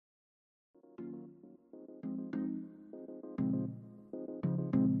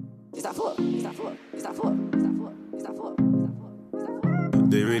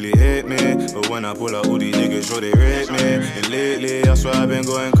They really hate me, but when I pull out all these niggas, sure they rate me. And lately, I swear I've been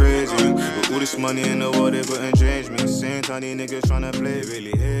going crazy. With all this money in the world, they couldn't change me. Same tiny niggas tryna play,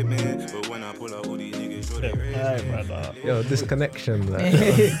 really hate me. But when I pull out all these niggas, sure they rate me. Yo, this connection, like.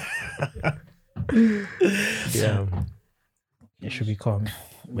 Yeah. It should be calm.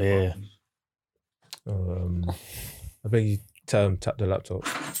 Yeah. I beg you tap the laptop.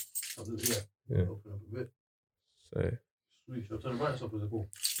 Yeah. So.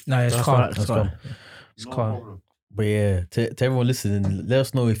 No, it's calm. Right, It's that's calm. calm. It's calm. But yeah, to everyone listening, let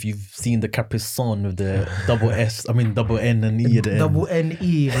us know if you've seen the Capri Sun with the double N and E at the end. Double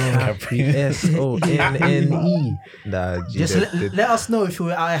N-E, bro. SONNE. Nah, Just let us know if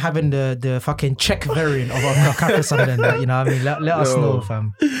you're out having the fucking Czech variant of our Capri Sun and that, you know what I mean? Let us know,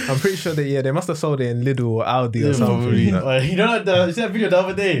 fam. I'm pretty sure that they must have sold it in Lidl or Aldi or something. You know you see that video the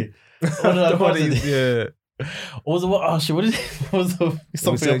other day? Yeah. What was it? What? Oh shit! What is it? What was the,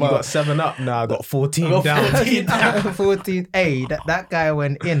 something You about? got 7 up now. I got 14 I got down. 14. 14. Hey, that guy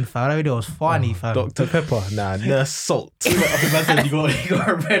went in, fam. That video was funny, fam. Dr. Pepper. Nah, Nurse Salt. I think I said you got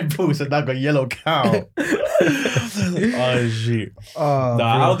a Red Bull, so now got yellow cow. Oh shit! Oh,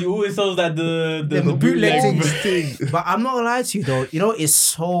 Nah, Aldi always sells that the bootleg thing. But I'm not gonna lie to you though, you know, it's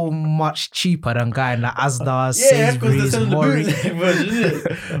so much cheaper than guy like Asda, Yeah, because they're Sainsbury's, selling the Mori. bootleg version, isn't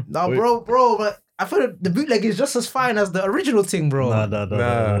it? No, bro, but I feel like the bootleg is just as fine as the original thing, bro. Nah.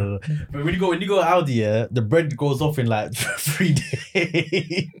 But when you go to Aldi, yeah, the bread goes off in like 3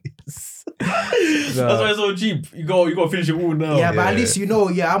 days. That's why it's so cheap. You go finish it all now. Yeah, but at least you know,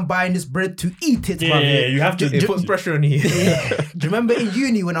 I'm buying this bread to eat it. Yeah, you have to. It puts pressure on you. Do you remember in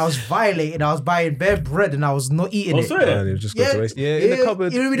uni when I was violated, I was buying bare bread and I was not eating it? Swear. It just goes to waste. Yeah, in the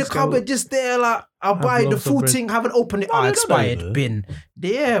cupboard. You know, in the cupboard, just there, like, I'll buy the loaves of full bread. thing, haven't opened it, Oh, you know expired, that, bin.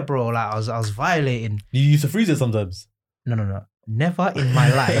 Yeah, bro, like, I was violating. You used to freeze it sometimes. No. Never in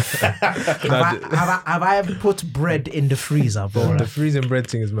my life have I ever put bread in the freezer, bro. The freezing bread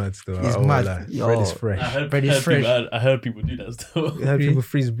thing is mad still. It's I won't mad. lie. Yo. Bread is fresh. Bread is fresh. I heard people do that still. You have people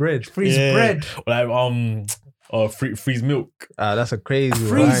freeze bread. Freeze bread. Like freeze milk. That's a crazy one.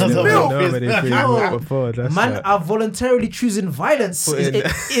 Freeze I ain't never milk. known when they freeze Yo, milk before. That's Man like, are voluntarily choosing violence. Put in-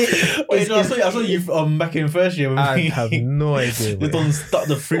 Wait, no, I saw you back in first year. When I we- have no idea. This mate.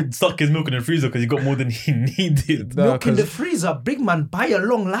 one stuck his milk in the freezer because he got more than he needed. No, milk in the 'cause freezer, big man, buy a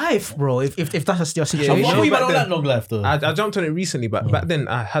long life, bro. If that's your situation. you Why know, were you back on then- that long life though? I jumped on it recently, but back then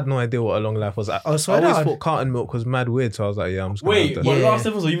I had no idea what a long life was. I swear always down. thought carton milk was mad weird, so I was like, yeah, I'm just gonna Wait, have but that. Yeah. last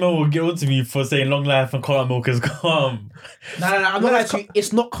episode, you man will get on to me for saying long life and carton milk is calm. No, I'm not like you.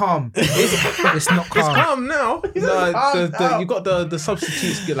 It's not calm. It's not It's calm. calm now. calm now. You got the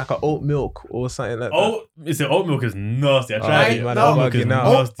substitutes, get like a oat milk or something like that. Oat milk is nasty. I tried Right, it. man, Oat I'm milk is bugging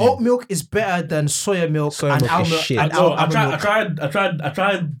out. nasty. Oat milk is better than soya milk Soya and milk is almond shit. and No, I almond milk.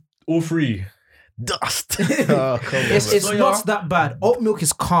 tried all three. Dust. Oh, come on, It's man. not that bad. Oat milk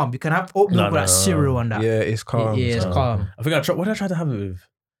is calm. You can have oat milk with like cereal and that. Yeah, it's calm. Yeah, it's calm. I think I tried. What did I try to have it with?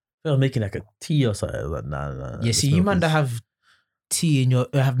 I was making like a tea or something. I was like, nah. Yeah, see, you man that have tea in your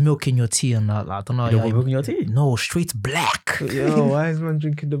have milk in your tea and that. Like, I don't know. You don't yeah, put milk in your tea? No, straight black. Yo, why is man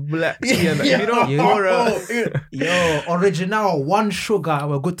drinking the black tea? And Yeah. you don't Yo, original, one sugar,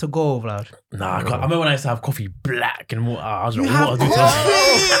 we're good to go, blood. Nah, I remember when I used to have coffee black and more. I was You like, have what do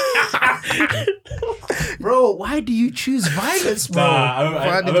Bro, why do you choose violence, bro?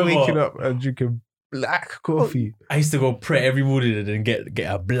 Why did you waking remember up and drinking black coffee? I used to go pray every morning and then get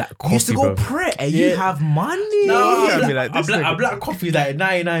a black coffee. You used to go bro. pray and Yeah. you have money. No, You can't a be like black, this a, black, nigga. a black coffee is like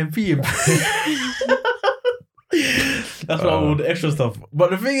 99p. That's why I want the extra stuff.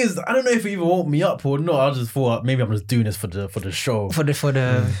 But the thing is, I don't know if it even woke me up or not. I just thought maybe I'm just doing this for the show. For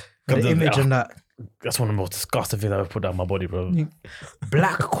the image and that. That's one of the most disgusting things I've ever put down my body, bro.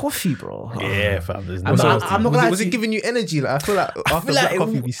 Black coffee, bro. Yeah, fam. There's no I'm such not thing. gonna lie Was to it you. giving you energy? Like I feel like after black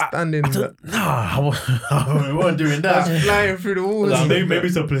coffee, be standing, We weren't doing that. flying through the walls. Like, maybe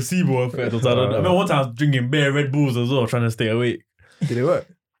it's a placebo effect. Or something. I remember one time I was drinking bare Red Bulls as well, trying to stay awake. Did it work?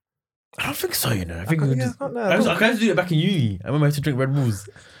 I don't think so, you know. I think Yeah, we just, it's not I used to do it back in uni. I remember I used to drink Red Bulls.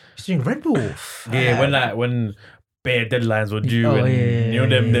 He's doing Red Bull. Yeah, when bare deadlines were due Oh, and yeah, you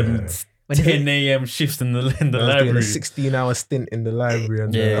know them When is 10 a.m. shifts in the I was doing library. a 16-hour stint in the library.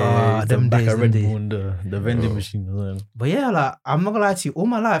 And Yeah, them back days, of Red them Bull and the vending machine. as well. But yeah, like I'm not gonna lie to you, all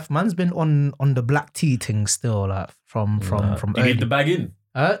my life, man's been on the black tea thing still, like from You early. leave the bag in.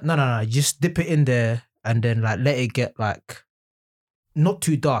 No. Just dip it in there and then like let it get like not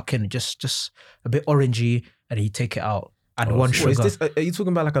too dark and just a bit orangey, and then you take it out Add one What sugar. is this? Are you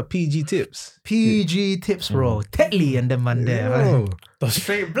talking about like a PG tips? PG tips, bro. Tetley and them man there. Yo. That's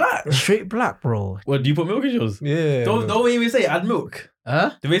straight black. Straight black, bro. What, do you put milk in yours? Yeah. Don't even say add milk.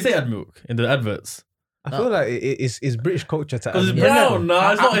 Huh? Do they say add milk in the adverts? I feel like it's British culture to Because add it's milk. brown.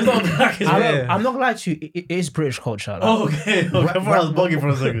 Nah, it's not black. It's I'm, brown. Yeah. I'm not gonna lie to you. It is British culture. Like, Oh, okay. I thought I was bugging for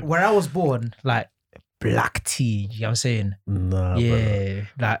a second. where I was born, like black tea. You know what I'm saying? Nah, Yeah.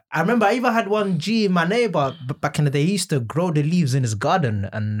 Like I remember I even had one G, my neighbor, back in the day. He used to grow the leaves in his garden,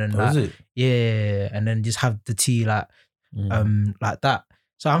 and then brother. like, Was it? yeah, and then just have the tea like like that.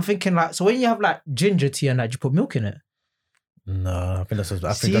 So I'm thinking like, so when you have like ginger tea and that, you put milk in it. Nah, I think that's.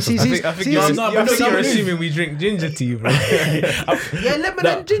 I See, think that's. see, I think See, you're, see, I but think no, you're but- assuming we drink ginger tea, bro. Yeah, lemon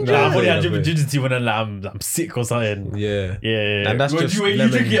and ginger. Nah, I've only had Yeah, ginger tea when I'm sick or something. yeah. Yeah. And that's When just you lemon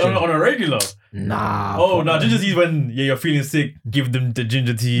drink it ginger. on a regular. Nah. Oh, no, ginger tea is when you're feeling sick, give them the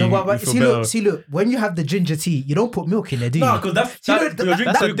ginger tea. No, but you feel see, better. look. When you have the ginger tea, you don't put milk in there, do you? No, because that's See, that, look, you're drinking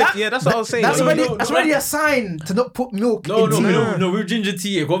that's a milk. that- Yeah, that's what I was saying. That's No, already no, that's no, already no. a sign to not put milk No, in tea. no, with ginger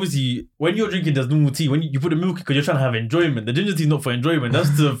tea, obviously, when you're drinking, there's normal tea. When you put the milk, because you're trying to have enjoyment. The ginger tea is not for enjoyment.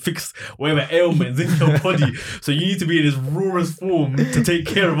 That's to fix whatever ailments in your body. So you need to be in its rawest form to take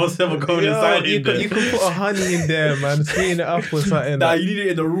care of whatever going Yo, inside you in can, there. you can put a honey in there, man. Sweeten it up or something. Nah, like- you need it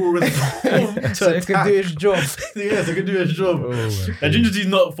in the rawest form So it can do its job. Yes, I can do a job. Oh, my And ginger tea is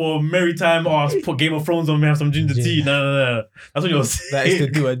not for merry time. Oh, let's put Game of Thrones on. We have some ginger tea. No. That's what you're saying. That is to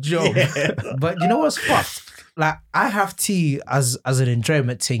do a job. Yeah. But you know what's fucked? Like I have tea as an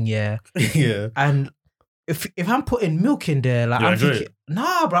enjoyment thing, yeah. Yeah. And if I'm putting milk in there, like You I'm enjoy thinking,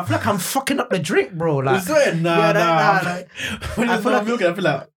 nah, bro, I feel like I'm fucking up the drink, bro. Like, Is it? Nah. like, When I it's feel not like- milk, I feel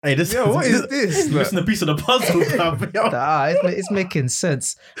like, hey, this Yo, what is this? Missing a piece of the puzzle, fam. it's making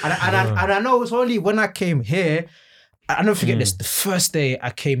sense. And I know it's only when I came here. I never forget this. The first day I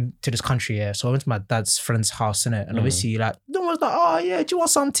came to this country, yeah. So I went to my dad's friend's house, innit? And obviously, like, no one's like, oh yeah, do you want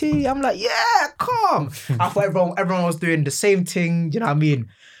some tea? I'm like, yeah, come. I thought everyone was doing the same thing. You know what I mean?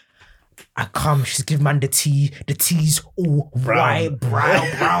 I come, she's giving man the tea. The tea's all white,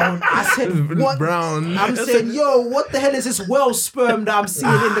 brown. I said, what? Brown. I'm saying, yo, what the hell is this well sperm that I'm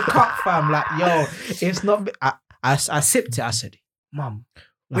seeing in the cup, fam? Like, yo, it's not. I sipped it. I said, Mum.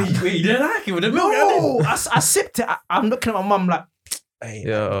 Wait, you didn't like it with the milk? No, I sipped it. I'm looking at my mum like, hey,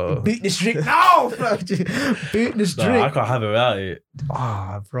 Yo. beat this drink. No, beat this Nah, I drink. can't have it without it.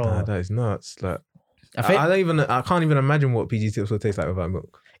 Ah, bro. Nah, that is nuts. Like, I think I can't even imagine what PG tips will taste like without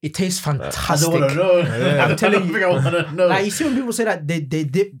milk. it tastes I fantastic. don't want to know. Yeah. I'm telling I you. think I want to know. Like you see when people say that they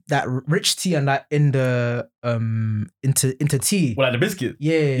dip that rich tea and that in the into tea. Well, like the biscuit.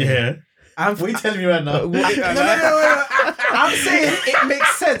 Yeah. Yeah. I'm, What are you telling me right now? no. I'm saying it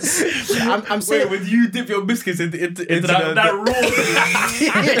makes sense. I'm saying Wait, when you dip your biscuits into Into that raw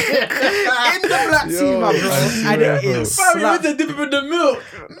in the black tea, Yo, my bro. I And swear, it bro. is Fam, you slap. need to dip it with the milk.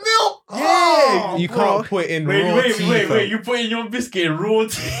 Milk. Yeah. Oh, You bro. can't put in raw Wait, tea. wait. fam. You put in your biscuit in raw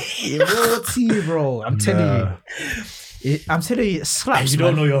tea. Raw tea, bro. I'm telling Nah. you. I'm telling you, it slaps. You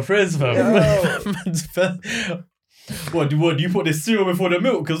don't man. know your friends, fam. Yo. Man's fam. What do you put the cereal before the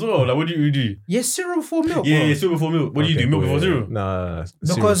milk as well? Like, what do you do? Yeah, cereal for milk. Yeah, bro. yeah, cereal before milk. What do you Okay, do? Milk cool, before yeah. cereal? Nah.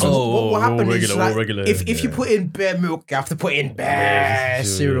 Because cereal. Oh, what happened raw is regular, like, raw regular, if you yeah. put in bare milk, you have to put in bare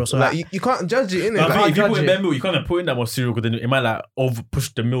cereal. So Like, like, you can't judge it, innit? No, I Like, think if you judge put in it. bare milk, you can't put in that much cereal because then it might like over push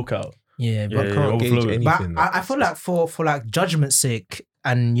the milk out. yeah, but, Yeah, can't gauge overflow it. anything. but I feel like for like judgment's sake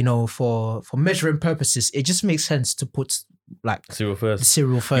and you know for measuring purposes, it just makes sense to put like Cereal the first.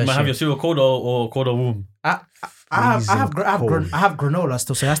 cereal You first. might have yeah. your cereal cold or cold or warm. I have Freezing granola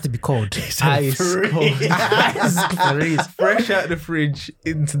still, so it has to be cold. Ice cold. Freeze. Fresh out the fridge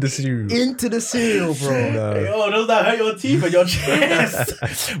into the cereal. Into the cereal, bro. Nah. Yo, does that hurt your teeth and your chest?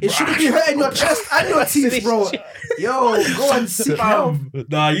 It shouldn't be hurting your chest and your teeth, bro. Yo, go and seek help.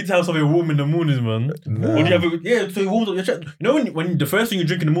 Nah, you need to have something warm in the mornings, man. Nah. Or do you have it, yeah, so it warms up your chest. You know when the first thing you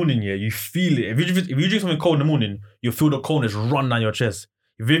drink in the morning, yeah, you feel it. If you drink something cold in the morning, you feel the coldness run down your chest.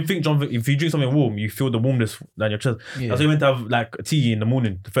 If you drink something warm, you feel the warmness down your chest. Yeah. That's why you meant to have like tea in the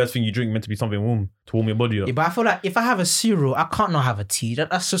morning. The first thing you drink meant to be something warm to warm your body up. Yeah, but I feel like if I have a cereal, I can't not have a tea.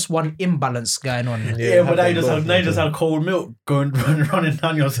 That's just one imbalance going on. Yeah, but now you have just them have both, cold milk running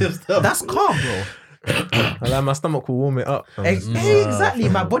down your system. That's calm, bro. Like, my stomach will warm it up. Exactly,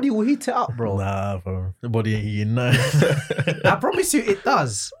 my body will heat it up, bro. Nah, bro. The body ain't eating nothing. I promise you, it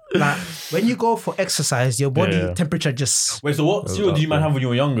does. Like when you go for exercise, your body Yeah. temperature just. Wait, so what cereal did you man have when you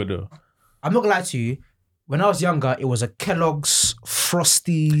were younger though? I'm not gonna lie to you. When I was younger, it was a Kellogg's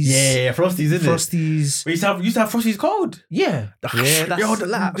Frosties. Yeah, Frosties, isn't it? Frosties. We used to have Frosties cold. Yeah. Yeah, that's Yo,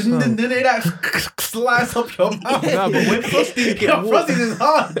 slaps, didn't man. they like slice up your mouth? Nah, but when Frosties get warm- Frosties is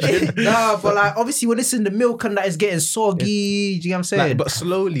hard. Nah, but like obviously when it's in the milk and that is getting soggy, do you know what I'm saying? Like, but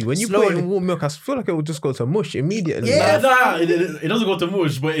slowly, when you put it Slowly. in warm milk, I feel like it will just go to mush immediately. Yeah. Nah, it doesn't go to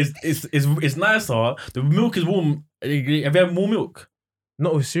mush, but it's nicer. The milk is warm. Have you had more milk?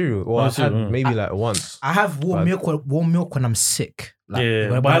 Not with cereal. Well, Not I've with cereal, had maybe like once. I have warm But- milk when I'm sick. Like, Yeah,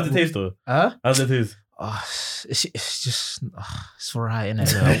 when- but how's it taste though? Huh? How's it taste? Oh, it's just it's alright,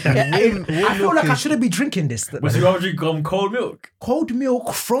 innit? Warm I feel milk like I is- shouldn't be drinking this. Would you rather drink cold milk? Cold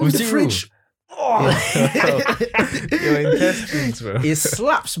milk from With the cereal? fridge. Oh. Your intestines, bro. It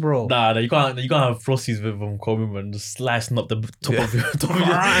slaps, bro. Nah, you can't have Frosties with cold milk and just slicing up the top of your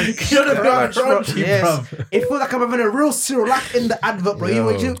Crunch, You know the crunch, bro. crunchy, Yes. bruv. It feels like I'm having a real cereal, like in the advert, bro. Yo.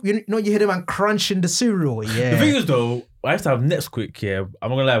 You know, you hear the man crunching the cereal. Yeah. The thing is though, I used to have Nesquik. Yeah, I'm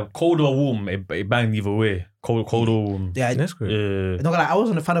not gonna lie, cold or warm, it banged either way. Cold or warm. yeah. That's good. Yeah. Not gonna lie, I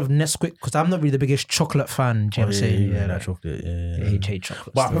wasn't a fan of Nesquik because I'm not really the biggest chocolate fan. Do you know what I'm saying? that like, chocolate. I Yeah. hate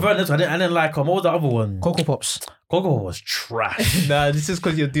chocolate. But I still. prefer Nesquik. I didn't like what was the other one? Cocoa Pops. Cocoa was trash. Nah, this is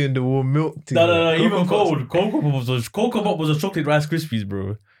because you're doing the warm milk thing. No, even Cocoa cold. Cocoa Pop was a chocolate Rice Krispies,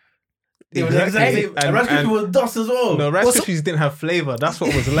 bro. It was Exactly. exactly. And Rice Krispies was dust as well. No, Rice What's- Krispies didn't have flavor. That's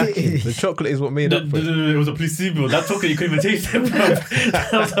what was lacking. The chocolate is what made up for it. It was a placebo. That chocolate you couldn't even taste it, bro. That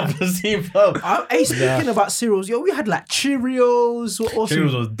was a placebo. Hey, speaking about cereals, yo, we had like Cheerios. What else?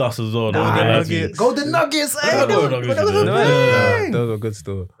 Cheerios was dust as well. Nah, Nah, Nuggets. Golden Nuggets. Hey, Golden those- Nuggets, those yeah. are No, bang. those were good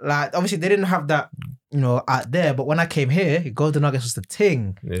still. Like obviously they didn't have that, you know, out there. But when I came here, Golden Nuggets was the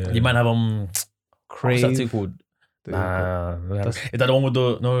thing. Yeah. You might have what's that thing Crave. called? Nah, Is that the one with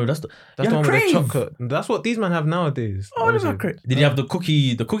the no? That's the that's Yeah, the one with the Crave. chocolate. That's what these men have nowadays. Oh, I never had Crave. Did you have the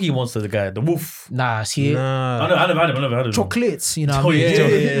cookie monster? The guy, the wolf. Nah, see, Nah. I never had him. chocolates. You know, what Oh, I mean? yeah,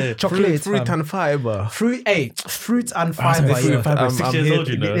 yeah. Chocolates, Fruit fam. and fiber. fruit and Ah, fiber. fruit yeah. and fiber. 6 years here- old,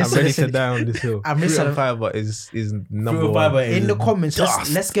 you know. I'm Listen, ready to listen. die on this hill. I'm Fruit listening. and fiber is number Fruit and one. fiber is In the comments,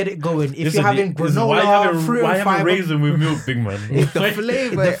 dust. let's get it going. If Listen, you're having listen, granola, fruit why and having fiber, raisin with milk, big man? The flavor.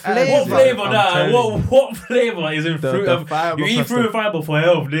 The flavor. What flavor? I'm Nah, telling you. what flavor is in The- fruit? the and fiber you eat plus fruit the- and fiber for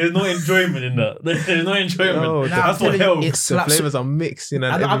health. There's no enjoyment in that. There's no enjoyment. No, Nah, I'm That's for telling you, health. it The slaps. flavors are mixed in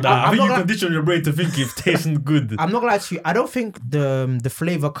and I'm- everything. Nah, I I'm think not you gonna- condition your brain to think it's tasting good. I'm not gonna lie to you. I don't think the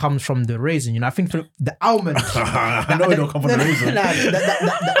flavor comes from the raisin. You know, I think the almond. I know it don't come from the raisin. Nah, the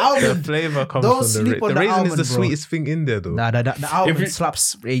The almond. flavor comes Don't from sleep the on raisin. the The raisin is almond, the bro. sweetest thing in there, though. Nah, the almond you-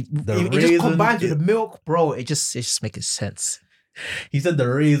 slaps. It just raisin- combines with the milk, bro. It just making sense. He said the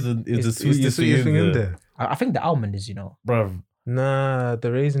raisin is the It's sweetest, thing in there. I think the almond is, you know. Bruv. Nah,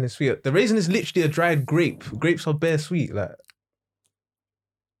 the raisin is sweet. The raisin is literally a dried grape. Grapes are bare sweet, like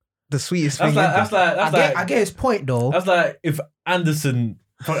the sweetest thing. That's like I get his point though. That's like if Anderson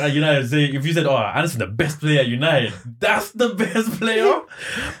at United say if you said, "Oh, Anderson the best player at United," that's the best player,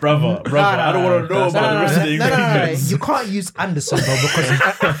 brother. I don't want to know about the rest of the ingredients. You can't use Anderson, bro,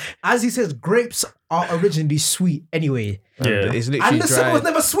 because as he says, grapes are originally sweet anyway. Yeah. It's literally Anderson dried. was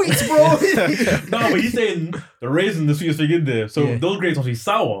never sweet, bro. No, but he's saying the raisin the sweetest thing in there. So Yeah. those grapes must be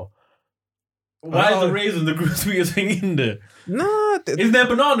sour. Why is Oh. the raisin the sweetest thing in there? Nah, Is there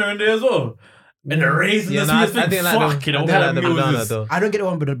banana in there as well? And the raisin the sweetest I thing. didn't like the, Fucking I hell, didn't what like the kind of meal is banana this? though. I don't get the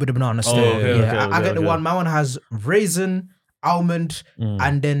one with the banana still. okay, yeah, okay, I get the okay. one. My one has raisin, almond,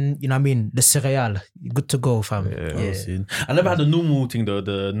 and then you know what I mean the cereal. Good to go, fam. Yeah. I never had the normal thing though,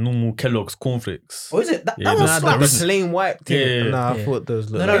 the normal Kellogg's cornflakes. Oh, is it? That Yeah, one nah, Nah, slaps. the plain white thing. Yeah. Nah, I Yeah. thought those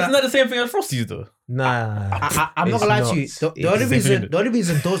look. No, Isn't that the same thing as Frosties though? Nah, I'm not It's gonna lie to you. not. The It's only the same reason, thing. the only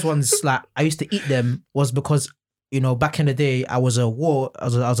reason those ones like I used to eat them was because you know back in the day I was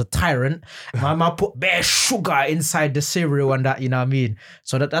a tyrant. My mom put bare sugar inside the cereal and that you know what I mean.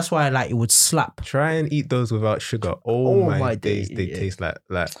 So that's why like it would slap. try and eat those without sugar. Oh, Oh my my days, days, they yeah. taste like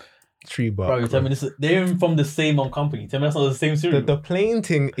tree bark. Bro, you tell me this they're from the same company. Tell me that's not the same cereal. The plain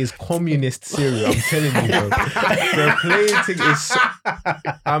thing is communist cereal. I'm telling you, bro. The plain thing is.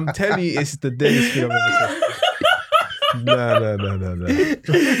 I'm telling you, it's the deadest thing I've ever tasted. No.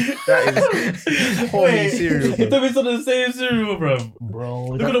 That is horny cereal, You bro. tell me it's not the same cereal, bro. Bro,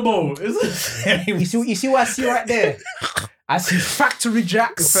 Look at the bowl. It's the same. you see what I see right there? I see Factory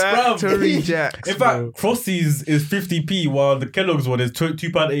Jacks. Factory Jacks. In bro. fact, Frosty's is 50p while the Kellogg's one is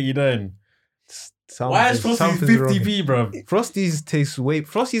 £2.89. Why is Frosty's something's wrong. 50p, bro? Frosties taste way.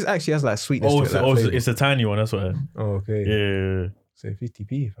 Frosties actually has like sweetness. Oh, to it, like flavour. it's a tiny one, that's why. Oh, okay. Yeah. So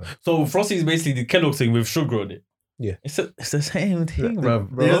 50p. fam. So Frosty is basically the Kellogg's thing with sugar on it. Yeah. It's the same thing, Yeah, bro.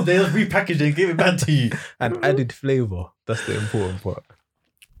 bro. They just repackage it and give it back to you. And added flavor. That's the important part.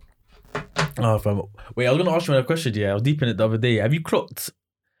 Oh, fam. Wait, I was gonna ask you a question. Yeah, I was deep in it the other day. Have you clocked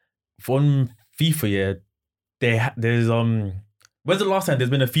on FIFA? Yeah, there's When's the last time there's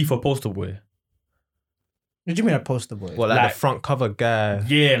been a FIFA poster boy? What do you mean a poster boy? What, like the front cover guy?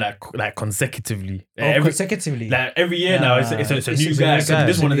 Yeah, like consecutively. Consecutively. Like every year now, it's a new guy. So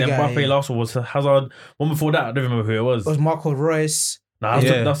this one of them, Mbappe, last one was Hazard. One before that, I don't remember who it was. It was Marco Reus. Nah,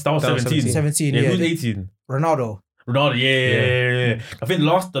 that was 17. 17, Yeah, yeah. who's 18? Ronaldo. Yeah. I think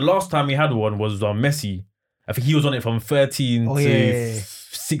the last time he had one was Messi. I think he was on it from 13 to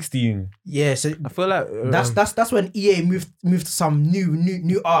 16. Yeah, so I feel like that's when EA moved to some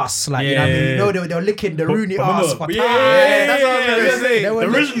new ass. Like, you know what I mean? You know, they were licking the Rooney ass for time. that's what I was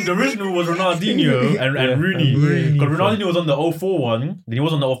gonna say. The original was Ronaldinho and Rooney. Because Ronaldinho was on the 04 one, then he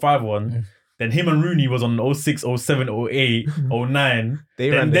was on the 05 one. Then him and Rooney was on 06, 07, 08, 09.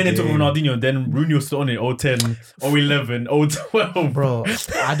 Then they took Ronaldinho. Then Rooney was still on it 010, 011, 012. Bro,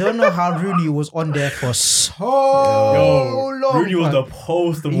 I don't know how Rooney was on there for so long. Rooney was the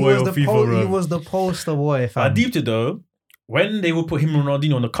poster boy of FIFA, bro. He was the poster boy, I fam. deeped it though. When they would put him and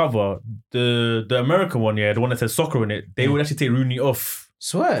Ronaldinho on the cover, the American one, the one that says soccer in it, they would actually take Rooney off.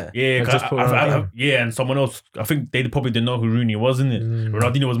 Swear. Yeah, And just put Ronaldinho. and someone else. I think they probably didn't know who Rooney was, innit?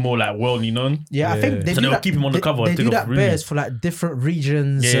 Ronaldinho was more like worldly known. Yeah, I think they So do they'll that, keep him on the cover They and do take that off Rooney. bears for like different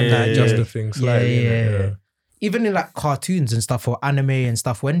regions Yeah, and like just the thing slightly. yeah. Even in like cartoons and stuff or anime and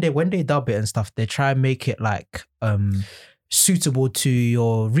stuff, when they dub it and stuff, they try and make it like suitable to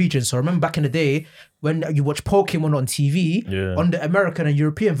your region. So remember back in the day when you watch Pokemon on TV, on the American and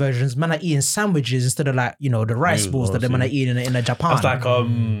European versions, man are eating sandwiches instead of like, you know, the rice balls that they man are eating in Japan. That's like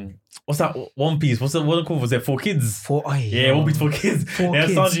what's that One Piece? What's it called? Was it for kids? One Piece for kids. For yeah,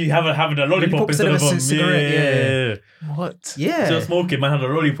 kids. Sanji having a lollipop instead of a cigarette. What? Yeah. So smoking, man had a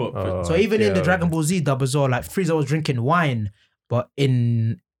lollipop. So even in the Dragon Ball Z dub as well, like Frieza was drinking wine, but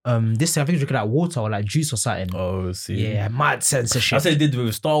in this I think he's drinking like water or like juice or something. Oh, see. Yeah, mad censorship. That's what they did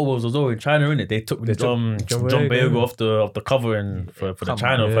with Star Wars as well in China, innit? They took John Boyega off the cover and for the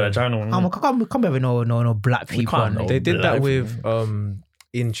China for the China. Come here with no black people. can't, They did that with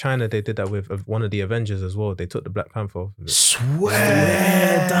in China. They did that with one of the Avengers as well. They took the Black Panther off of it.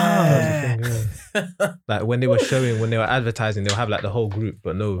 Swear down. Like when they were advertising, they'll have like the whole group,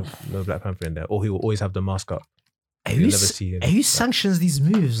 but no Black Panther in there. Or he will always have the mask up. Who sanctions these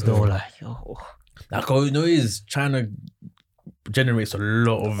moves though? Like, Like, is China generates a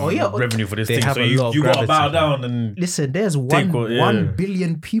lot of revenue for this they thing. have So a lot you of got to bow gravity. down and listen, there's Take 1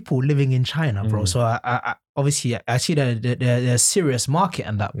 billion people living in China, bro. So I obviously I see the serious market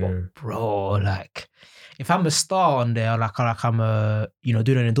and that, but bro, like if I'm a star on there, like I'm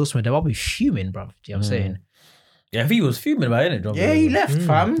doing an endorsement, I'll be fuming, bro. Do you know what I'm saying? yeah, I think he was fuming about it, John. Yeah, he left,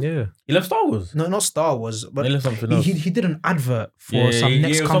 fam. Yeah. He left Star Wars. No, not Star Wars, but He left something else. he did an advert for some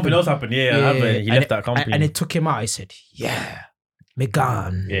next company. Something else happened. He left that company. And it took him out. He said, yeah, me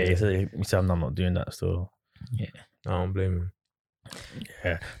gone. Yeah, he said, I'm not doing that. So I don't blame him.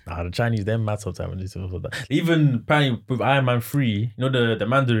 yeah, the Chinese they're mad sometimes when they talk about that. Even apparently with Iron Man 3, the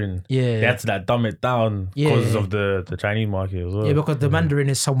Mandarin, Yeah. they had to like dumb it down because of the Chinese market as well. Yeah, because the Mandarin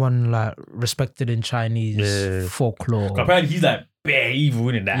is someone like respected in Chinese folklore. Apparently he's like bare evil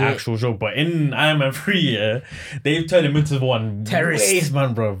in that actual show, but in Iron Man 3, they've turned him into one Terrorist. waste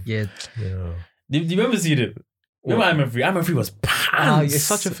man, bro. Yeah. Yeah. Do you ever see it? Remember Iron Man 3? Iron Man 3 was pants. It's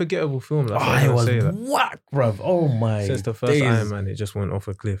such a forgettable film. That's Oh, it was whack, bruv. Oh my. Since the first days. Iron Man, it just went off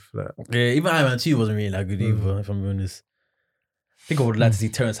a cliff. Like, Yeah, even Iron Man 2 wasn't really that good either, if I'm being honest. I think I would like to see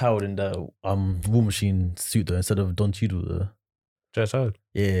Terrence Howard in the War Machine suit though, instead of Don Cheadle though. Terrence Howard.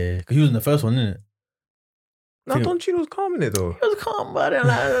 Yeah, because he was in the first one, didn't it? No, Don Cheadle's calm in it though. It was calm, but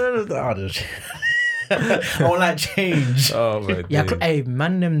I don't like change. Oh my Yeah, days. hey,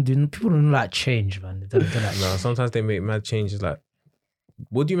 man, people don't like change, man. They don't like No, sometimes they make mad changes. Like,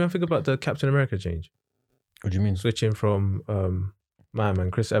 what do you think about the Captain America change? What do you mean? Switching from my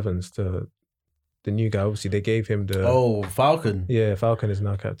man Chris Evans to the new guy. Obviously, they gave him the Falcon. yeah. Falcon is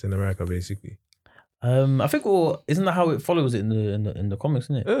now Captain America, basically. I think, isn't that how it follows it in the comics,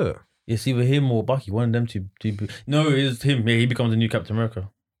 isn't it? Yeah. It's either him or Bucky. One of them to no, it's him. Yeah, he becomes the new Captain America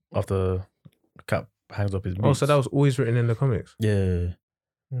after Cap hangs up his boots. Oh, so that was always written in the comics. Yeah.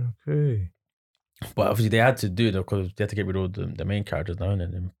 Okay. But obviously they had to do it because they had to get rid of the main characters now and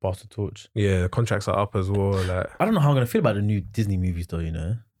then pass the torch. Yeah, the contracts are up as well. Like, I don't know how I'm gonna feel about the new Disney movies though.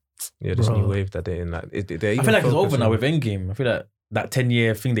 yeah, this Bro. new wave that they're in. Like, I feel like it's over now with Endgame. I feel like that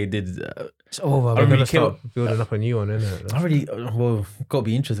 10-year thing they did. it's over. I They're don't gonna really care. start building up a new one, innit? I really gotta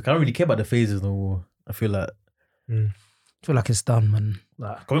be interested. I don't really care about the phases no more. I feel like feel like it's done, man.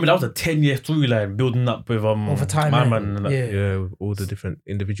 Like, Remember that was a 10-year storyline building up with over time, My innit? Man and that. Yeah. Yeah, with all the different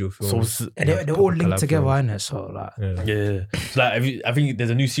individual films. So And they're all linked collab together, films. innit? So like, Yeah. So like, I think there's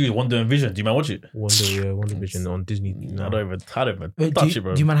a new series, Wonder and Vision. Do you mind watch it? Wonder Vision on Disney. I don't even wait, touch it,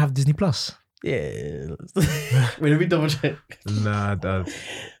 bro. do you man have Disney Plus? Yeah. Wait, let me double check. Nah, that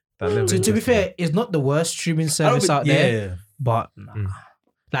never To be interested fair, it's not the worst streaming service out there, Yeah. but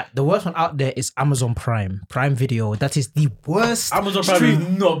like the worst one out there is Amazon Prime Video. That is the worst. Amazon Prime stream- is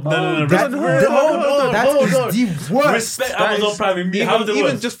not. No. That is Hold on. the worst. Respect That Amazon is- Prime. How's it Even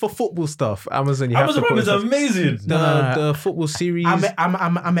worse? just for football stuff, Amazon. You have Amazon to Prime put is stuff- amazing. the football series.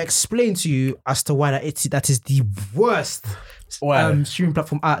 I'm explaining to you as to why that is the worst Why? streaming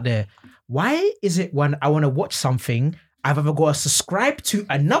platform out there. Why is it when I want to watch something, I've either got to subscribe to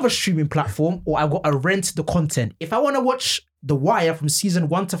another streaming platform or I've got to rent the content? If I want to watch The Wire from season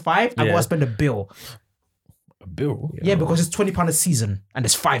 1 to 5, I've got to spend a bill. A bill? Yeah, because it's £20 a season and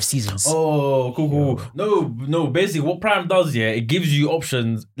there's 5 seasons. Oh, cool. No. Basically, what Prime does, it gives you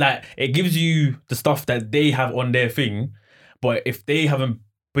options. Like, it gives you the stuff that they have on their thing. But if they haven't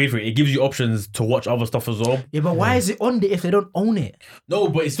paid for it, it gives you options to watch other stuff as well. Yeah, but why is it on there if they don't own it? No,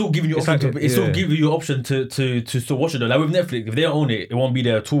 but it's still giving you It's option. like It's still yeah. giving you option to still watch it though. Like with Netflix, if they don't own it, it won't be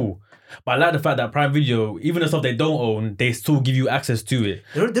there at all. But I like the fact that Prime Video, even the stuff they don't own, they still give you access to it.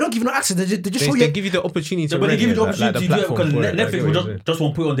 They don't give you no access. They just show They you. give you the opportunity to But they rent give you it, the like opportunity the to do it platform because for it, I Netflix get will what you're just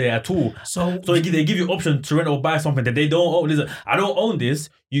won't put it on there at all. So So they give you option to rent or buy something that they don't own. Listen, I don't own this.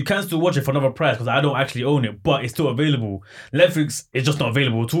 You can still watch it for another price because I don't actually own it, but it's still available. Netflix is just not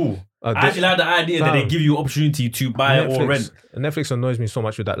available at all. I actually like the idea that they give you opportunity to buy or rent. Netflix annoys me so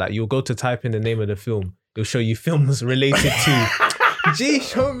much with that. Like you'll go to type in the name of the film, it'll show you films related to. Gee,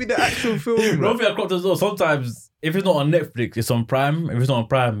 show me the actual film. One thing I clocked as well, sometimes if it's not on Netflix, it's on Prime. If it's not on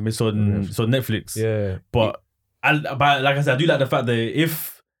Prime, it's on Netflix. Yeah, But like I said, I do like the fact that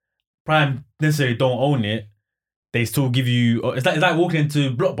if Prime necessarily don't own it, they still give you. It's like walking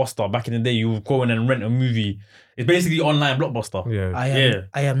into Blockbuster back in the day. You would go in and rent a movie. It's basically online Blockbuster. yeah.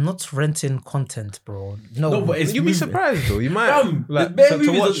 I am not renting content, bro. No, but it's You'll be surprised though. You might Fam, like there's to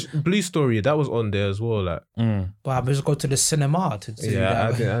movies watch Blue Story. That was on there as well. Like but I just go to the cinema to do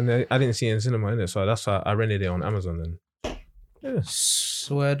that. I didn't see it in cinema in it, so that's why I rented it on Amazon. Then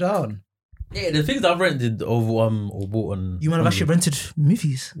Swear down. Yeah, the things I've rented over or bought on. You might have actually rented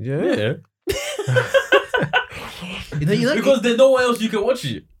movies. yeah. You know, Because there's nowhere else you can watch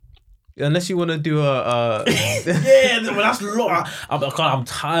it. Unless you want to do a Yeah, but that's a lot. I'm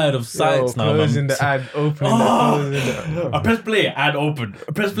tired of sites now, man. closing the ad, opening the. I press play, ad open.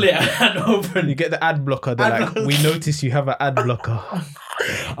 I press play, ad open. You get the ad blocker. They're Ad like, blocker. we notice you have an ad blocker.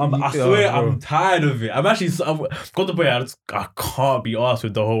 I swear, bro. I'm tired of it. I'm got the point. I can't be arsed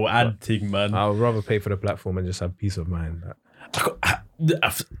with the whole ad thing, man. I'd rather pay for the platform and just have peace of mind.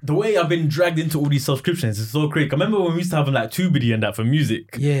 The way I've been dragged into all these subscriptions is so crazy. I remember when we used to have like Tubidy and that for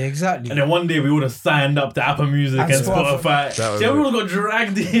music. yeah, exactly. And then one day we would have signed up to Apple Music And and Spotify. Spotify. See, everyone got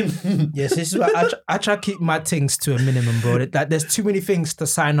dragged in. Yes, this is why I try to keep my things to a minimum, bro. Like, there's too many things to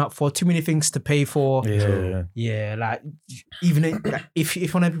sign up for, too many things to pay for. Yeah. Yeah, like even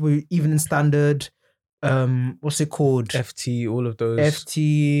if one of people Evening Standard, what's it called? FT, all of those.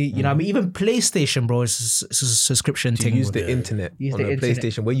 FT, you know, I mean, even PlayStation, bro, it's a subscription To thing. use the internet Use on the the internet.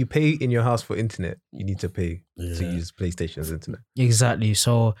 PlayStation. Where you pay in your house for internet, you need to pay to use PlayStation's internet. Exactly.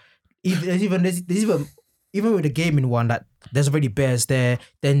 So even with the gaming one, that there's already bears there,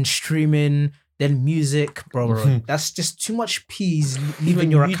 then streaming, then music, bro. That's just too much peas leaving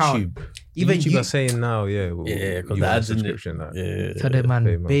your account. Even YouTube you- are saying now, because you the want a ads in it. subscription. Like, Yeah. So the man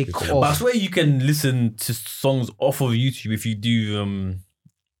Pay bake monthly. But I off. swear you can listen to songs off of YouTube if you do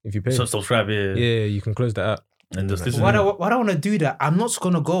if you pay, subscribe. Yeah. yeah, you can close that app. And just listen. Why do I want to do that? I'm not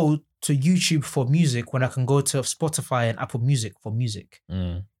gonna go to YouTube for music when I can go to Spotify and Apple Music for music.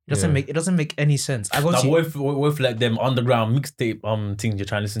 It doesn't make any sense. I go Like, to what if like them underground mixtape things you're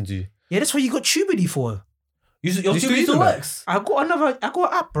trying to listen to? yeah. That's why you got Tubidy for. Your still Tubidy using still that? works. I got an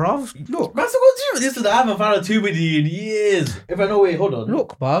app, bruv. Look, Man, still got Tubidy. Listen, I haven't found a Tubidy in years. If I know, wait, hold on.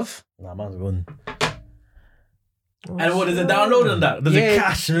 look, bruv. Nah, man's gone. And what is it? Download on that? Does Yeah. it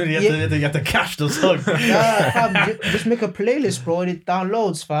cache? Really? You have to cache the song. Yeah, fam, just make a playlist, bro. And it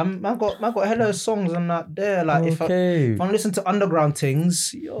downloads, fam. Man got hella songs on that there. Like if I listen to underground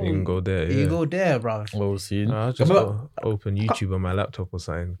things, yo, You can go there. Yeah. you go there, bro. Well seen. I'll just go open YouTube on my laptop or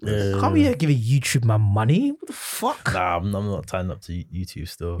something. Can't be here giving YouTube my money. What the fuck? Nah, I'm not tying up to YouTube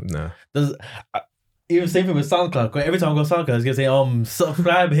still. Nah. Even same thing with SoundCloud. 'Cause every time I go SoundCloud, it's gonna say,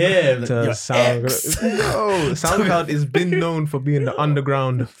 subscribe here. Like, To your ex. SoundCloud. No, SoundCloud has been known for being the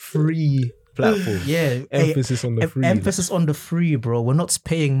underground free platform. Yeah, Emphasis on the free. emphasis on the free, bro. We're not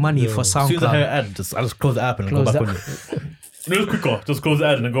paying money for As soon as I hear SoundCloud. an ad, I just close the app and Close go back the- on it. No, it's quicker. Just close the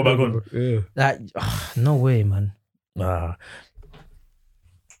ad and then go back on. Yeah. Like, no way, man. Nah.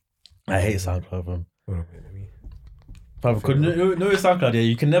 I hate SoundCloud, bro. Hold on, wait, let me- Because no, it's SoundCloud, yeah,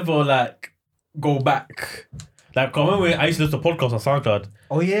 you can never like go back. Like, I remember when I used to listen to podcasts on SoundCloud.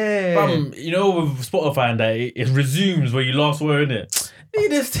 Oh yeah. You know, with Spotify and that, it resumes where you last were in it.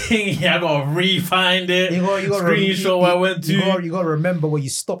 Need this thing, yeah, I gotta re-find it. You gotta screenshot where I went to. You gotta remember where you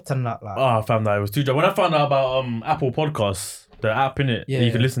stopped and that. Like, Oh, I found that it was too dry. When I found out about Apple Podcasts, the app in it, Yeah.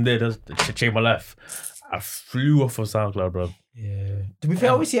 you can listen there. That changed my life. I flew off of SoundCloud, bro. yeah. To be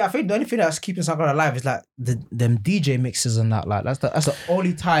fair, obviously, I think the only thing that's keeping SoundCloud alive is like them DJ mixes and that. Like, that's the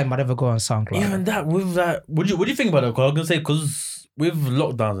only time I'd ever go on SoundCloud. Even that, with that, what do you think about that? Cause I was gonna say, because with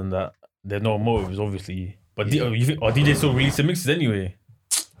lockdowns and that, there's no motives, obviously. But you think, are DJs still releasing mixes anyway?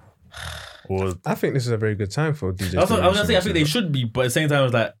 Or I think this is a very good time for DJs. that's what I was gonna say. I to think they should be, but at the same time,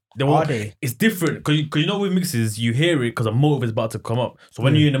 it's like Are they? It's different because you know with mixes, you hear it because a motive is about to come up. So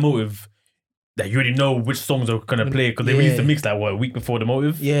when you're in the motive, that you already know which songs are gonna play because they released the mix like a week before the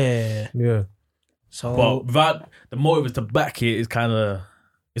motive. Yeah. Yeah. So But without the motive is to back it, it's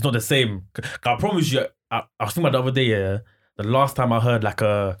it's not the same. 'Cause I promise you, I was thinking about the other day. Yeah, the last time I heard like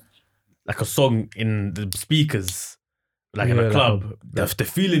a song in the speakers, like in Yeah, a like club, the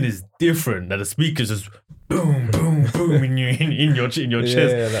feeling is different. That the speakers just boom, boom, boom in your chest.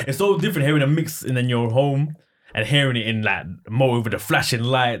 Yeah, like- It's so different hearing a mix and then you're home and hearing it in like more with the flashing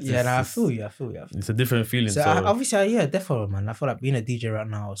lights. yeah, It's- I feel you. I feel you. It's a different feeling. So So, obviously, yeah, definitely, man. I feel like being a DJ right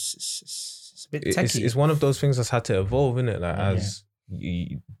now is a bit techie. It's one of those things that's had to evolve, isn't it? Like as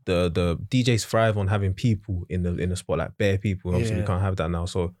the DJs thrive on having people in the spot, like bare people. Obviously, we Yeah. can't have that now.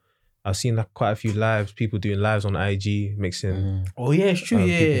 So I've seen like quite a few lives, people doing lives on IG, mixing. Oh yeah, it's true.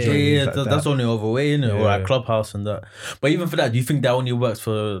 people Yeah, join yeah, like that's that. only over way, innit? Or Yeah. at Clubhouse and that. But even for that, do you think that only works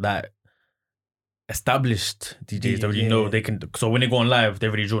for like established DJs that already know they can? So when they go on live, they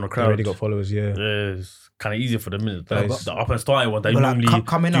already drawn a They crowd. already got followers, yeah. Yeah, it's kind of easier for them. Innit? That The, is- the up and starting one, they But, like, normally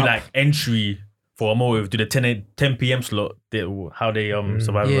coming do up- like entry for a motive, do the 10 p.m. slot. How they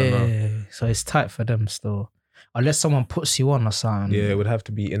survive right now. yeah. So it's tight for them still, unless someone puts you on or something. Yeah, it would have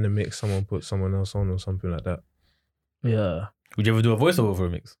to be in the mix. Someone put someone else on or something like that. yeah. Would you ever do a voiceover for a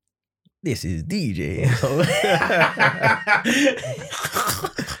mix? This is DJ.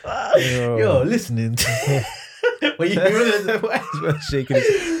 Yo, listening. What you hearing? Why is man shaking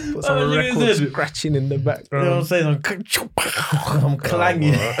his, put some Oh, look at record this. scratching in the You know what I'm background. saying? I'm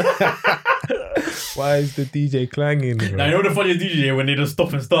clanging. Why is the DJ clanging? Bro? Now, you know the funniest DJ when they just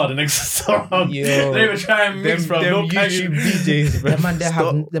stop and start the next song. Yo, They even try and mix from them no YouTube clanging. DJs, bro.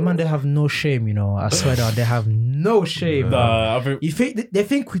 The man, they have no shame. You know, I swear down, they have no shame. Nah, I think, You think they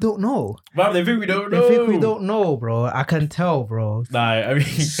think we don't know? man, they think we don't They know. think we don't know, bro. I can tell, bro. Nah, I mean,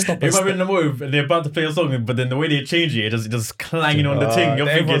 Stop if and I'm in the move and they're about to play a song, but then the way they change it, it's just clanging on the thing. You're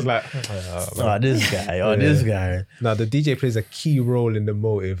everyone's thinking, like, this guy, this guy. now the DJ plays a key role in the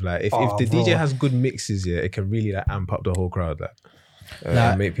motive. Like if the bro. DJ has good mixes, yeah, it can really like amp up the whole crowd,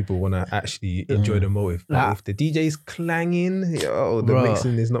 and make people want to actually enjoy the motive. But Like- if the DJ's clanging, the Bro.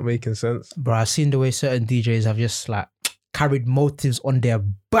 mixing is not making sense. Bro, I've seen the way certain DJs have just like carried motives on their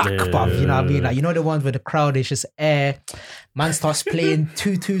back, bruv. You know what I mean? Like, you know the ones where the crowd is just air. Man starts playing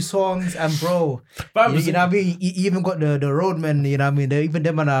two songs, and bro, you know what I mean? You even got the roadmen, you know what I mean? They even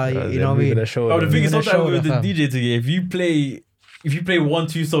them and you know what I mean? The show, Oh, the thing is, Moving the sometimes with the shoulder, DJ thing, if you play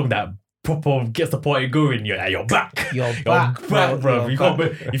 1-2 song that proper gets the party going, you're back. You're back, bro. bro. You're You can't,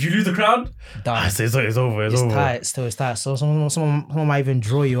 back. but if you lose the crowd, Done. it's over. It's It's over. tight, still it's tight. So someone might even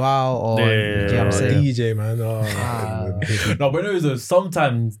draw you out, or Yeah, do you know what I'm Oh, saying? DJ man. No, but no, though,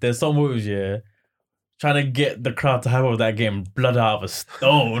 sometimes there's some moves, yeah, trying to get the crowd to have all that getting blood out of a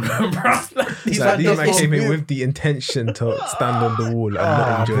stone, bro. Like, These like, man this came in is- with the intention to stand on the wall and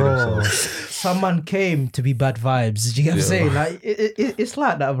not enjoy themselves. Someone came to be bad vibes. Do you get what I'm saying? Like it's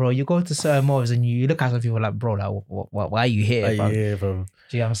like that, bro. You go to certain moves and you look at some people like, bro, like, why are you here? Bro? yeah, bro.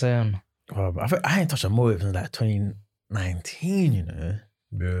 Do you get what I'm saying? Oh, bro, I ain't touched a move since like 2019, you know.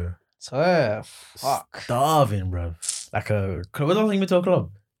 Yeah. So yeah, fuck. Starving, bro. Like a club. What else even to a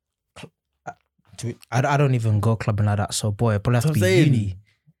club? I don't even go clubbing like that. So boy, probably have to That's be what I'm saying. uni.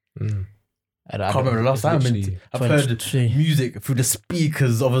 Mm. I I can't remember the last time literally I've 20 heard music through the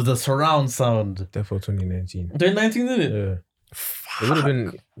speakers of the surround sound. Therefore 2019. 2019, isn't it? Yeah. It would have been.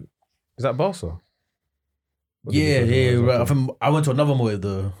 Is that Barca? Yeah, right. I went to another motive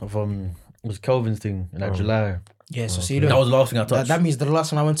though. It was Kelvin's thing in like Oh. July. Yeah, so see, That look, was the last thing I touched. that means the last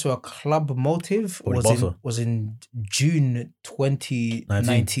time I went to a club motive Or was Barca. in June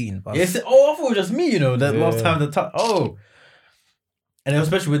 2019. But Yes. Oh, I thought it was just me. You know, that last Yeah. time the touch. Oh. And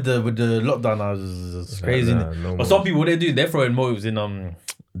especially with the lockdown, now it's crazy. Nah, innit? no But more. some people, what they do, they're throwing motives in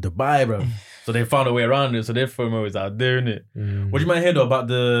Dubai, bro. So they found a way around it. So they're throwing motives out there, innit? What do you might hear though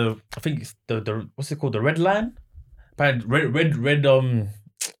about I think it's the what's it called, the red line? Apparently, red.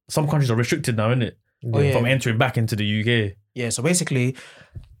 Some countries are restricted now, innit? yeah. From entering back into the UK. yeah, so basically,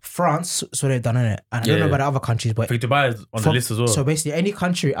 France, so they've done it. And I don't know Yeah. about the other countries, I but think Dubai is on the list as well. So basically, any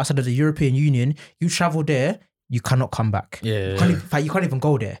country outside of the European Union, you travel there, you cannot come back. Yeah. You can't, in fact, you can't even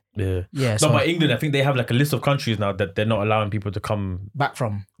go there. yeah. Yeah, No, so but England, I think they have like a list of countries now that they're not allowing people to come, back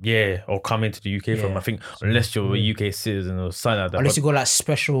from. or come into the UK from. Yeah. I think unless you're a UK citizen or something like that. Unless But- you got like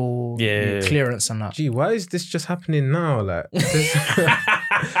special Yeah. clearance and that. Gee, why is this just happening now? Like,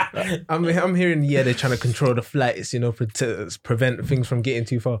 I'm hearing, they're trying to control the flights, to prevent things from getting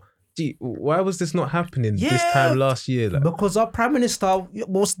too far. Gee, why was this not happening this Yeah. time last year? Like, Because our prime minister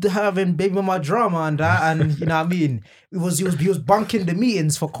was having baby mama drama and that, and you know what I mean. He was bunking the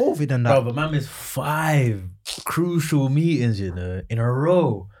meetings for COVID and that. Bro, but man, it's 5 crucial meetings, in a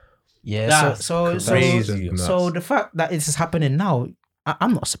row. Yeah, That's so crazy. the fact that it's happening now,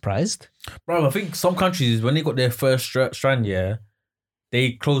 I'm not surprised. Bro, I think some countries, when they got their first strand,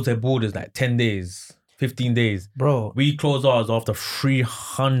 they close their borders like 10 days, 15 days. Bro, We close ours after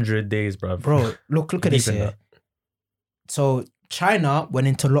 300 days, bro. look at this Deep in here. that. So China went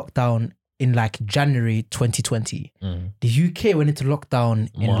into lockdown in like January 2020. Mm. The UK went into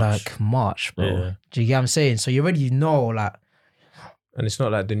lockdown in March. like March, bro. Yeah. Do you get what I'm saying? So you already know, like, and it's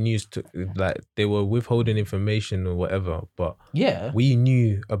not like the news took, like they were withholding information or whatever, but yeah. we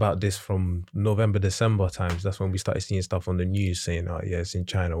knew about this from November, December times. That's when we started seeing stuff on the news saying, oh yeah, it's in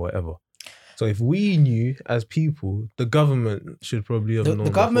China, whatever. So if we knew as people, the government should probably have known. The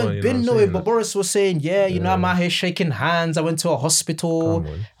government before, you know been what I'm knowing, saying? but Boris was saying, I'm out here shaking hands. I went to a hospital.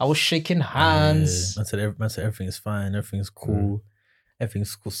 Come on. I was shaking hands. Man said everything is fine, everything's cool,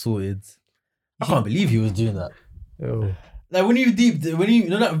 everything's cool, sorted. I can't believe he was doing that. Yo. Like when you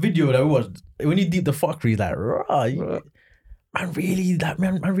know that video that we watched, when you deep the fuckery, like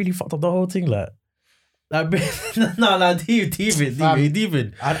man really fucked up the whole thing, like deep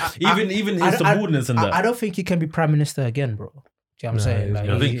it. Even his subordinates and that. I don't think he can be prime minister again, bro. Do you know what I'm saying? he's Like,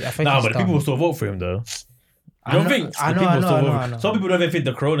 not. I think Nah, he's but the done. people will still vote for him though. I You don't know- think? I The know, people I still know, vote I for- know. Some people don't even think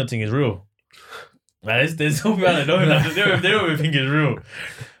the corona thing is real. Like, there's some people that they don't even think it's real.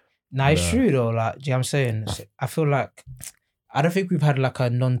 Nah, it's true though. Like, do you know what I'm saying? I feel like I don't think we've had like a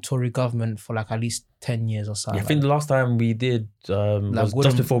non-Tory government for like at least 10 years or something. I think the last time we did was Gordon-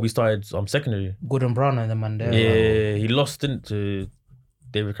 just before we started secondary. Gordon Brown and the man there. Yeah, he lost to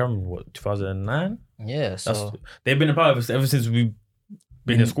David Cameron, what, 2009? Yeah. So They've been in power ever since we've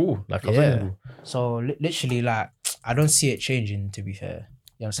been in school. Like, I yeah. think. So literally, like, I don't see it changing. To be fair,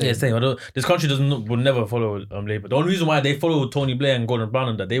 you know what I'm saying? Yeah, same. This country will never follow Labour. The only reason why they followed Tony Blair and Gordon Brown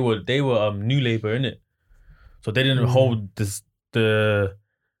and that they were New Labour, innit? So they didn't hold the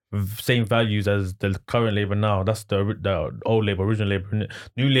same values as the current Labour now. That's the old Labour, original Labour, innit?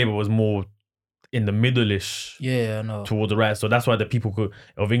 New Labour was more in the middle-ish Yeah, I know. towards the right. So that's why the people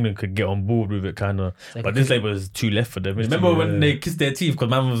of England could get on board with it, kind of. Like, But this Labour is too left for them. Remember when they kissed their teeth because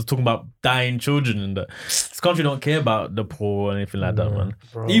man was talking about dying children and that. This country don't care about the poor or anything like that, man.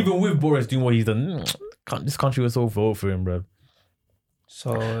 bro. Even with Boris doing what he's done, this country was so vote for him, bro.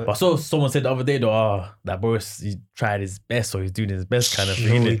 So I saw someone said the other day though, that Boris he tried his best or he's doing his best kind of No,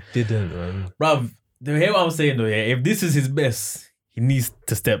 thing. he didn't, man. Bruv, do you hear what I'm saying though? Yeah, if this is his best, he needs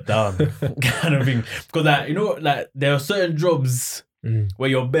to step down, kind of thing. Because like there are certain jobs where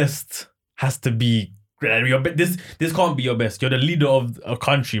your best has to be. This can't be your best. You're the leader of a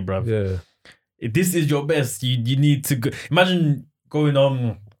country, bruv. Yeah. If this is your best, you need to go. Imagine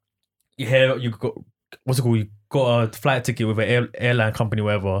going you got what's it called? You got a flight ticket with an airline company,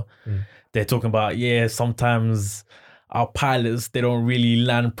 whatever. They're talking about sometimes our pilots they don't really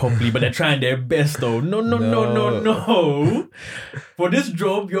land properly, but they're trying their best though. No. For this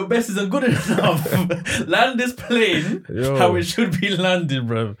job, your best isn't good enough. Land this plane Yo. how it should be landed,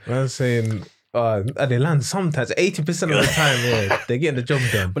 bro. Man saying, they land sometimes, 80% of the time, yeah, they're getting the job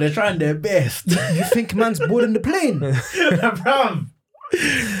done. But they're trying their best. you think man's boarding the plane? Bruv.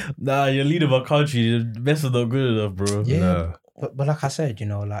 Nah, you're leader of a country. The best is not good enough, bro. Yeah. No. But like I said,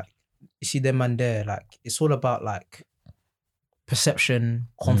 like you see them man there, like it's all about like perception,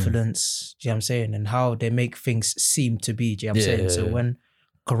 confidence, do you know what I'm saying? And how they make things seem to be, do you know what I'm saying? So when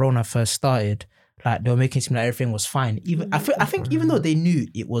Corona first started, like they were making it seem like everything was fine. Even I think even though they knew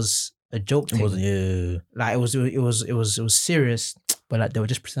it was a joke It thing. wasn't. Yeah. Like it was serious, but like they were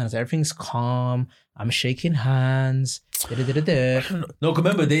just pretending that everything's calm. I'm shaking hands. Da-da-da-da-da. No, 'cause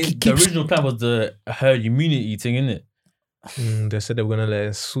remember the original plan was the herd immunity thing, innit? They said they were gonna let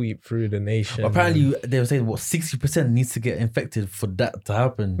it sweep through the nation. Apparently, they were saying 60% needs to get infected for that to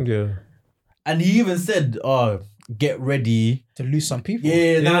happen. Yeah. And he even said, "Oh, get ready." To lose some people.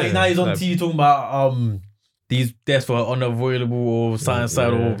 Yeah, now he's on like- TV talking about these deaths were unavoidable or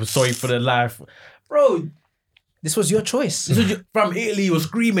suicidal or sorry for their life, bro. This was your choice. From Italy, was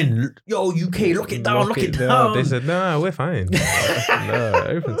screaming, "Yo, UK, lock it down, lock it down." They said, "Nah, we're fine. No,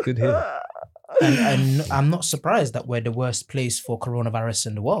 everything's good here." And I'm not surprised that we're the worst place for coronavirus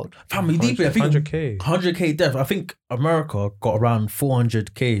in the world. Family deeply, I think 100K. 100K deaths. I think America got around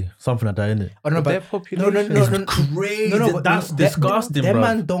 400K, something like that, innit? Oh, no, Their but population no, is no. Crazy. but That's disgusting, Them bro.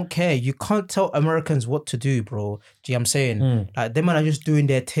 man don't care. You can't tell Americans what to do, bro. Do you know what I'm saying? Like, them man are just doing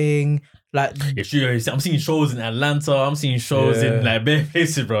their thing. Like, It's true. I'm seeing shows in Atlanta. I'm seeing shows in like bare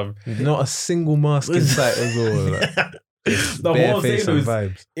places, bro. not a single mask in sight as well. Like, No, what I'm saying face and though is,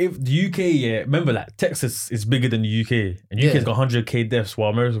 vibes. if the UK, remember like Texas is bigger than the UK, and UK's got 100K deaths, while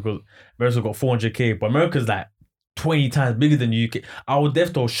America's got 400K, but America's like 20 times bigger than the UK. Our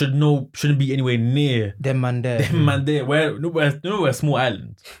death toll shouldn't be anywhere near them man there. them, man. There, we're a small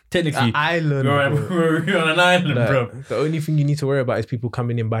island. Technically, Island. bro. we're on an island, Like, bro. the only thing you need to worry about is people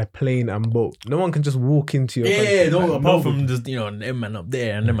coming in by plane and boat. No one can just walk into your Yeah, country. no, Like, apart nobody. from just them man up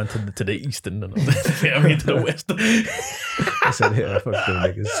there and them man to the east and then I mean to the west. I said, yeah, fuck them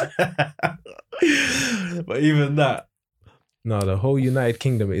niggas. But even that, No, the whole United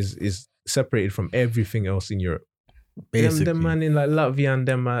Kingdom is separated from everything else in Europe. basically, Them man in like Latvia and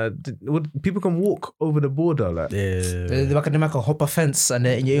them, people can walk over the border. Like, They make a hop a fence and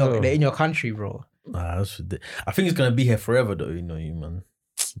they're in your country, bro. nah, I think it's gonna be here forever, though. You know, man.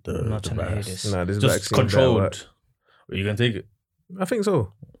 I'm not The trying to hear virus. this. nah, this Just vaccine controlled. better work. Are you gonna take it? I think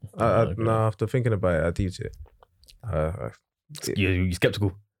so. Okay. Nah, after thinking about it, I teach it. You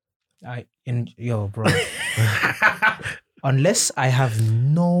skeptical? Bro. Unless I have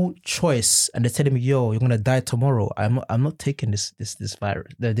no choice and they're telling me, yo, you're gonna die tomorrow, I'm not taking this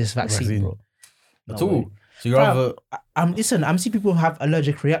virus, this vaccine, bro. At No all. way. So you rather. I'm seeing people have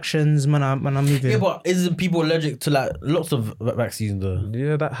allergic reactions, man. I'm moving. Yeah, but isn't people allergic to like lots of vaccines though?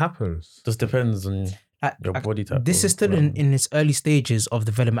 Yeah, that happens. Just depends on your body type. This or is still whatever. in its early stages of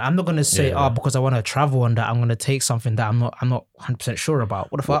development. I'm not gonna say, Yeah. because I want to travel on that, I'm gonna take something that I'm not 100% sure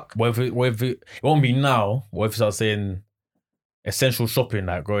about. What the fuck? What if it won't be now? What if you start saying essential shopping,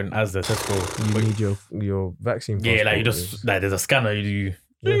 like going as the Tesco? You need your vaccine. Yeah, like you passport. just like there's a scanner. You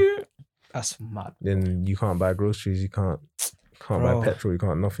do. That's mad, Then you can't buy groceries. You can't Bro. buy petrol. You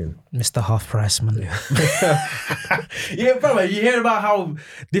can't nothing. Mr. Half Price, man. Yeah, bro. Like, you hear about how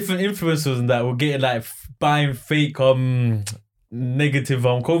different influencers and that were getting like buying fake negative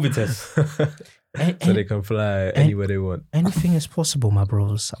COVID tests. So they can fly anywhere they want. Anything is possible, my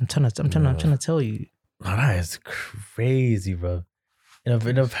bros. I'm trying to tell you. Oh, that is crazy, bro. In a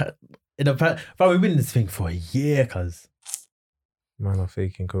bro, we've been in this thing for a year, cuz. Man, I'm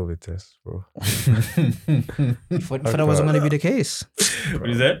faking COVID tests, bro. For that wasn't gonna be the case. What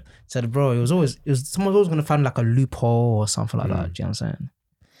is that? Said, bro, someone's always gonna find like a loophole or something like that. Do you know what I'm saying?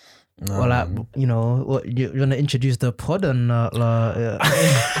 Or like, you're gonna introduce the pod and Oh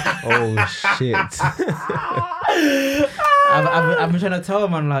shit! I've been trying to tell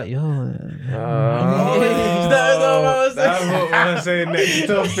him, I'm like, yo, That's what I'm saying. Next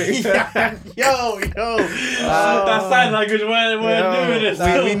topic. Yo. That sign language, we're doing this.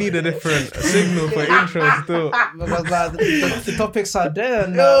 We need a different signal for intro still. because like, the topics are there.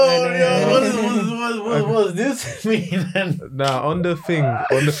 And, What does this mean? Nah, on the thing,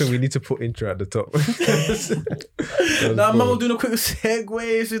 we need to put intro at the top. Nah, man, we're doing a quick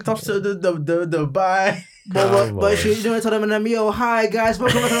segue. So it touched the buy. But you don't tell them, yo, hi guys,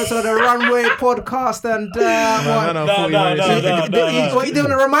 welcome to the Runway podcast. And what you doing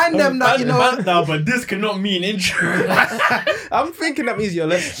to remind them that, you know? Now, but this cannot mean intro. I'm thinking that means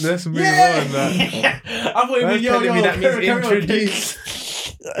let's move on. I thought it meant telling me that means carry on, introduce.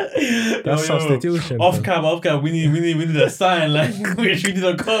 That's substitution. Off cam. We need a sign language. We need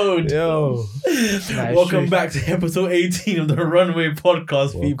a code. Yo, Welcome back to episode 18 of the Runway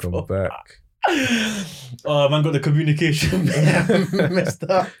podcast, welcome people. back. Oh man, got the communication messed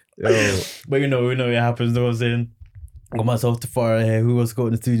up. Yo, But we know it happens. Know what I'm saying? Got myself to far here. Who else got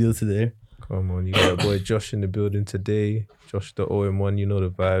in the studio today? come on, you got your boy Josh in the building today. Josh the OM1, you know the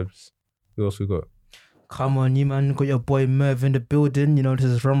vibes. Who else we got? Come on, you man, got your boy Merv in the building. You know, this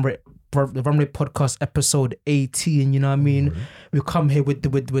is Runway the Runway Podcast episode 18. You know what I mean? We come here with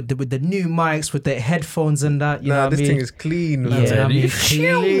the new mics, with the headphones and that. You know what I this mean? thing is clean. Yeah, Man. you know what I mean?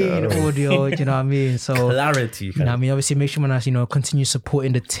 Clean audio. You know what I mean? So Clarity. you know what I mean? Obviously, make sure man, continue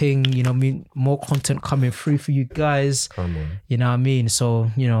supporting the thing. You know what I mean? More content coming through for you guys. Come on. You know what I mean?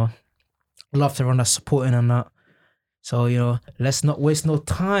 So love to everyone that's supporting on that. So, let's not waste no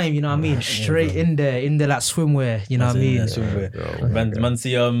time, you know what I mean? Straight in there like swimwear, you know what I mean? Man,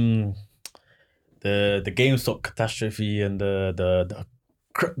 see the GameStop catastrophe and the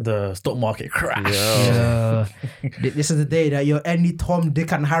stock market crash. Yeah. This is the day that any Tom,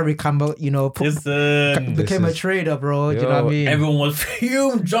 Dick and Harry became a trader, bro. You know what I mean? Everyone was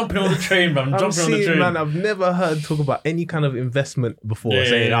jumping on the train, man. Man, I've never heard talk about any kind of investment before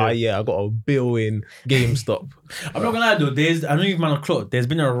saying, I got a bill in GameStop. I'm not gonna lie though, I don't even man a clock. There's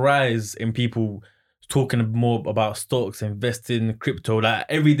been a rise in people talking more about stocks, investing, crypto. Like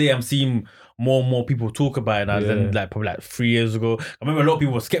every day I'm seeing more and more people talk about it now than probably 3 years ago. I remember a lot of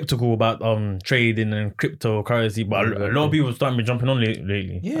people were skeptical about trading and cryptocurrency, but a lot of people started me jumping on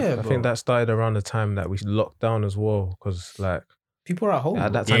lately. Yeah, I think that started around the time that we locked down as well, because people are at home.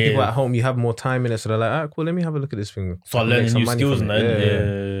 At that time, people at home, you have more time in it, so they're like, cool, let me have a look at this thing. Start learning new skills and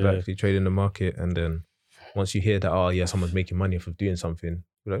that. Actually trading the market, and then once you hear that, someone's making money off of doing something,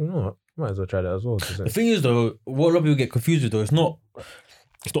 you're like, you know what, might as well try that as well. The thing is though, what a lot of people get confused with though, it's not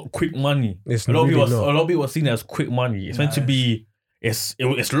quick money. A lot of people are seeing it as quick money. It's meant to be, it's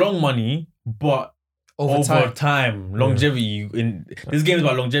long money, but over time, longevity. This game is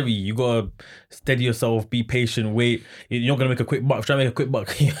about longevity. You gotta steady yourself, be patient, wait. You're not gonna make a quick buck. Try to make a quick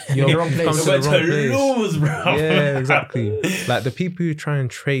buck. You're wrong place. You're going to lose, bro. Yeah, exactly. Like the people who try and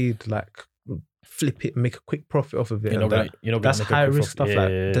trade, flip it, make a quick profit off of it. That's high risk stuff.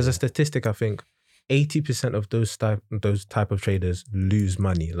 There's a statistic, I think 80% of those type of traders lose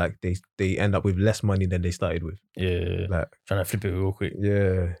money. Like they end up with less money than they started with. Yeah, trying to flip it real quick.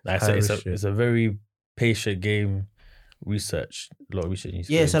 Yeah, it's a very patient game. A lot of research.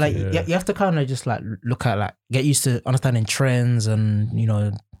 Yeah, so you have to kind of just look at get used to understanding trends and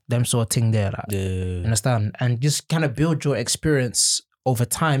them sort of thing there. Understand, and just kind of build your experience over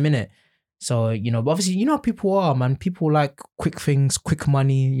time, innit? So but obviously people are, man. People like quick things, quick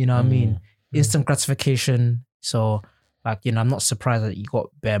money. You know what I mean? Instant gratification. So I'm not surprised that you got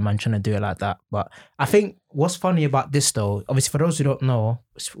bare man trying to do it like that. But I think what's funny about this though, obviously for those who don't know,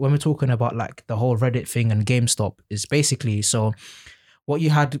 when we're talking about the whole Reddit thing and GameStop, is basically, so what you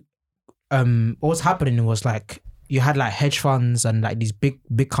had, what was happening was you had hedge funds and these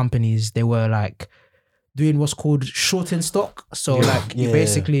big companies. They were doing what's called shorting stock. So you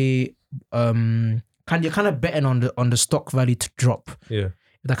basically you're kind of betting on the stock value to drop. Yeah.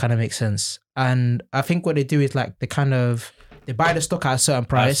 If that kind of makes sense. And I think what they do is they buy the stock at a certain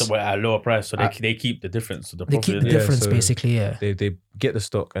price. At a lower price, so they keep the difference. They keep the difference, basically, yeah. They get the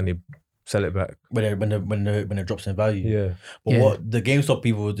stock and they sell it back when it drops in value. Yeah. But what the GameStop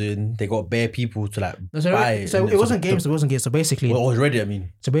people were doing, they got bare people to buy it. So it wasn't GameStop. So basically, it was Reddit. I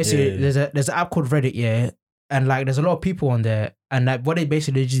mean, so basically, there's an app called Reddit, yeah. And there's a lot of people on there, and what they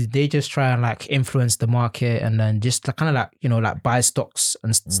basically do is they just try and influence the market, and then just kind of buy stocks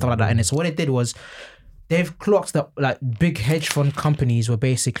and stuff like that. And so what they did was they've clocked that big hedge fund companies were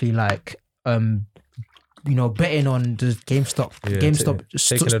basically betting on the GameStop. GameStop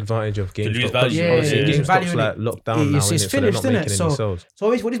taking advantage of GameStop. GameStop's locked down now. It's finished, isn't it? So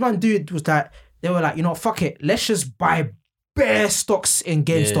what this man did was that they were fuck it, let's just buy bare stocks in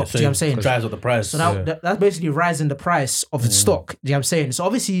GameStop. So do you know what I'm saying? Drives up the price. So that's basically rising the price of the stock. Do you know what I'm saying? So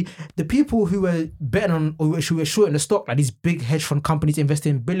obviously the people who were betting on, or who were shorting the stock, these big hedge fund companies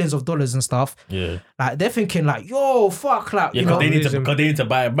investing billions of dollars and stuff. Yeah. They're thinking yo, fuck, because they need to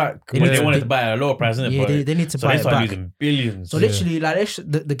buy it back. When they wanted to buy it at a lower price, isn't it? Yeah, they need to buy it back. So they start losing billions. So literally,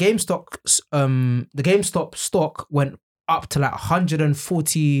 the GameStop stock went up to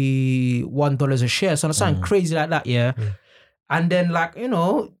 $141 a share. So that's something crazy like that, yeah. And then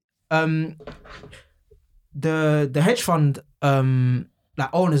the hedge fund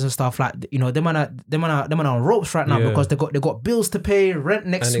owners and stuff, them are on ropes right now because they got bills to pay, rent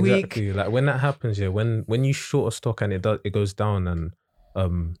next week. Exactly. When that happens, when you short a stock and it goes down and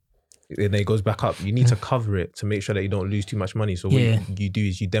then it goes back up, you need to cover it to make sure that you don't lose too much money. So what you do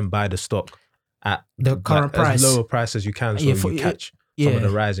is you then buy the stock at the current price, as lower price as you can, so you catch some of the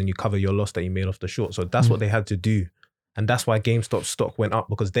rise and you cover your loss that you made off the short. So that's what they had to do. And that's why GameStop stock went up,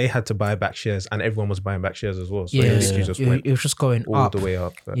 because they had to buy back shares and everyone was buying back shares as well. So it was just going all up. The way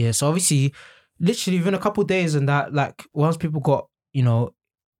up. Yeah, so obviously, literally within a couple of days and that, once people got,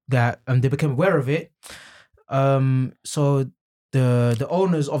 that they became aware of it, so the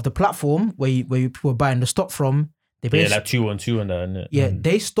owners of the platform where people were buying the stock from, they like 212 and that, innit? Yeah,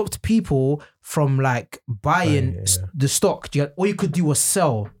 they stopped people from like buying the stock. All you could do was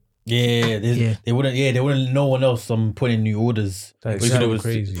sell. They wouldn't. No one else putting in new orders. That's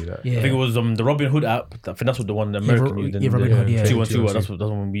crazy. That. I think it was the Robinhood app. I think that's what the one the American used. Robinhood, 212. That's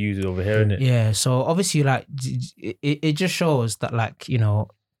one we use over here, innit? Yeah. So obviously, like, it just shows that, like, you know,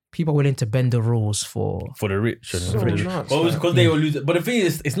 people are willing to bend the rules for the rich. So nuts, but it was because they were losing. But the thing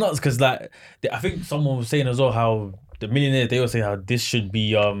is, it's nuts because, like, I think someone was saying as well how the millionaires, they were saying how this should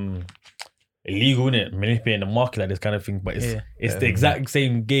be illegal, innit? Manipulating the market like this kind of thing. But it's the exact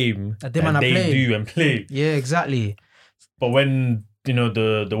same game that they do and play. Yeah, exactly. But when, you know,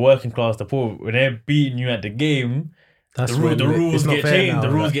 the working class, the poor, when they're beating you at the game, the rules get changed. The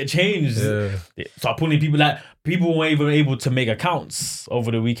rules get changed. Start pulling people, like, people weren't even able to make accounts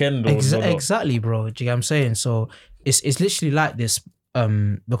over the weekend. Exactly, bro. Do you get what I'm saying? So it's literally like this.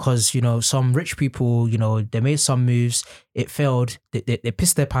 Because, you know, some rich people, you know, they made some moves, it failed, they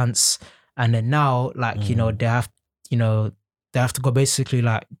pissed their pants, and then now, like, you know, they have to go basically,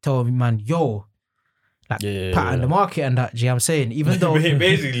 like, tell me, man, yo, like, pattern the market and that. Do you know what I'm saying? Even though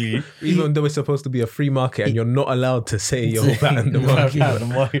basically, even though it's supposed to be a free market and you're not allowed to say yo, pattern the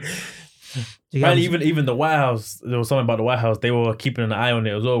market. And even the White House, there was something about the White House, they were keeping an eye on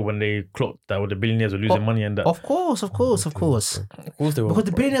it as well when they clocked that the billionaires were losing money and that. Of course they were. Because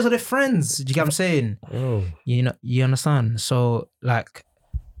the billionaires are their friends. Do you get what I'm saying? Oh. You know, you understand? So, like,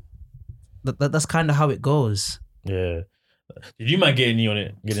 that's kind of how it goes. Yeah. Did you mind getting on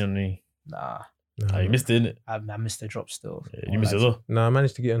it? Nah. You missed it, innit? I missed the drop still. Yeah, you missed it as well? No, I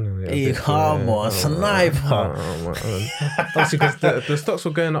managed to get on it. Hey, come on, sniper. Obviously, because the stocks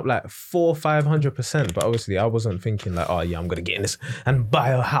were going up like 400-500%, but obviously I wasn't thinking like, oh yeah, I'm gonna get in this and buy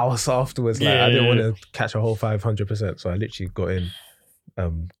a house afterwards. Like, I didn't want to catch a whole 500%, so I literally got in,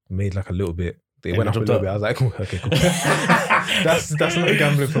 made like a little bit. It went up a little bit. I was like, okay, cool. that's not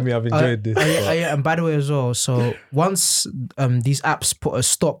gambling for me. I've enjoyed this. And by the way as well, so once these apps put a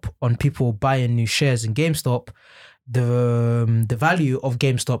stop on people buying new shares in GameStop, the value of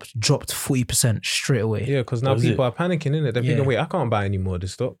GameStop dropped 40% straight away. Yeah, because now people are panicking, innit? They're thinking, wait, I can't buy any more of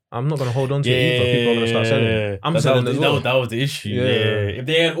this stock. I'm not going to hold on to it either. People are going to start selling. I'm selling as well. That was the issue. Yeah. If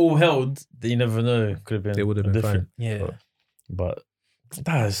they had all held, then you never know. Could have been. They would have been different. Fine. Yeah. But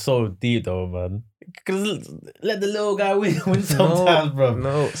that is so deep though, man. Because let the little guy win sometimes, bro.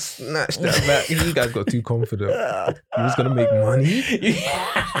 No, snatch that back. You guys got too confident. You was going to make money?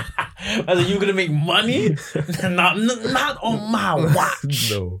 I said, you were going to make money? not on my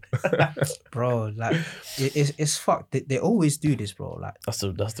watch. No. Bro, like, it's fucked. They always do this, bro. Like, that's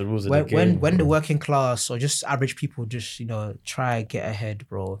the rules of the game. When the working class or just average people just, you know, try and get ahead,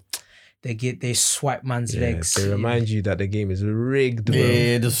 bro, they swipe man's legs. They remind you that the game is rigged, bro.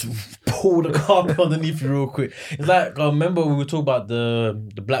 Yeah, just pull the carpet underneath you real quick. It's like, I remember we were talking about the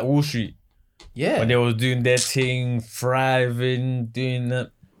Black Wall Street. Yeah. When they was doing their thing, thriving, doing that.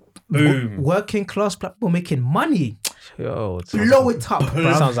 Boom. Working class black people making money. Yo, blow it up.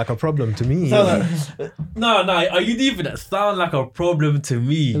 That sounds like a problem to me. No, are you deep in that? Sound like a problem to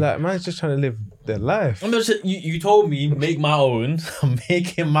me. Like, man's just trying to live their life. I'm just, you told me make my own. I'm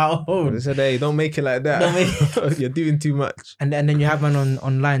making my own. They said, hey, don't make it like that. You're doing too much. And then you have man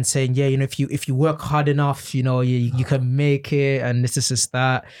online saying, yeah, you know, if you work hard enough, you know, you can make it, and this is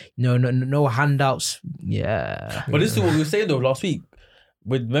that. You know, no handouts. Yeah. But this is what we were saying though last week.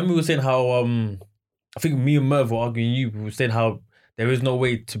 Remember we were saying how I think me and Merv were arguing. We were saying how there is no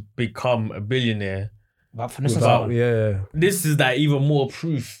way to become a billionaire. This is that even more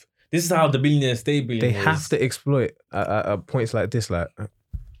proof. This is how the billionaires stay billionaires. They have to exploit at points like this, like.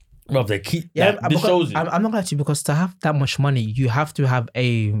 Well, they keep. Yeah, this shows you. I'm not going to, because to have that much money, you have to have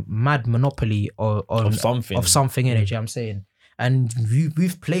a mad monopoly of something in it. You know what I'm saying? And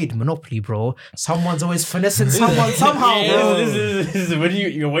we've played Monopoly, bro. Someone's always finessing someone somehow, bro. This is when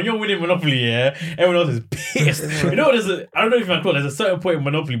you're winning Monopoly, yeah, everyone else is pissed. You know what? I don't know if you can call it. There's a certain point in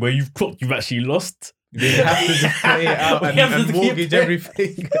Monopoly where you've actually lost. They have to just play it out and mortgage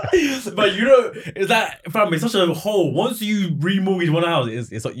everything. But you know, it's like, fam, it's such a hole. Once you remortgage one house,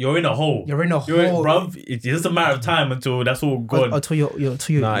 it's like you're in a hole. You're in a hole, bruv. It's just a matter of time until that's all gone. Until you're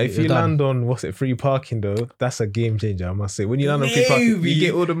nah, if you land on free parking though, that's a game changer, I must say. When you land on free parking, you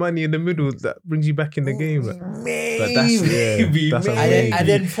get all the money in the middle that brings you back in the game. That's and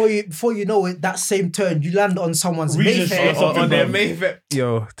then before you know it, that same turn you land on someone's Mayfair. On their Mayfair.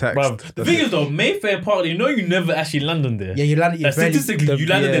 Yo, tax. Bruv, the thing is though, Mayfair Park, you know, you never actually land on there. Yeah, you land. Statistically, you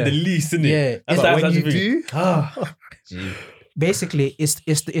landed there the least, innit? Yeah, but when you do, basically it's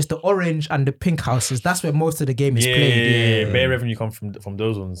the orange and the pink houses. That's where most of the game is played. Yeah. Bare revenue comes from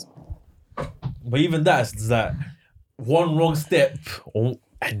those ones. But even that's that one wrong step,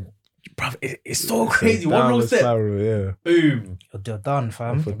 and bruv, it's so crazy. One wrong step, Spiral, boom, you're done,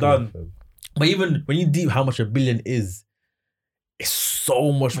 fam. Done. But even when you deep how much a billion is, it's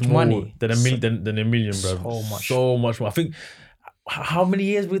so much more money than a million, bro. So much more. I think. How many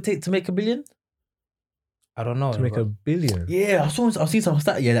years will it take to make a billion? I don't know. To make a billion? Yeah, I've seen some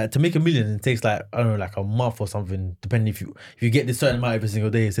stat. Yeah, that to make a million, it takes like, I don't know, like a month or something. Depending if you get this certain amount every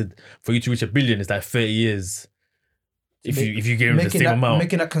single day. It said for you to reach a billion, it's like 30 years. If you get the same amount,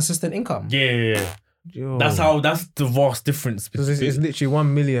 making that consistent income. Yeah. Yo. That's the vast difference. Because it's literally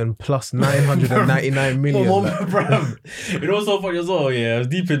 1 million plus 999 million. It was so funny as well. Yeah, I was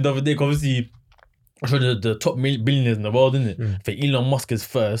deep in the other day. Obviously, I showed the top billionaires in the world, isn't it? I think Elon Musk is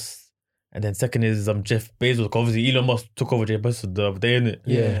first, and then second is Jeff Bezos. Obviously, Elon Musk took over Jeff Bezos the other day, isn't it?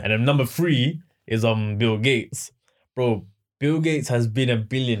 Yeah. And then number 3 is Bill Gates. Bro, Bill Gates has been a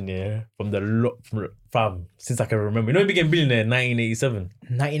billionaire from since I can remember. You know, he became a billionaire in 1987.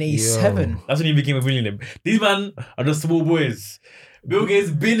 1987. Yo. That's when he became a billionaire. These man are just small boys. Bill Gates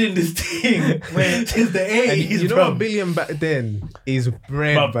been in this thing since the 80s. You know, a billion back then is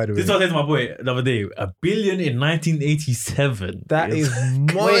bread, by the way. This is what I said to my boy the other day. $1 billion in 1987. That is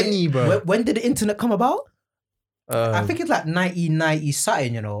money, bro. When did the internet come about? I think it's like 1990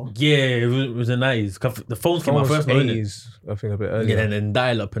 something, you know. Yeah, it was the 90s. The phones came out first, 80s, I think a bit earlier. Yeah, and then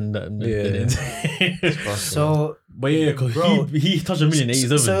dial up and that. So, but yeah, because he touched $1 million in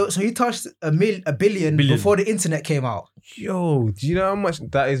 87. So he touched a billion before the internet came out. Yo, do you know how much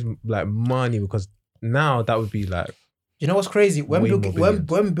that is like money? Because now that would be like. You know what's crazy? When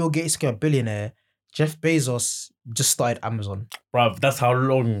Bill Gates became a billionaire, Jeff Bezos just started Amazon. Bruv, that's how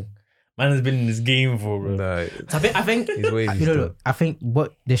long man has been in this game for, bro. No, I think I think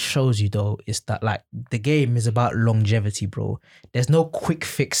what this shows you though is that like the game is about longevity, bro. There's no quick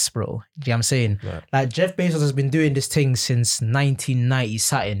fix, bro. Do you know what I'm saying? Right. Like Jeff Bezos has been doing this thing since 1990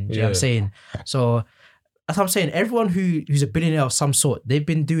 something. Do you know what I'm saying? So that's what I'm saying. Everyone who's a billionaire of some sort, they've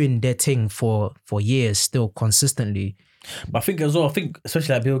been doing their thing for years still consistently. But I think as well,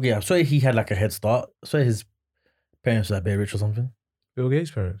 especially like Bill Gates, I'm sorry he had like a head start. I swear his parents were like very rich or something. Bill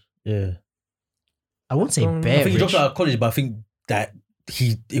Gates' parents? Yeah. I won't say bare rich. I think he dropped out of college, but I think that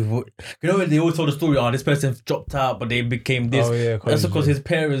you know when they always told the story, this person dropped out, but they became this. Oh, yeah, that's because his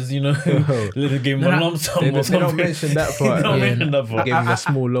parents, you know, gave him a lump sum or something. They don't mention that part. They don't mention that part. Gave him a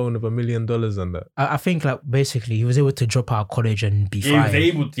small loan of $1 million on that. I think like basically he was able to drop out of college and be fine.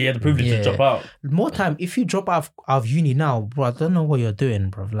 He had the privilege to drop out. More time, if you drop out of uni now, bro, I don't know what you're doing,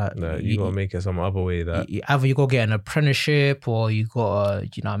 bro. Like, no, you gotta make it some other way. That either you go get an apprenticeship or you gotta,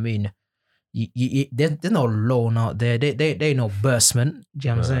 you know what I mean. There's no loan out there. They ain't no bursement. Do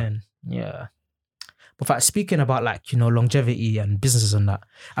you know what I'm saying? Yeah. But like, speaking about like, you know, longevity and businesses and that,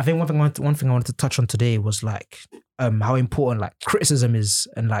 I think one thing I wanted to touch on today was like how important like criticism is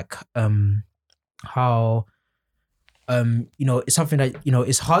and like how you know, it's something that, you know,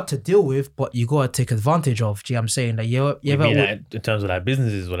 it's hard to deal with, but you gotta take advantage of. Do you know what I'm saying? Like you ever like, in terms of like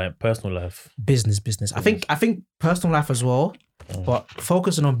businesses or like personal life? Business. I think personal life as well. But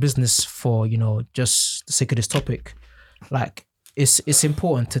focusing on business for, you know, just the sake of this topic, like it's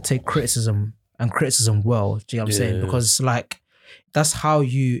important to take criticism well. Do you know what I'm saying? Because like that's how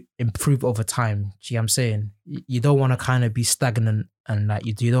you improve over time. Do you know what I'm saying? You don't want to kind of be stagnant and like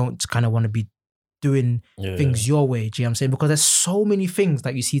you don't kind of want to be doing things your way. Do you know what I'm saying? Because there's so many things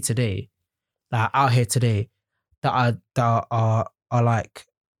that you see today that are out here today that are like.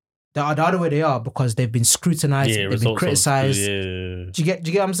 They are the other way they are because they've been scrutinized, they've been criticized. Do you get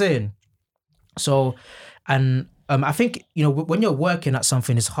what I'm saying? So, and I think, you know, when you're working at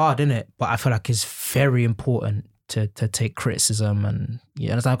something, it's hard, isn't it? But I feel like it's very important to take criticism and you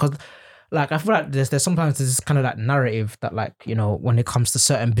understand? Because like I feel like there's sometimes this kind of like narrative that like, you know, when it comes to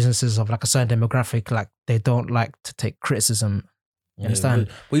certain businesses of like a certain demographic, like they don't like to take criticism. You understand?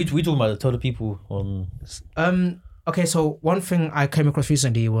 We talking about tell the people on okay, so one thing I came across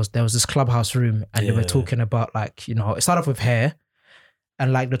recently was there was this Clubhouse room and they were talking about like, you know, it started off with hair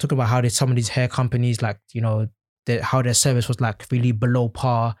and like they're talking about how some of these hair companies like, you know, how their service was like really below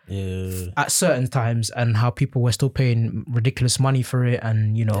par at certain times and how people were still paying ridiculous money for it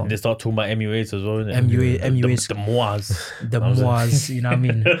and, you know. And they start talking about MUAs as well. MUAs. The mois. The mois, you know what I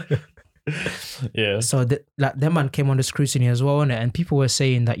mean? Yeah. So like that man came under scrutiny as well, and people were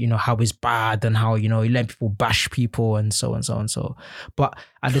saying that, you know, how it's bad and how, you know, he let people bash people and so on. But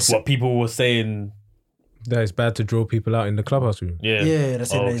at this, what people were saying That it's bad to draw people out in the clubhouse room. Yeah,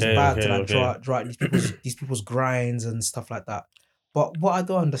 that's it. It's bad to like draw out these people's grinds and stuff like that. But what I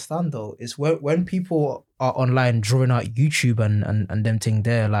don't understand though is when people are online drawing out YouTube and them thing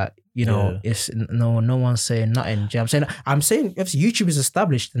there, like, you know, it's no one's saying nothing. Do you know what I'm saying if YouTube is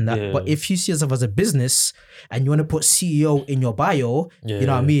established in that, but if you see yourself as a business and you want to put CEO in your bio, you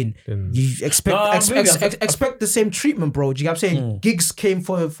know what I mean? You expect the same treatment, bro. Do you know what I'm saying? Gigs came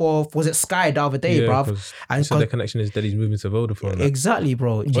for was it Sky the other day, bruv? And so the connection is that he's moving to Vodafone. Exactly,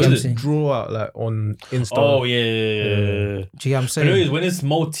 bro. Do you know what I'm saying? Draw out like on Insta. Oh yeah. Do you know what I'm saying? Anyways, when it's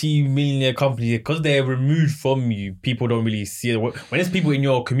multi-millionaire company, because they're removed from you, people don't really see it. When it's people in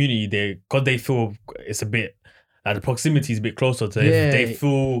your community, because they feel it's a bit like the proximity is a bit closer to they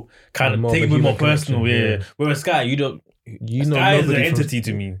feel kind of take it more personal. Whereas Sky, you don't. Sky is an entity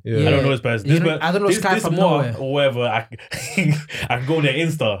to me. I don't know this person. I don't know Sky from nowhere. Or whatever. I can go on their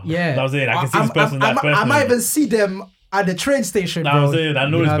Insta. Yeah, you know what I'm saying, I can see this person. I might even see them at the train station. Bro. I'm saying, I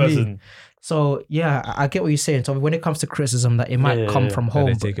know this person. So yeah, I get what you're saying. So when it comes to criticism, that it might come from home.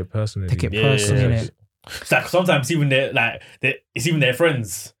 They take it personally. Innit? It's like sometimes even it's even their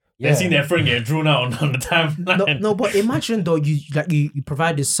friends. They've seen their friend get drawn out on the timeline. No, but imagine though, you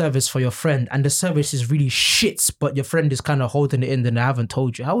provide this service for your friend and the service is really shit, but your friend is kind of holding it in and they haven't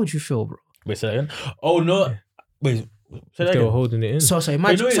told you. How would you feel, bro? Wait, say that again? Oh no! Wait, say that again. They were holding it in. So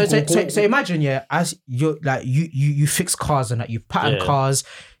imagine, so imagine, as you like you fix cars and that you pattern cars.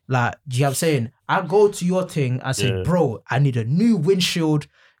 Like, do you know what I'm saying? I go to your thing and say, bro, I need a new windshield.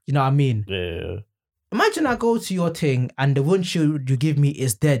 You know what I mean? Yeah. Imagine I go to your thing and the windshield you give me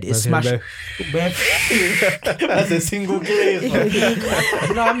is dead. It's smashed. That's a single glaze. You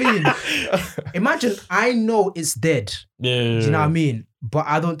know what I mean? Imagine I know it's dead. Yeah. Do you know what I mean? But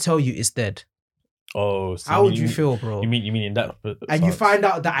I don't tell you it's dead. Oh, so how would you feel, bro? You mean in that? And you find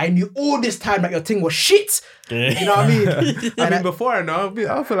out that I knew all this time that your thing was shit. Yeah. You know what I mean? I mean, before I know,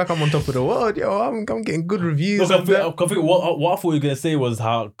 I feel like I'm on top of the world. Yo, I'm getting good reviews. Look, I think what I thought you were gonna say was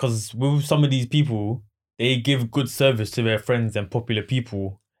how, because with some of these people, they give good service to their friends and popular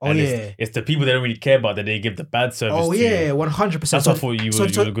people. Oh, and yeah. It's the people they don't really care about that they give the bad service to. Oh, yeah, 100%. That's what I thought you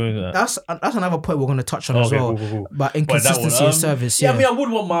were going to that. That's another point we're going to touch on as well. Cool. But inconsistency in service. Yeah, I mean, I would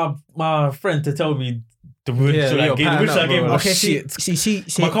want my friend to tell me the word I gave him. Okay, shit. See,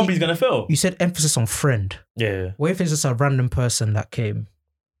 my company's going to fail. You said emphasis on friend. Yeah. What if it's just a random person that came?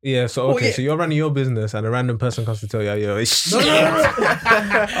 Yeah, so so you're running your business and a random person comes to tell you, yo, it's shit.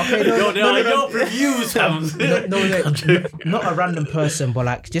 Okay, no, reviews. Not a random person, but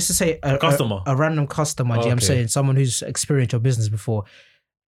like just to say a customer, a random customer. Okay. I'm saying someone who's experienced your business before.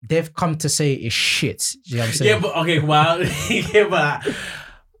 They've come to say it's shit. You know what I'm saying? Yeah, but okay, well, but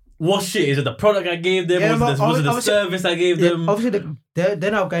what shit? Is it the product I gave them? Was it the service I gave them? Obviously,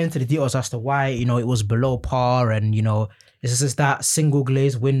 they're now going into the details as to why it was below par and it's just that single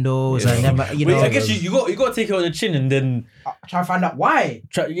glazed windows and never, I guess you got to take it on the chin and then try to find out why.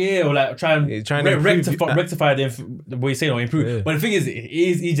 Try and rectify the way you say or improve. Yeah. But the thing is, it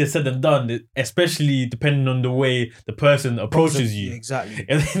is easier said than done, especially depending on the way the person approaches you. Exactly.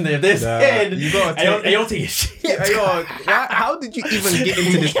 And then they're saying, you don't take shit. How did you even get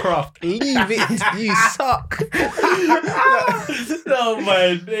into this craft? Leave it. You suck. No,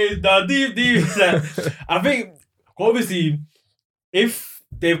 man. Deep. I think. Obviously, if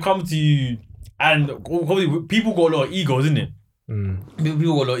they've come to you, and people got a lot of egos, isn't it?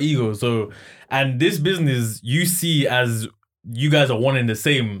 People got a lot of egos. So, and this business you see as you guys are one and the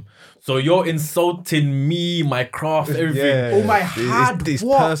same. So you're insulting me, my craft, everything. All my hard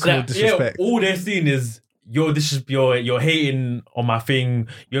work. Personal disrespect. Yeah, all they're seeing is you're hating on my thing.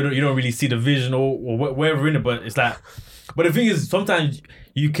 You don't really see the vision or wherever in it. But it's like, but the thing is, sometimes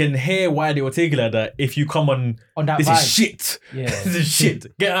you can hear why they were taking like that if you come on that this vibe. Is shit. Yeah. This is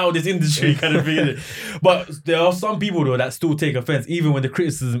shit. Get out of this industry kind of thing. But there are some people though that still take offense even when the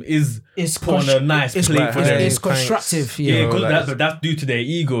criticism is put on a nice plate for them. It's constructive. Yeah, because that's due to their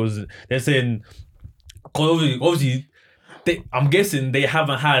egos. They're saying, cause obviously I'm guessing they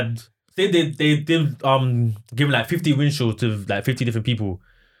haven't had, say they've given like 50 windshields to like 50 different people.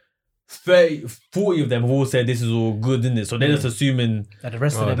 40 of them have all said this is all good, isn't it? So they're just assuming that the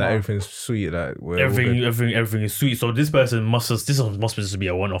rest of them that everything's sweet, like everything is sweet. So this person must just be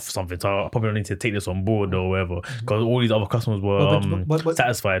a one-off or something. So I probably don't need to take this on board or whatever, because all these other customers were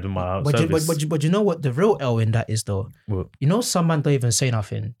satisfied with my service. But you know what the real L in that is though? What? Some man don't even say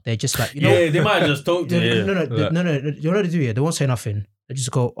nothing. They're just like they might have just told you. No. You know what they do? Yeah, they won't say nothing. They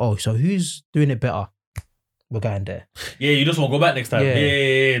just go, oh, so who's doing it better? We're going there. Yeah, you just want to go back next time.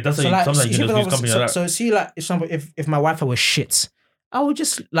 Yeah. That's sometimes you can just use company like that. So see, like if my Wi-Fi was shit I would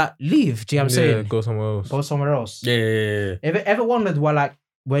just like leave. Do you know what I'm saying? Go somewhere else. Yeah. Ever wondered why, like,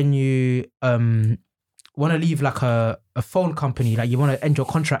 when you want to leave like a phone company, like you want to end your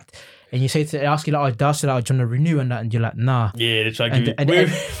contract, and you say they ask you like, do you want to renew and that, and you're like, nah. Yeah, they try to give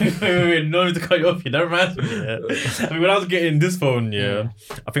you. Wait, no need to cut you off. That reminds me. Yeah. I mean, when I was getting this phone, I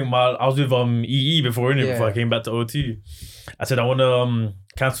think I was with EE before I came back to O2. I said I want to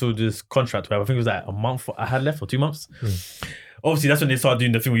cancel this contract. Where I think it was like a month I had left, or 2 months. Obviously, that's when they start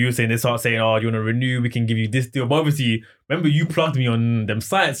doing the thing where you were saying, they start saying, oh, you want to renew, we can give you this deal. But obviously, remember you plugged me on them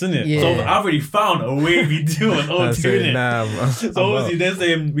sites, innit? Yeah. So I've already found a wavy deal on O2, innit? So obviously, they're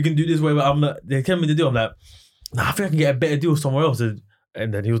saying, we can do this way, but they tell me the deal. I'm like, nah, I think I can get a better deal somewhere else.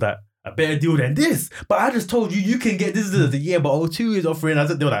 And then he was like, a better deal than this? But I just told you can get this. Yeah, but O2 is offering.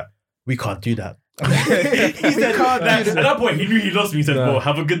 They were like, we can't do that. He said, at that point, he knew he lost me. He said, bro,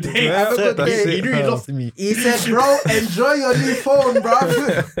 have a good day. Have a good day. He knew he lost me. He said, bro, enjoy your new phone, bro.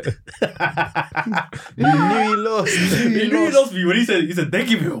 You knew he lost. He knew he lost me when he said, they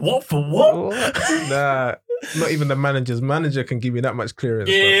give you what for what? Nah, not even the manager can give you that much clearance.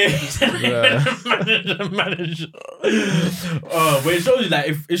 Manager. But it shows you that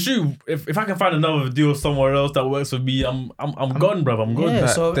if I can find another deal somewhere else that works for me, I'm gone, bruv. I'm gone. Yeah,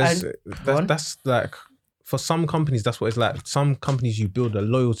 so that's like, for some companies, that's what it's like. Some companies you build a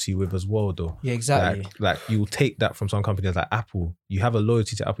loyalty with as well, though. Yeah, exactly. Like you'll take that from some companies like Apple. You have a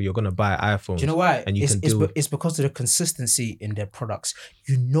loyalty to Apple. You're gonna buy an iPhone. Do you know why? And it's because of the consistency in their products.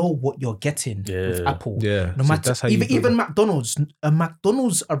 You know what you're getting with Apple. Yeah. No matter, so even McDonald's,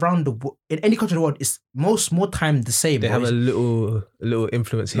 McDonald's around the world, in any country of the world, is more time the same. They have a little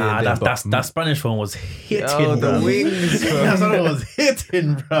influence here. Nah, that Spanish one was hitting. Oh, the wings. That one was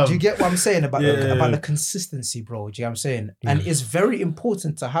hitting, bro. Do you get what I'm saying about the consistency, bro? Do you know what I'm saying? And it's very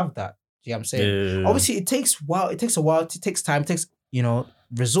important to have that. Do you know what I'm saying? Obviously, it takes a while. It takes time. It takes,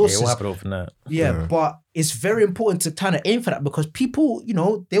 resources. Yeah, it will happen overnight. Yeah, but it's very important to kind of aim for that, because people,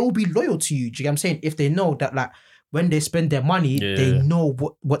 they will be loyal to you. Do you get what I'm saying? If they know that, like, when they spend their money, they know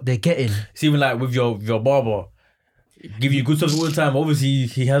what they're getting. It's even like with your barber, give you good stuff all the time. Obviously,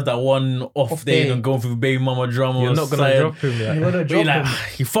 he has that one off day and going through baby mama drama. You're not gonna drop him, yeah. You're gonna drop him.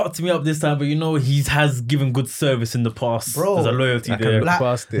 He fucked me up this time, but he has given good service in the past. Bro, there's a loyalty there.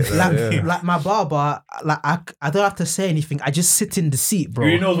 Like my barber, like I don't have to say anything. I just sit in the seat, bro.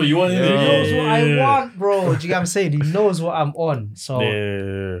 He knows what you want. He knows what I want, bro. Do you get what I'm saying? He knows what I'm on.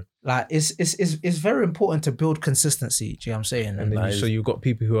 So like it's very important to build consistency. Do you know what I'm saying? And then so you've got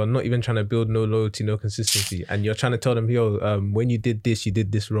people who are not even trying to build no loyalty, no consistency, and you're trying to tell them, when you did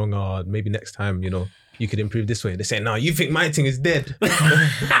this wrong, or maybe next time, you could improve this way. They say, no, you think my thing is dead.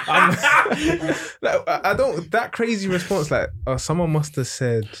 I don't, that crazy response, like someone must have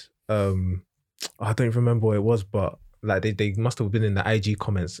said, I don't even remember what it was, but like they must have been in the IG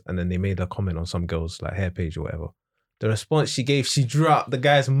comments, and then they made a comment on some girl's like hair page or whatever. The response she gave, she dropped the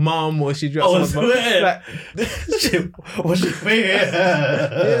guy's mom, or she dropped someone's mom. Like, what's she saying?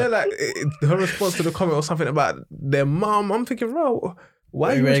 Yeah, like her response to the comment was something about their mom. I'm thinking, bro,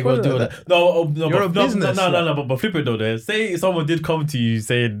 why are you responding like that? No, you're a business. No, but flip it though. There, say someone did come to you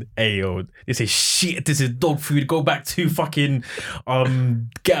saying, "Hey, they say shit, this is dog food. Go back to fucking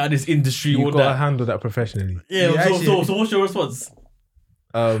get out of this industry." You gotta handle that professionally. Yeah. So what's your response?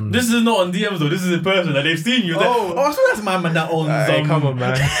 This is not on DMs though. This is in person. Like, they've seen you. I swear that's my man that owns. Hey, come on,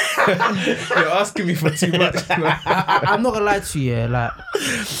 man. You're asking me for too much. I'm not gonna lie to you. Like,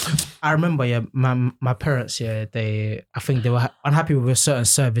 I remember, my parents, I think they were unhappy with a certain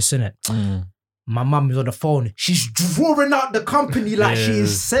service, innit? My mum was on the phone. She's drawing out the company like she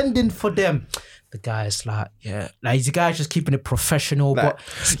is sending for them. The guy's like, the guy's just keeping it professional. Like, but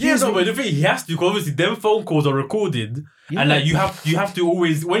the thing, he has to, because obviously them phone calls are recorded, and like you have to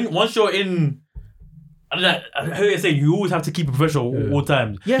always, once you're in, like, I heard you saying, you always have to keep it professional all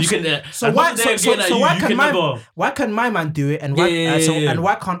times. Yeah. You can. So why can my man do it, and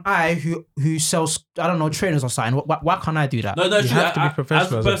why can't I, who sells, I don't know, trainers or something? Why can't I do that? No, you have to be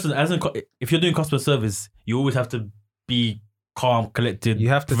professional. As a person, if you're doing customer service, you always have to be calm, collected. You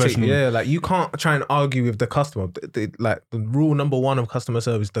have to take, like you can't try and argue with the customer. Like the rule number one of customer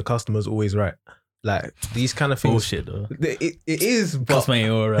service, the customer's always right. Like these kind of things. Bullshit though. It is, but customer ain't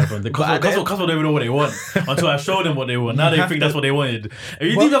alright, bro. The customer don't even know what they want until I show them what they want. Now they think that's what they wanted.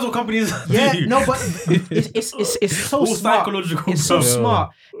 And you think that's what companies do? No, but it's so all smart. Psychological. It's so smart.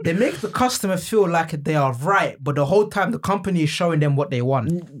 They make the customer feel like they are right, but the whole time the company is showing them what they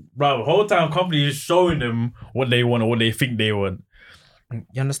want. Bro, the whole time company is showing them what they want or what they think they want.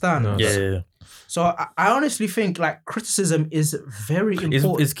 You understand? No, yeah. So I honestly think like criticism is very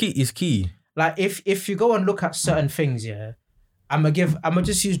important. It's key. Like if you go and look at certain things, I'm gonna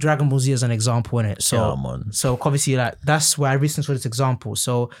just use Dragon Ball Z as an example in it. So, so obviously, like that's where I recently saw this example.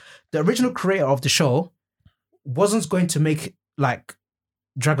 So, the original creator of the show wasn't going to make like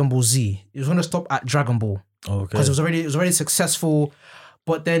Dragon Ball Z. It was going to stop at Dragon Ball because it was already successful.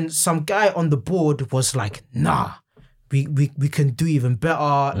 But then some guy on the board was like, "Nah, we can do even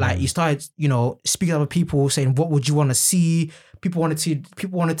better." Like he started, speaking to other people, saying, "What would you want to see?" People wanted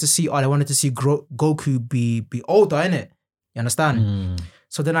to see. Oh, they wanted to see Goku be older, innit? You understand?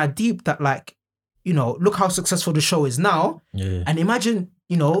 So then I deeped that, like, look how successful the show is now. Yeah. And imagine,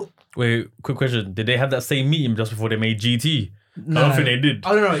 Wait, quick question. Did they have that same meeting just before they made GT? No, I don't think they did.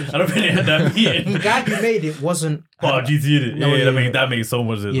 I don't know. I don't think they had that meeting. The guy who made it wasn't... Oh, GT did it. No, that makes so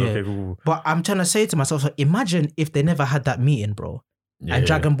much sense. Yeah. Okay, cool. But I'm trying to say to myself, so imagine if they never had that meeting, bro. Yeah. And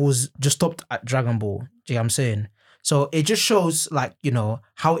Dragon Ball's just stopped at Dragon Ball. Do you know what I'm saying? So it just shows, like,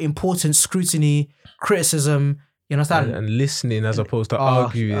 how important scrutiny, criticism... You understand? And listening as opposed to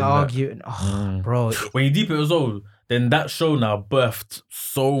arguing. Bro. When you deep it as well, then that show now birthed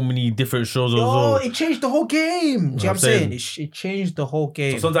so many different shows as well. It changed the whole game. Do you know what I'm saying? It changed the whole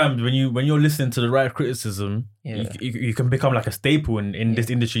game. So sometimes when you're listening to the right criticism, you can become like a staple in this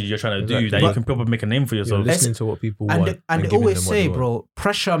industry you're trying to do. That you can probably make a name for yourself. Listening to what people want. And they always say, bro,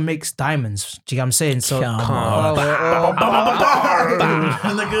 pressure makes diamonds. Do you know what I'm saying? So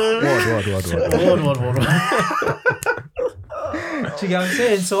Do you get what I'm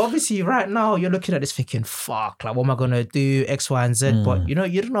saying? So obviously right now you're looking at this thinking, fuck, like what am I gonna do? X, Y, and Z. But you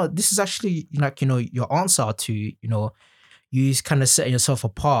don't know, this is actually like, your answer to, you kind of setting yourself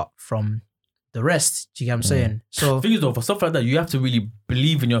apart from the rest. Do you get what I'm saying? So the thing is though, for stuff like that, you have to really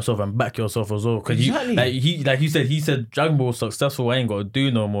believe in yourself and back yourself as well. Because he said Dragon Ball successful, I ain't got to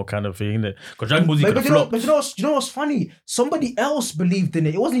do no more kind of thing. Because Dragon Ball Z could flop. But you know what's funny? Somebody else believed in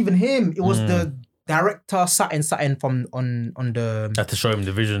it. It wasn't even him. It was the director Satin from on the... Had to show him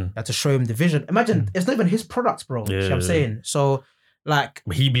the vision. Imagine, it's not even his product, bro. You know what I'm saying? So, like...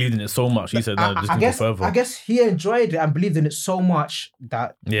 But he believed in it so much. He said, no, this can go further. I guess he enjoyed it and believed in it so much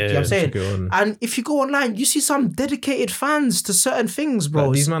that... you know what I'm saying? And if you go online, you see some dedicated fans to certain things, bro.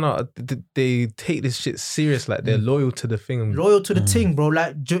 Like, these men they take this shit serious. Like, they're loyal to the thing. Loyal to the thing, bro.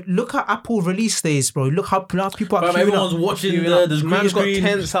 Like, look at Apple release days, bro. Look how people are... Everyone's watching the man's got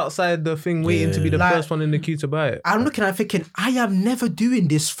tents outside the thing waiting to be the first one in the queue to buy it. I'm looking at it thinking, I am never doing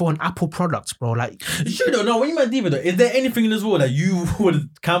this for an Apple product, bro. Like... You don't know. When you might deep it, is there anything in this world that you would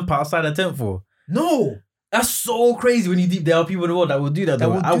camp outside a tent for? No. That's so crazy when you deep. There are people in the world that would do that.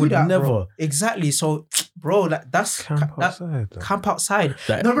 I would never. Bro. Exactly. So, bro, like that's camp outside.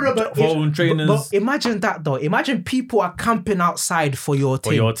 Like, no, but trainers. But imagine that though. Imagine people are camping outside for your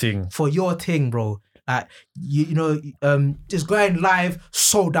thing. For your thing, bro. Like just going live,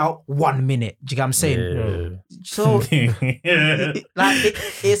 sold out 1 minute. Do you get what I'm saying? Yeah. So, it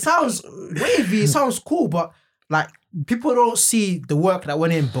sounds wavy. It sounds cool, but like. People don't see the work that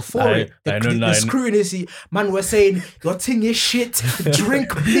went in before it. The scrutiny, man, we're saying your thing is shit,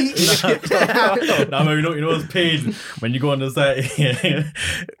 drink bleach. No, man, you know what's pain when you go on the site,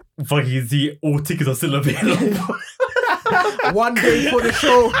 fucking see all tickets are still available. 1 day for the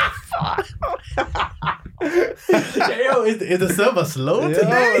show. Yo, is the server slow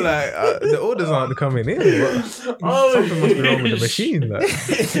today? The orders aren't coming in. Something must be wrong with the machine.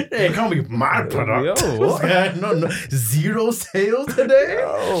 It can't be my product. What's going on? No, 0 sales today?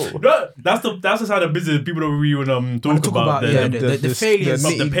 No, that's the side of business people don't really talk about. The failures.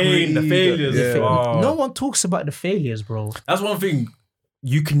 The pain, the failures. Yeah. No one talks about the failures, bro. That's one thing.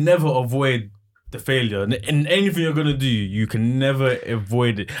 You can never avoid the failure. In anything you're gonna do, you can never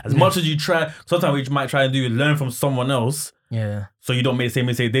avoid it. As much as you try, sometimes what you might try and do is learn from someone else. Yeah. So you don't make the same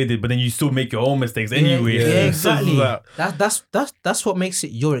mistake they did, but then you still make your own mistakes anyway. Yeah, exactly. That's what makes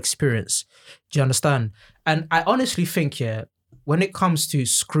it your experience. Do you understand? And I honestly think, when it comes to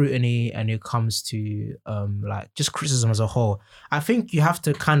scrutiny and it comes to like just criticism as a whole, I think you have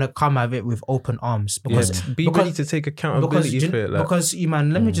to kind of come at it with open arms because ready to take accountability for it. Because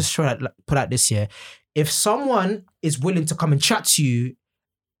man, let me just put out this here. If someone is willing to come and chat to you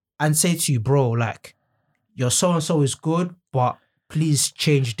and say to you, bro, like your so and so is good, but please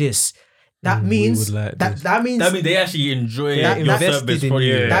change this. That means that means they actually enjoy your service.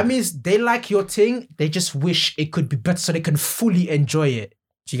 That means they like your thing. They just wish it could be better so they can fully enjoy it.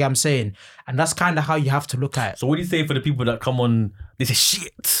 Do you get what I'm saying? And that's kind of how you have to look at it. So what do you say for the people that come on this is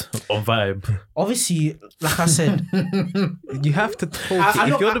shit on Vibe? Obviously, like I said, you have to talk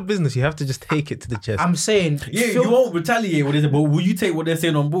it. If you're the business, you have to just take it to the chest. I'm saying, you won't retaliate what they say, but will you take what they're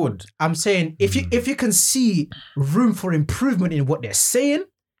saying on board? I'm saying if you can see room for improvement in what they're saying,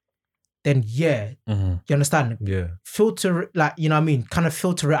 then you understand? Yeah. Filter it, like, you know what I mean? Kind of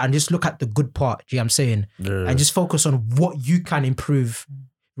filter it and just look at the good part, you know what I'm saying? Yeah. And just focus on what you can improve.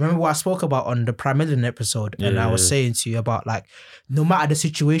 Remember what I spoke about on the Prime Million episode? And I was saying to you about like, no matter the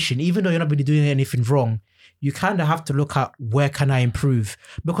situation, even though you're not really doing anything wrong, you kind of have to look at where can I improve?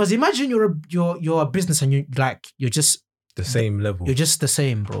 Because imagine you're a business and you're just the same level. You're just the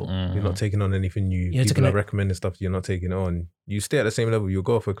same, bro. You're not taking on anything new. People are recommending stuff you're not taking on. You stay at the same level, you'll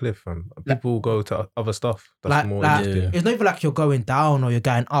go off a cliff, fam. People go to other stuff. That's more interesting. It's not even like you're going down or you're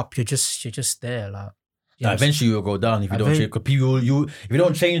going up. You're just there, like. Eventually you'll go down if you don't change. Because people, if you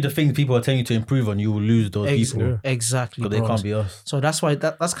don't change the things people are telling you to improve on, you will lose those people. Exactly, because they can't be us. So that's why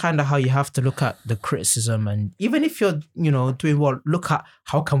that's kind of how you have to look at the criticism, and even if you're doing well, look at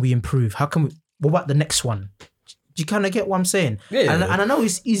how can we improve? What about the next one? Do you kind of get what I'm saying? Yeah. And I know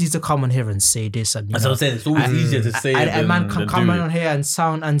it's easy to come on here and say this, and as I was saying, it's always easier to say. And man can come on here and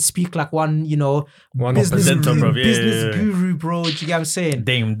sound and speak like one business guru, bro. Do you get what I'm saying?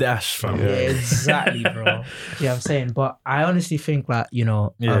 Dame Dash, fam. Yeah, exactly, bro. You know what I'm saying? But I honestly think like,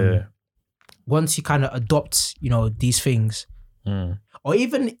 once you kind of adopt, these things, or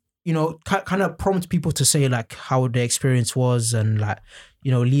even, kind of prompt people to say like how their experience was, and like,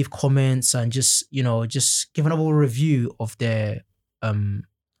 leave comments and just give an overall review of their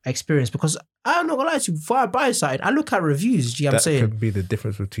experience. Because I'm not gonna lie to you, before I buy something, I look at reviews. Do you know what I'm saying? That could be the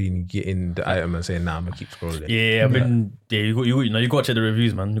difference between getting the item and saying, nah, I'm gonna keep scrolling. Yeah, you got to check the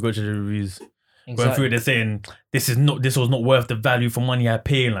reviews, man. You got to check the reviews. Exactly. Going through it, they're saying this was not worth the value for money I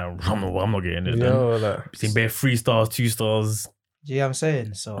pay. Like, I'm not getting it. Seeing bare 3 stars, 2 stars. Do you know what I'm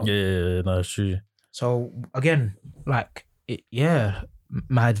saying? So yeah, no, it's true. So again, like,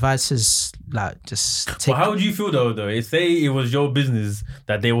 my advice is like, just take. Well, how would you feel though? Say it was your business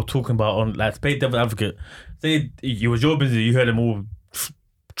that they were talking about on, like, play devil's advocate. Say it was your business, you heard them all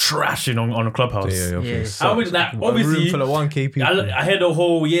trashing on a Clubhouse. I would, like, obviously, a room full of 1K people. I heard the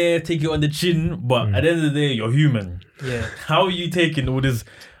whole take it on the chin, but at the end of the day, you're human. Yeah. How are you taking all this?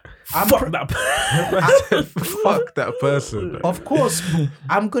 Fuck that person. Of course,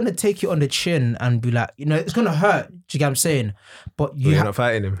 I'm gonna take you on the chin and be like, it's gonna hurt. Do you get what I'm saying? But you're not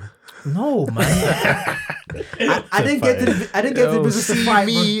fighting him. No, man. I didn't get the business to fight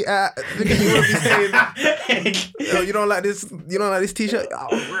me. Look at you, what be saying. You don't like this. You don't like this t-shirt. I'll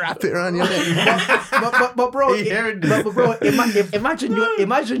wrap it around your neck. but bro, imagine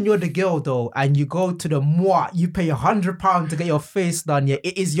you're the girl though, and you go to the Moi. You pay £100 to get your face done. Yeah,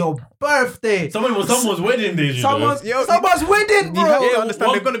 it is your birthday. Someone's wedding day. Someone's wedding, bro. You have to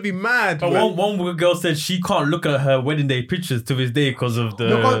understand. They're gonna be mad. But one girl said she can't look at her wedding day pictures to this day because of the.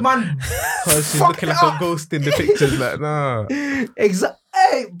 No, man. She's looking like a ghost in the pictures, like, nah. Exactly.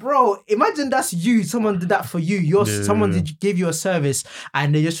 Hey, bro, imagine that's you. Someone did that for you. Someone gave you a service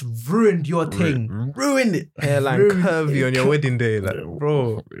and they just ruined your thing. Ruined it. Hairline curvy on your wedding day. Like,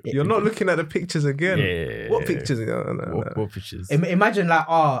 bro, you're not looking at the pictures again. Yeah. What pictures? What pictures? Imagine like,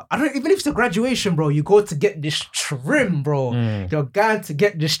 even if it's a graduation, bro, you go to get this trim, bro. You're going to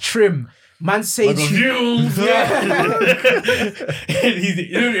get this trim. Man say to you,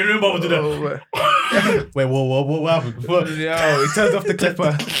 you remember what to do? Wait, what happened? Yo, he turns off the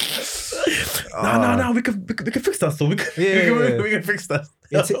clipper. No, we can fix that. So we can fix that.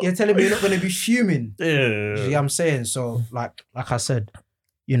 You're telling me you're not going to be fuming. Yeah. You know what I'm saying? So like I said,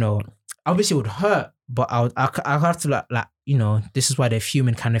 obviously it would hurt, but I have to like this is why they're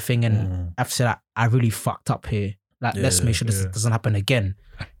fuming kind of thing, and after that, I really fucked up here. Like, let's make sure this doesn't happen again.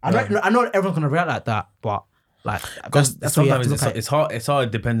 I know everyone's gonna react like that, but like, that's sometimes it's hard. It's hard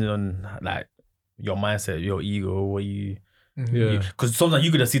depending on like your mindset, your ego, what you. Because sometimes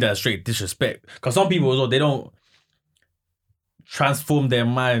you could just see that as straight disrespect. Because some people as well, they don't transform their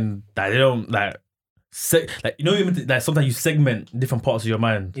mind. That they don't like sometimes you segment different parts of your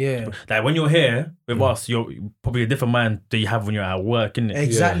mind. Yeah. Like when you're here with us, you're probably a different mind that you have when you're at work, innit?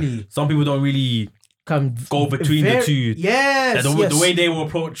 Exactly. Yeah. Some people don't really go between the two. Yes, the way they will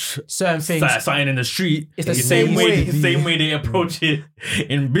approach certain things, signing in the street, it's the same way. The same way they approach it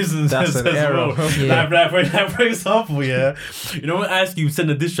in business. That's an error. For example, when I ask you send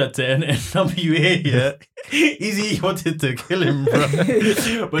a diss track to NWA, Easy wanted to kill him, bro.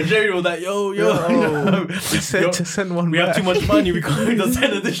 But Jerry was like, yo, he said to send one. We have too much money. We can't just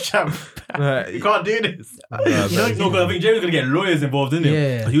send a diss track. You can't do this. Because I think Jerry's gonna get lawyers involved in it.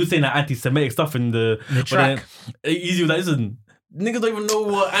 Yeah. He was saying that anti-Semitic stuff in the track. Easy was like, listen, niggas don't even know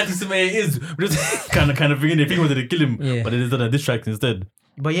what anti-Semitic is. We're just kind of thinking if he wanted to kill him, but it is on a diss track instead.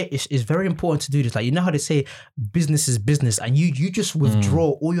 But yeah, it's very important to do this. Like, you know how they say business is business, and you just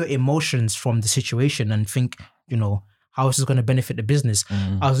withdraw all your emotions from the situation and think, how this is going to benefit the business.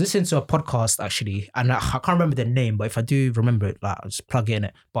 I was listening to a podcast actually, and I can't remember the name, but if I do remember it, like I'll just plug it in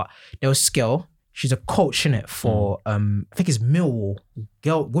it. But there was Skell. She's a coach in it for I think it's Millwall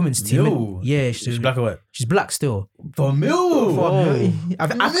women's team. Millwall? Yeah, she's black or white? She's black still. For Millwall? I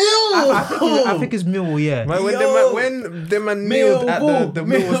think it's Millwall, yeah. When them man kneeled at the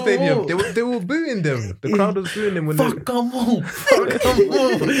Millwall Stadium, they were booing them. The crowd was booing them when Fuck them all.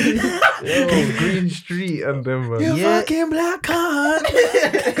 Green Street and them. You fucking black card.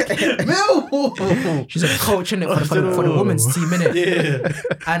 Millwall. She's a coach in it for the women's team, innit?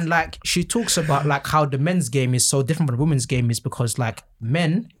 Yeah. And like she talks about like how the men's game is so different from the women's game is because like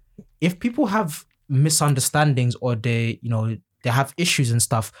men, if people have misunderstandings or they have issues and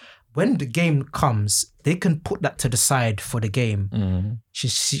stuff, when the game comes, they can put that to the side for the game.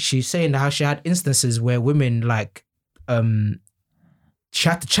 She's saying how she had instances where women like she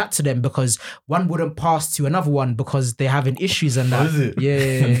had to chat to them because one wouldn't pass to another one because they're having issues and that. Is it?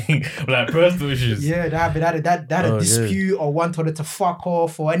 Yeah. Like personal issues. Yeah, they had a dispute or one told her to fuck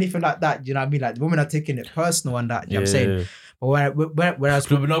off or anything like that. You know what I mean? Like the women are taking it personal and that. You know what I'm saying? But whereas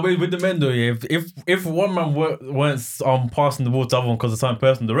but no, with the men though, yeah, if one man weren't passing the ball to other one because of something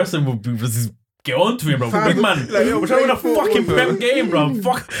personal, the rest of them would be just get on to him, bro. Big man, we're trying to win a fucking Prem game, bro.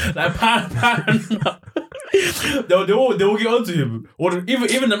 Fuck, like pan. They will get onto him, or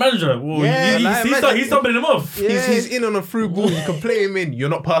even the manager. Well, he's stumbling him off. Yeah. He's in on a through ball. You can play him in. You're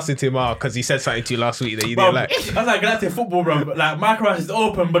not passing to him out because he said something to you last week that you didn't like. That's like Galactic football, bro. Like my crash is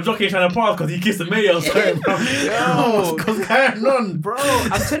open, but Jockey trying to pass because he kissed the mayor or something, bro. What's going on, bro?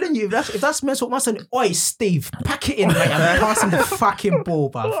 I'm telling you, if that's mental, man, saying, "Oi, Steve, pack it in, mate. I'm passing the fucking ball,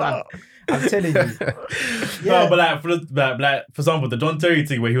 bro." I'm telling you. Yeah. No, but like for example, the John Terry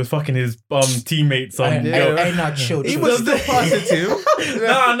thing where he was fucking his teammates on. Ain't not chill. He was still passing to him.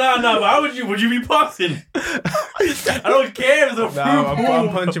 No. But how would you be passing? I don't care. It's a free I'm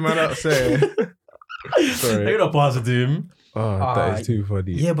punching man outside. Sorry. You're not passing to him. Oh, that is too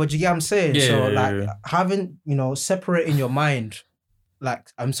funny. Yeah, but you get what I'm saying. Yeah, so like having separating your mind, like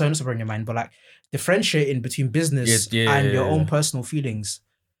I'm sorry, not separating your mind, but like differentiating between business and your own personal feelings.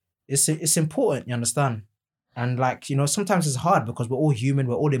 It's important, you understand? And like, sometimes it's hard because we're all human,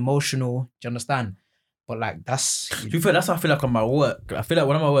 we're all emotional, do you understand? But like that's to be fair, that's how I feel like on my work. I feel like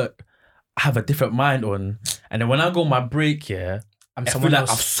when I'm at work, I have a different mind on. And then when I go on my break, I feel like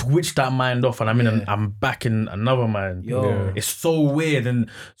I've switched that mind off and I'm back in another mind. It's so weird. And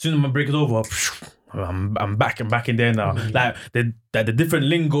as soon as my break is over, I'm back in there now. Like the different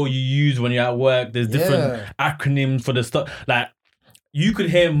lingo you use when you're at work, there's different acronyms for the stuff. Like you could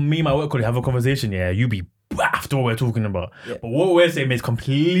hear me and my work colleague have a conversation, you'd be after what we're talking about. But what we're saying makes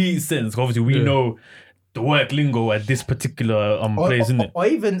complete sense. Obviously, we know the work lingo at this particular place, isn't it? Or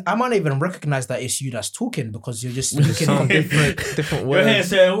even, I might not even recognize that it's you that's talking because you're just speaking on different words. You're here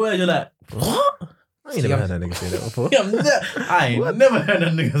saying words, you're like, what? I ain't never heard that nigga say that before. I ain't never heard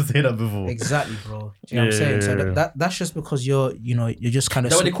that nigga say that before. Exactly, bro. Do you know what I'm saying? So that's just because you're just kind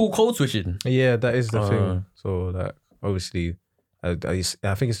of... That's what they call code switching. Yeah, that is the thing. So like, obviously... I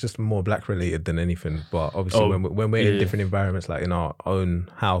think it's just more black related than anything, but obviously when we're in different environments, like in our own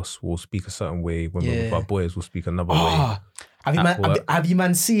house, we'll speak a certain way. When we're with our boys, we'll speak another way. Have you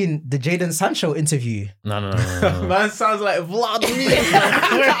man seen the Jadon Sancho interview? No. Man sounds like Vladimir.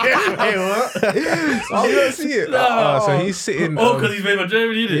 Hey, what? Oh, you don't see it? So he's sitting. Because he's playing for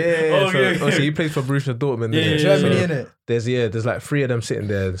Germany, isn't it? Yeah. So he plays for Borussia Dortmund. Germany, innit? There's like three of them sitting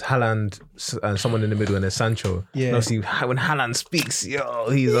there. There's Haaland and someone in the middle, and there's Sancho. Yeah. And obviously, when Haaland speaks, he's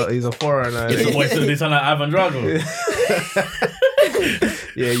a foreigner. They sound like Ivan Drago.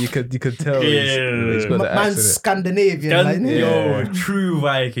 Yeah, you could tell. He's got the man's Scandinavian. True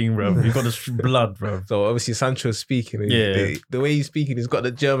Viking, bro. He's got the blood, bro. So obviously Sancho's speaking. The way he's speaking, he's got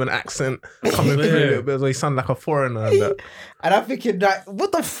the German accent coming through it, so he sounds like a foreigner. And I'm thinking like,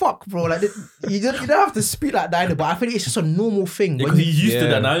 what the fuck, bro? Like you don't have to speak like that, but I think it's just a normal thing. Because he's used to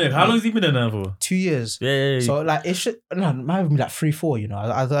that now. How long has he been there now for? 2 years. Yeah. So like it should it might be like 3-4.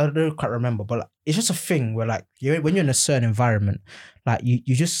 I don't quite remember, but like, it's just a thing where like when you're in a certain environment, like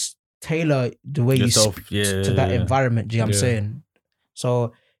you just tailor the way yourself, you speak to that environment. Do you know what I'm saying?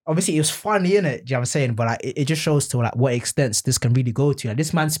 So obviously it was funny, innit? Do you know what I'm saying? But like it just shows to like what extents this can really go to. Like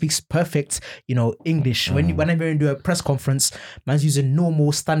this man speaks perfect, English. Whenever you do a press conference, man's using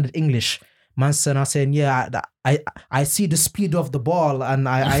normal standard English. Man's saying, I see the speed of the ball and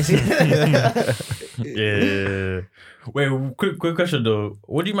I see. Yeah. Wait, quick question though.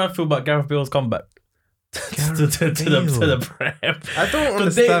 What do you man feel about Gareth Bale's comeback? to the Prem? I don't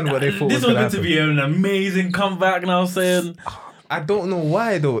understand what they thought. This was meant to be an amazing comeback. Now saying, I don't know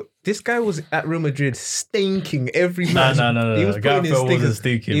why though. This guy was at Real Madrid stinking every Nah, match. He was putting his wasn't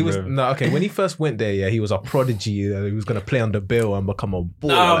stinking. He was when he first went there, yeah, he was a prodigy. He was gonna play under Bale and become a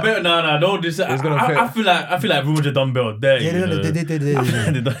baller. Nah, don't do that. I feel like Real Madrid done Bale there. Yeah,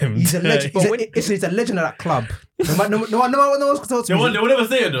 they done him. He's a legend. He's a legend of that club. No one else can talk to me. They will never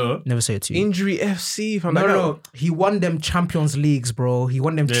say it though. Never say it to you. Injury FC. No. He won them Champions Leagues, bro. He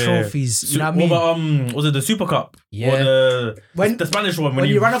won them trophies. You know what I mean? What about, was it the Super Cup? Yeah. Or the Spanish one when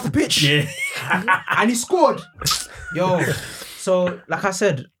he ran off the pitch. Yeah. And he scored. Yo. So, like I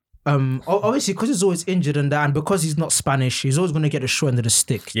said, obviously because he's always injured and that, and because he's not Spanish, he's always going to get the short end of the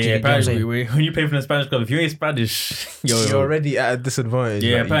stick. Yeah, apparently when you play for the Spanish club, if you ain't Spanish, you're already at a disadvantage.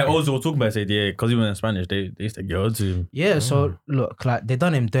 Yeah, apparently also we're talking about it. Yeah, because he wasn't Spanish, they used to get on to him. Yeah, so look, like they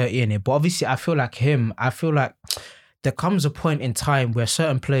done him dirty in it, but obviously I feel like there comes a point in time where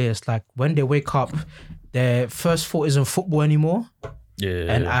certain players, like when they wake up, their first thought isn't football anymore.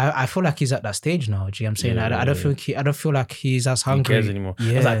 Yeah, and I feel like he's at that stage now. Do you know what I'm saying? I don't feel like he's as hungry. He cares anymore.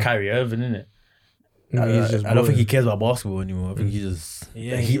 Yeah. That's like Kyrie Irving, isn't it? I don't think he cares about basketball anymore. I think he just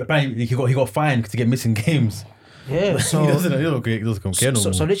apparently he got fined to get missing games. Yeah, so he doesn't care no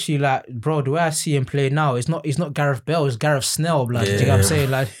more. So literally, like, bro, the way I see him play now, he's not Gareth Bale, it's Gareth Snell. Like, do you know what I'm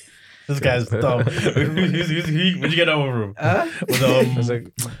saying? Like, this guy's dumb. Where'd you get that one from? It's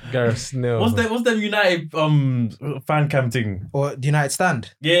like Gareth Snell. What's that United fan cam thing? Or the United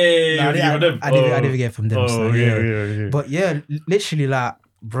Stand? Yeah, I didn't get it from them. Oh, so, yeah. But yeah, literally, like,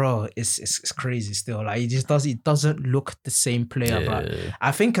 bro, it's crazy still. Like, he doesn't look the same player. Yeah. But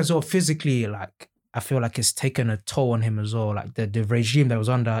I think as well physically, like, I feel like it's taken a toll on him as well. Like the regime that was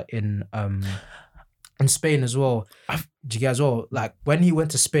under in Spain as well. Do you get as well? Like when he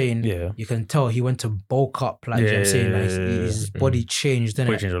went to Spain, you can tell he went to bulk up. Like you know what I'm saying, like his body changed,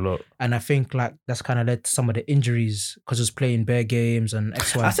 didn't it? Changed a lot. And I think like that's kind of led to some of the injuries because he was playing bare games and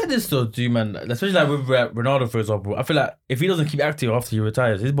X, Y. I said this though to you, man. Especially like with Ronaldo, for example. I feel like if he doesn't keep active after he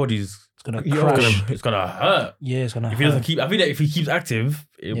retires, his body's gonna crash. It's gonna hurt. Yeah, it's gonna hurt. If he doesn't keep, I feel like if he keeps active,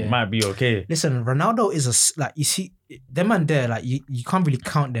 it might be okay. Listen, Ronaldo is like, you see, them and there, like you can't really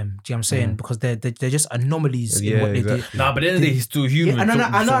count them. Do you know what I'm saying? Because they're just anomalies in what they do. Nah, but at the end of the day, he's still human.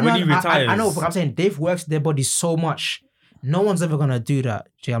 When he retires, I know, but I'm saying they've worked their bodies so much. No one's ever gonna do that.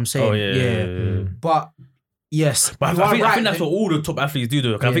 Do you know what I'm saying? Oh yeah. But yes, but I think that's what all the top athletes do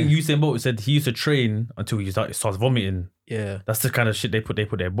though. I think Usain Bolt said he used to train until he starts vomiting. Yeah, that's the kind of shit they put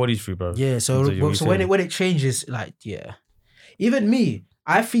their bodies through, bro. Yeah, so when it changes, like even me,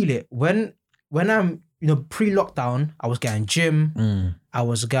 I feel it when I'm pre-lockdown, I was getting gym, I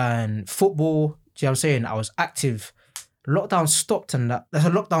was getting football. Do you know what I'm saying? I was active. Lockdown stopped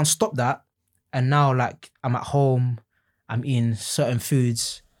lockdown stopped that, and now like I'm at home, I'm eating certain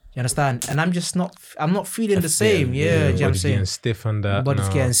foods. You understand? And I'm not feeling the same. Yeah, do you know what I'm saying? Getting stiff and that. Body's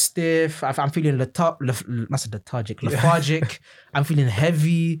getting stiff. I'm feeling lethargic. I'm feeling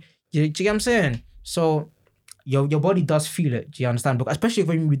heavy. Do you get what I'm saying? So your body does feel it. Do you understand? But especially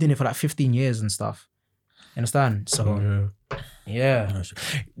when you've been doing it for like 15 years and stuff. You understand? So yeah.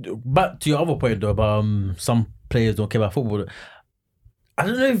 Back to your other point though about some players don't care about football. I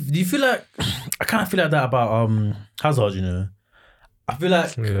don't know. Do you feel like I kind of feel like that about Hazard? You know. I feel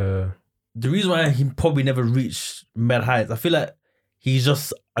like the reason why he probably never reached mad heights, I feel like he's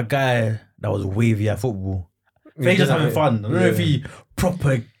just a guy that was wavy at football. He's just having fun. I don't know if he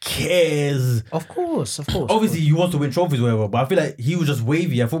proper cares. Of course. Obviously, he wants to win trophies or whatever, but I feel like he was just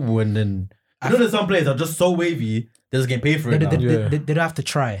wavy at football, and then there's some players that are just so wavy they just get paid for it. They don't have to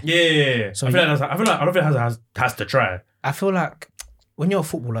try. Yeah. So I feel like Hazard has to try. I feel like when you're a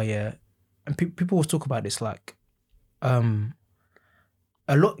footballer, and people always talk about this, like,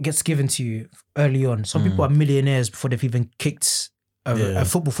 a lot gets given to you early on. Some people are millionaires before they've even kicked a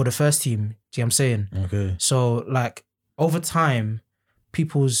football for the first team. Do you know what I'm saying? Okay. So, like, over time,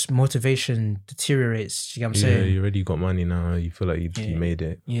 people's motivation deteriorates. Do you know what I'm saying? Yeah, you already got money now. You feel like you made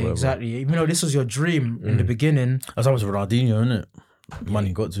it. Yeah, whatever. Exactly. Even though this was your dream in the beginning. That's how it was with Ronaldinho, isn't it?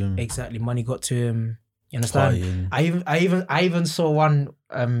 Money got to him. Exactly. Money got to him. You understand? Partying. I even saw one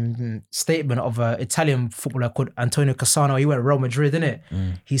statement of an Italian footballer called Antonio Cassano. He went to Real Madrid, didn't it?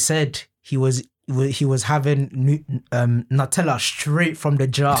 He said he was having Nutella straight from the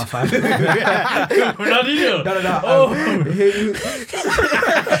jar. Ronaldinho? No. Oh.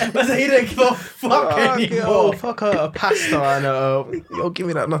 He didn't give a fuck anymore. Oh, fuck a pasta and give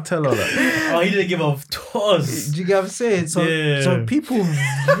me that Nutella. He didn't give a toss. Do you get what I'm saying? So people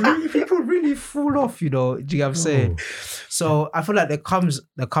really fall off, you know. Do you get what I'm saying? So I feel like there comes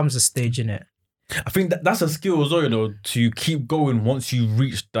a stage in it. I think that's a skill as well, you know, to keep going once you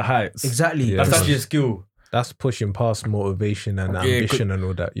reach the heights. Exactly. That's actually a skill. That's pushing past motivation and ambition and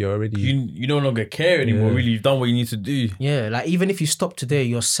all that. You're already... You no longer care anymore, really. You've done what you need to do. Yeah, like even if you stop today,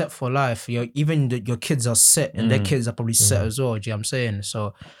 you're set for life. Your kids are set and their kids are probably set as well. Do you know what I'm saying?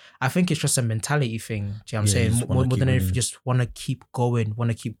 So I think it's just a mentality thing. Do you know what I'm saying? More than anything, you just want to keep going.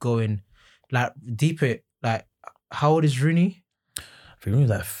 Like, deep it. Like, how old is Rooney? I think Rooney's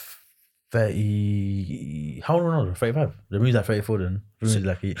like 30... How old are Ronaldo? 35? Rooney's like 34 then. Rooney's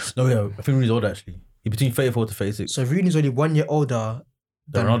like... I think Rooney's older actually. He's between 34 to 36. So Rooney's only 1 year older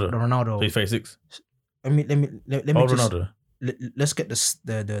than Ronaldo. So he's 36. Let me just... Ronaldo? Let's get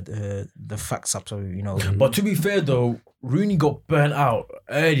the facts up so you know. But to be fair though, Rooney got burnt out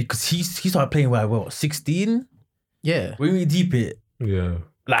early because he started playing when what 16? Yeah. When we deep it,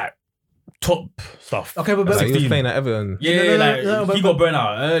 like top stuff. Okay, but like he was playing at Everton. Yeah, he got burnt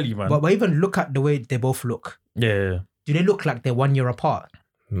out early, man. But even look at the way they both look. Yeah. Do they look like they're 1 year apart?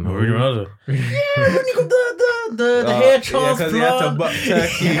 No. Rooney Ronaldo. Rooney got the hair transplant. Because he had to butt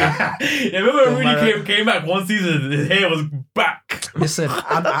turkey. Remember when Rooney came back one season, his hair was back. Listen,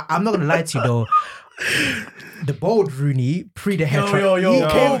 I'm not gonna lie to you though. The bald Rooney pre the hair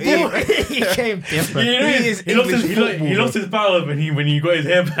transplant. He came different. He lost his power when he got his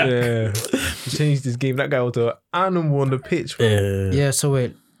hair back. Yeah, he changed his game. That guy was an animal on the pitch. Yeah. So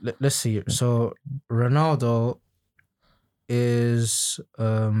wait, let's see. So Ronaldo is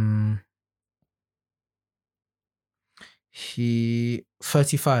he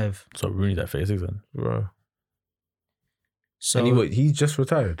 35. So Rooney's at 36 then, bro. So and he just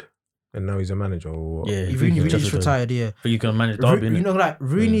retired, and now he's a manager. Or what? Yeah, Rooney just retired. Yeah, but you can manage Derby. You know, like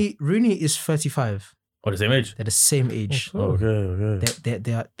Rooney is 35. Oh, the same age. They're the same age. Okay.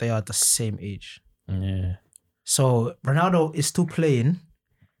 They are the same age. Yeah. So Ronaldo is still playing.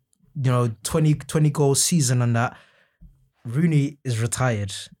 20 goals season and that. Rooney is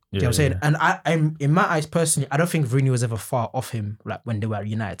retired. You know what I'm saying? And I'm in my eyes personally, I don't think Rooney was ever far off him like when they were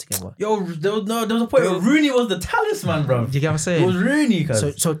united together. Yo, there was a point where Rooney was the talisman, bro. You get what I'm saying? It was Rooney,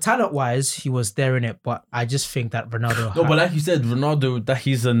 so talent wise, he was there in it, but I just think that Ronaldo. No, but like you said, Ronaldo, that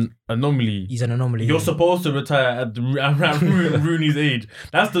he's an anomaly. He's an anomaly. You're supposed to retire at around Rooney's age.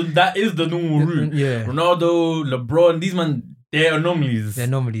 That is the normal route. Yeah. Ronaldo, LeBron, these men, they're anomalies. They're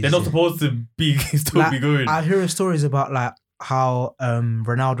anomalies. They're not supposed to be still be going. I hear stories about like how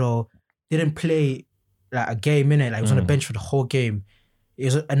Ronaldo didn't play like a game in it. Like he was on the bench for the whole game.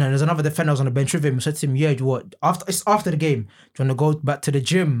 And then there's another defender was on the bench with him. He said to him, "Yeah, after the game, do you want to go back to the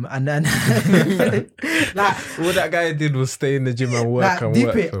gym?" And then like what that guy did was stay in the gym and work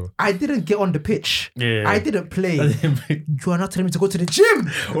I didn't get on the pitch. Yeah. I didn't play. You are not telling me to go to the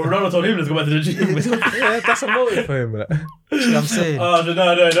gym. Or Ronaldo told him, "Let's go back to the gym." Yeah, that's a motive for him. Like. You know what I'm saying? Oh no,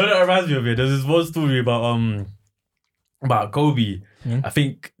 that reminds me of it. There's this one story about Kobe. I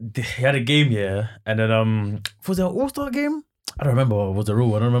think he had a game here, and then was it an All-Star game? I don't remember. Was it Raw?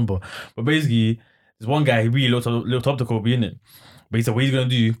 I don't remember. But basically, there's one guy, he really looked up to Kobe, innit? But he said what he's gonna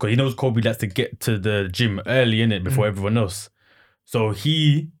do, because he knows Kobe likes to get to the gym early, innit, before everyone else. So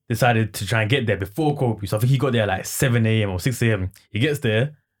he decided to try and get there before Kobe. So I think he got there like 7 a.m. or 6 a.m. He gets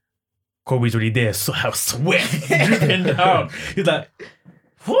there, Kobe's already there, so I was sweating, dripping down. He's like,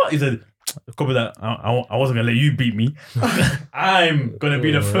 what? He said, Kobe's like, I wasn't gonna let you beat me. I'm gonna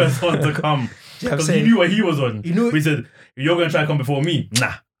be the first one to come. Because he knew what he was on. He said, you're gonna try to come before me.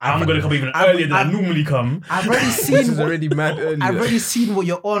 Nah, I'm gonna come even earlier than I normally come. I've already seen already mad earlier. I've already seen what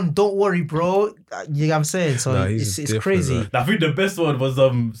you're on. Don't worry, bro. You know what I'm saying? So it's crazy. I think the best one was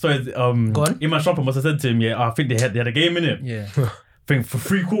Iman Shumpert must have said to him, yeah, I think they had a game in it. Yeah. I think for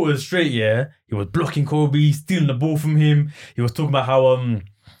 3 quarters straight, yeah, he was blocking Kobe, stealing the ball from him. He was talking about how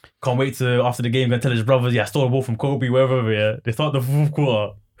can't wait to after the game gonna tell his brothers, yeah, I stole the ball from Kobe, wherever, yeah. They start the 4th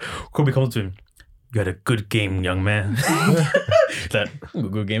quarter. Kobe comes to him. You had a good game, young man. He's like, a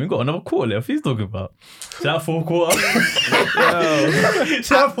good game. We got another quarter left. He's talking about. So that 4th quarter.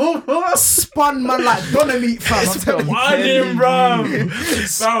 That 4th quarter spun man like Donamite, fam. Why him, bro?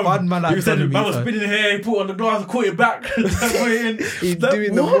 Spun man like Donamite. Man was spinning here. He put on the glass, caught it back. He's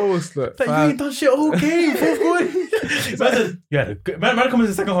doing the most. Like, you ain't done shit all game. 4th quarter. You had a good. Man comes in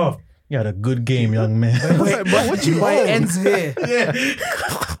the second half. You had a good game, young man. What you want? It ends here. Yeah.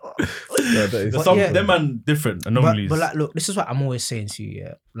 Them man different anomalies. But like, look, this is what I'm always saying to you.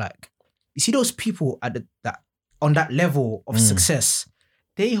 Yeah, like, you see those people at on that level of success,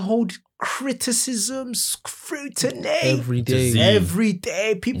 they hold criticisms, scrutiny every day. Every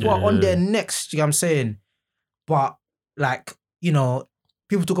day, people are on their necks. You know what I'm saying? But like,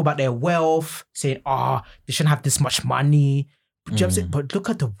 people talk about their wealth, saying, they shouldn't have this much money. Do you know what I'm saying? But look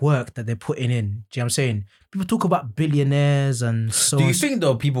at the work that they're putting in. Do you know what I'm saying? People talk about billionaires and so. Do you think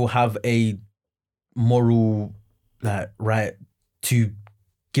though people have a moral right to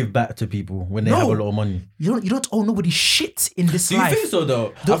give back to people when they have a lot of money. You don't owe nobody shit in this life. Do you think so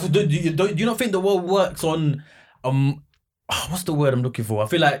though? Do you not think the world works on what's the word I'm looking for? I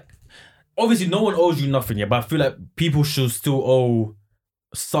feel like obviously no one owes you nothing yet, but I feel like people should still owe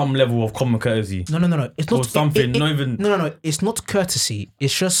some level of common courtesy. No. It's not or something. No. It's not courtesy.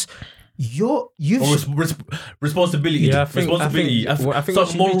 It's just responsibility. Yeah, I think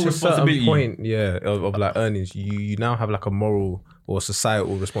some moral responsibility. Point, of like earnings. You now have like a moral or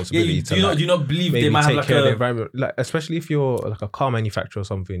societal responsibility. Do you not believe they might have like the environment? Like, especially if you're like a car manufacturer or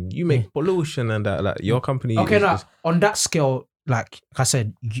something, you make pollution and that. Like your company. Okay, now on that scale, like I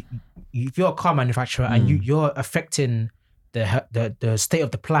said, if you're a car manufacturer and you're affecting the state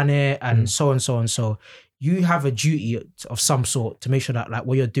of the planet and so and so and so, you have a duty of some sort to make sure that like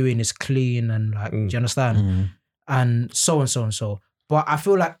what you're doing is clean and like, do you understand? And so and so and so. But I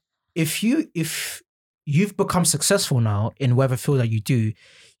feel like if you've become successful now in whatever field that you do,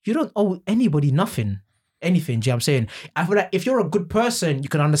 you don't owe anybody anything. Do you know what I'm saying? I feel like if you're a good person, you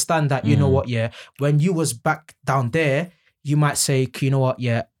can understand that, you know what, when you was back down there, you might say, you know what,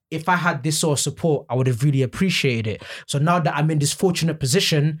 if I had this sort of support, I would have really appreciated it. So now that I'm in this fortunate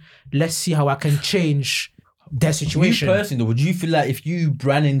position, let's see how I can change their situation. You personally, would you feel like if you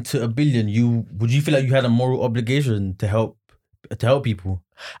ran into $1 billion, would you feel like you had a moral obligation to help people?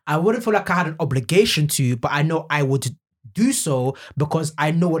 I wouldn't feel like I had an obligation to, but I know I would do so because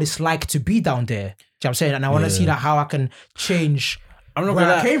I know what it's like to be down there. Do you know what I'm saying? And I want to see that how I can change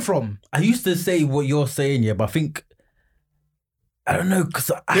where I came from. I used to say what you're saying, but I think I don't know,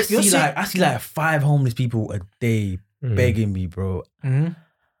 because I see like 5 homeless people a day begging me, bro. And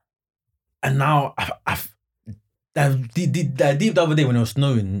now the other day when it was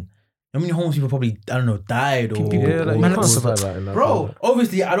snowing, how many homeless people probably, I don't know, died or... Bro,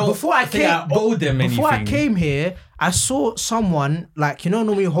 obviously I don't I owe them anything. Before I came here, I saw someone, like, you know,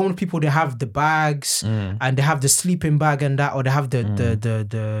 normally homeless people, they have the bags and they have the sleeping bag and that, or they have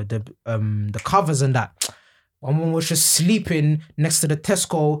the covers and that. One was just sleeping next to the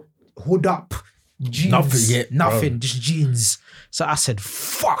Tesco, hood up, jeans, nothing, just jeans. So I said,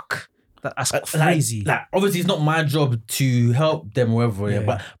 fuck. That's crazy. Like, obviously, it's not my job to help them or whatever.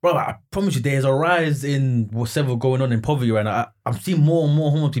 But bro, I promise you, there's a rise in whatever going on in poverty right now. I'm seeing more and more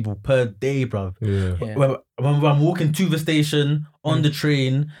homeless people per day, bro. When I'm walking to the station, on the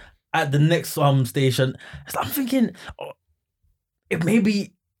train, at the next station, I'm thinking, if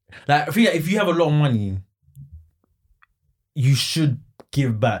maybe, like, I feel like if you have a lot of money, you should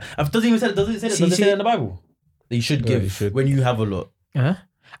give back. Does it say that in the Bible? That you should give when you have a lot.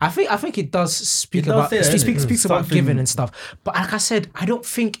 I think it does speaks about giving and stuff. But like I said, I don't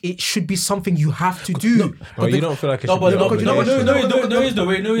think it should be something you have to do. You don't feel like it should be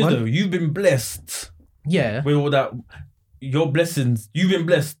No. You've been blessed. Yeah. With all that, your blessings, you've been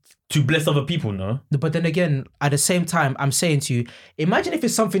blessed to bless other people, no? But then again, at the same time, I'm saying to you, imagine if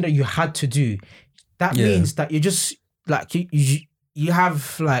it's something that you had to do. That means that you just, like, you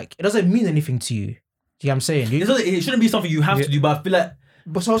have, like, it doesn't mean anything to you. Do you know what I'm saying? It shouldn't be something you have to do, but I feel like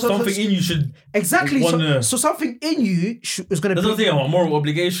something in you should so something in you is going to be... Doesn't say a moral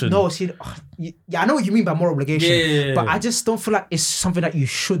obligation. No, see, I know what you mean by moral obligation, but I just don't feel like it's something that you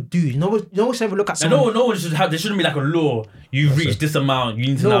should do. No one should ever look at someone... No one should have... There shouldn't be like a law. You've reached this amount. You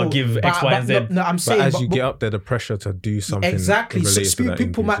need to now give X, Y, and Z. No, I'm saying... But as you get up there, the pressure to do something... Exactly. So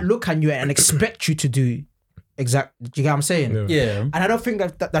people might look at you and expect you to do... Exactly. Do you get what I'm saying? Yeah. And I don't think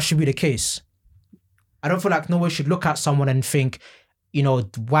that should be the case. I don't feel like no one should look at someone and think... You know,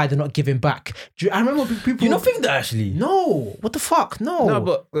 why they're not giving back. I remember people... Do you not think that actually? No. What the fuck? No. No,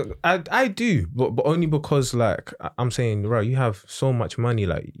 but I do. But only because, like, I'm saying, right, you have so much money,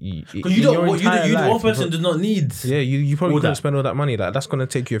 like... Because you the one person does not need... Yeah, you probably couldn't spend all that money. Like, that's going to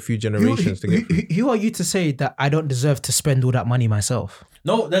take you a few generations to get through. Who are you to say that I don't deserve to spend all that money myself?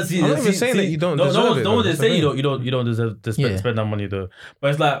 No, that's... I'm not even saying that you don't deserve it. No one is saying you don't deserve to spend that money, though.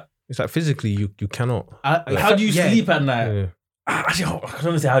 But it's like... It's like physically, you cannot. How do you sleep at night? Yeah. Actually, I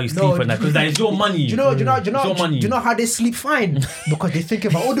don't say how you sleep at night because that is your money. Do you know how they sleep fine? Because they think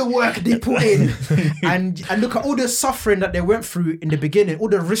about all the work they put in and look at all the suffering that they went through in the beginning, all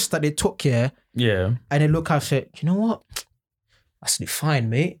the risks that they took here. Yeah. And they look at it, you know what? I sleep fine,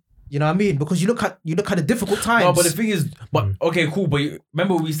 mate. You know what I mean? Because you look at the difficult times. No, but the thing is, okay, cool. But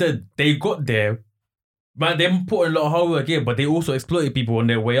remember we said they got there, but they put in a lot of hard work here, but they also exploited people on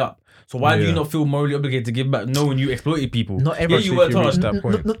their way up. So why do you not feel morally obligated to give back knowing you exploited people? Not everyone, you worked hard.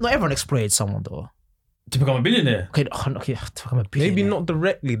 Not everyone exploited someone though. To become a billionaire. Okay, to become a billionaire. Maybe not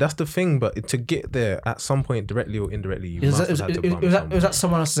directly. That's the thing. But to get there at some point, directly or indirectly, you Is must that, have had to is, bum is, that, someone. is that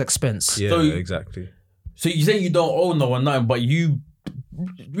someone else's expense? Yeah, So exactly. So you say you don't owe no one nothing, but you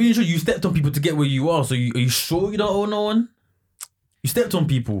really sure you stepped on people to get where you are. So are you sure you don't owe no one? You stepped on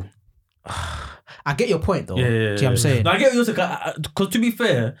people. I get your point though. Yeah. Do you know what I'm saying? No, I get what you're saying. Because to be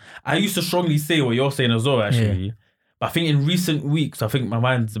fair, I used to strongly say what you're saying as well, actually. Yeah. But I think in recent weeks, I think my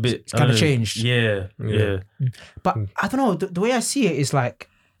mind's a bit... It's kind of changed. Yeah. But I don't know. The way I see it is like,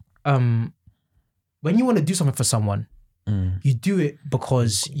 when you want to do something for someone, you do it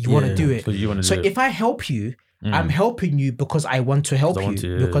because you want to do it. So if I help you, I'm helping you because I want to help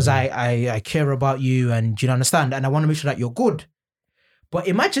you. Because I care about you and you understand? And I want to make sure that you're good. But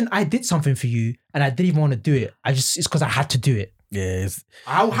imagine I did something for you and I didn't even want to do it. It's because I had to do it. Yeah.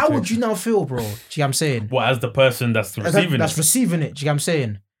 How would you now feel, bro? Do you know what I'm saying? Well, as the person that's receiving That's receiving it. Do you know what I'm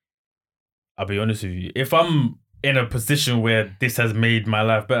saying? I'll be honest with you. If I'm in a position where this has made my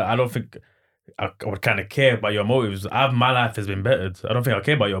life better, I don't think I would kind of care about your motives. My life has been bettered. I don't think I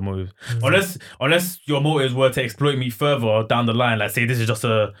care about your motives. Unless your motives were to exploit me further down the line, like say this is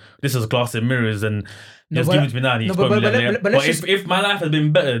glass and mirrors and just give it to me now and you exploit me later. But if my life has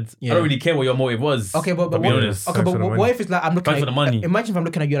been bettered, I don't really care what your motive was. Okay, but I'll be honest. Okay, but what if it's like I'm looking for the money? Imagine if I'm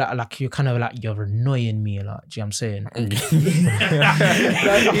looking at you like you're kind of like you're annoying me, like, do you know what I'm saying? Oh,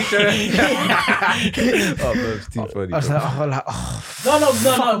 that's too funny. I was like,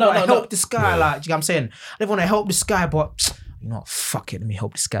 No. I help this guy, like, do you know what I'm saying? I don't want to help this guy, but you know what? Fuck it, let me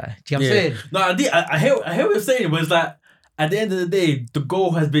help this guy. Do you know what I'm saying? No, I hear what you're saying, but it's like at the end of the day, the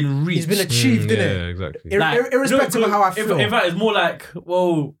goal has been reached. It's been achieved, innit? Yeah, exactly. Irrespective of how I feel. In fact, it's more like,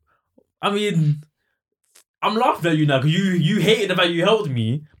 well, I mean, I'm laughing at you now because you hated the fact you helped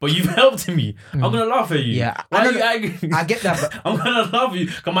me, but you've helped me. I'm gonna laugh at you. Yeah, Why are you angry? I get that, but I'm gonna laugh at you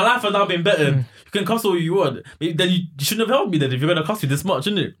because my life has now been better. You can cuss all you want. Then you shouldn't have helped me then if you're gonna cuss me this much,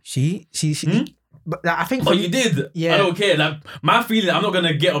 isn't it? she. But like, I think. But you did. Yeah. I don't care. Like my feeling, I'm not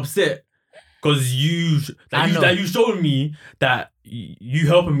gonna get upset because you showed me that you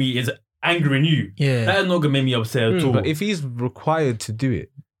helping me is angering you. Yeah. That is not gonna make me upset at all. But if he's required to do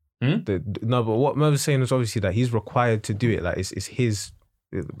it, no. But what Merv was saying is obviously that he's required to do it. Like it's his,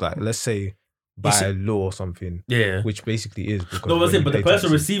 like let's say by law or something. Yeah. Which basically is because. No, but the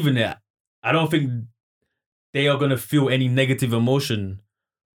person receiving it, I don't think they are gonna feel any negative emotion.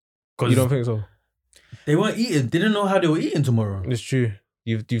 You don't think so? They weren't eating. They didn't know how they were eating tomorrow. It's true.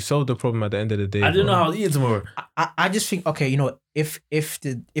 You've solved the problem at the end of the day. I didn't know how I was eating tomorrow. I just think, okay, you know, if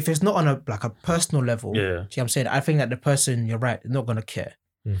it's not on a personal level, see what I'm saying? I think that the person, you're right, is not gonna care.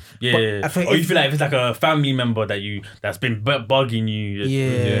 Yeah. Or you feel like if it's like a family member that's been bugging you.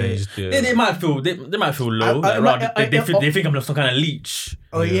 They might feel low. They think I'm some kind of leech.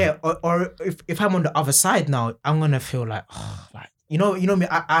 Or or if I'm on the other side now, I'm gonna feel like, you know me.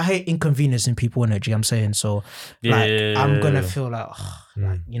 I hate inconveniencing people in it. Do you know what I'm saying? So I'm gonna feel like,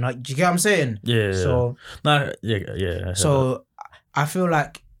 you know, do you get what I'm saying? Yeah. So So I feel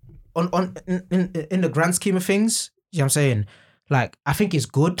like in the grand scheme of things, you know what I'm saying? Like I think it's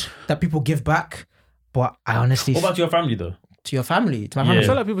good that people give back, but I honestly. What about your family though? To your family, to my family. I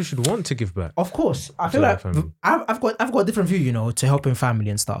feel like people should want to give back. Of course, I feel like I've got a different view, you know, to helping family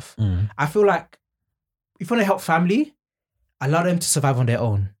and stuff. I feel like if you want to help family, allow them to survive on their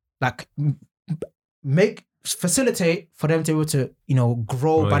own. Like facilitate for them to be able to, you know,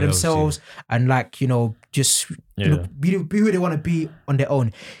 grow by themselves and like, you know, just you know, be who they want to be on their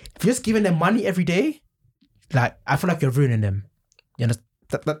own. If you're just giving them money every day, like I feel like you're ruining them. You know,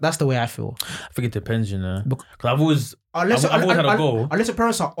 that's the way I feel. I think it depends, you know. Because I've always had a goal. Unless your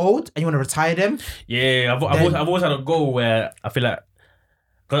parents are old and you want to retire them. Yeah, I've always had a goal where I feel like,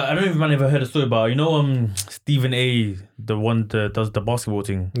 because I don't know if man ever heard a story about, you know, Stephen A, the one that does the basketball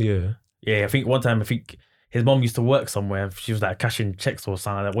thing. Yeah. I think one time, his mom used to work somewhere. She was like cashing checks or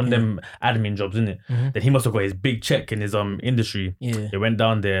something like that. One of them admin jobs, isn't it? Then he must have got his big check in his industry. Yeah. He went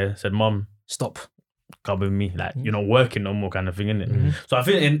down there, said, "Mom, stop. Come with me. Like, you're not working no more," kind of thing, innit? So I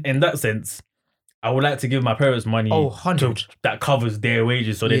think in that sense, I would like to give my parents money that covers their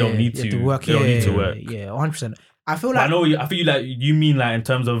wages so they don't need to work. They don't need to work. Yeah, 100%. I feel like I feel like you mean like in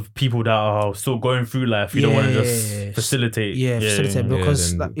terms of people that are still going through life, you don't want to just facilitate. Facilitate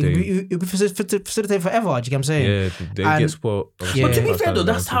because like, it'll be facilitate forever. Do you get what I'm saying? Yeah, they get spoiled. But to be fair though,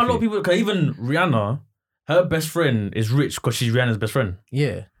 that's how a lot of people. Because even Rihanna, her best friend is rich because she's Rihanna's best friend.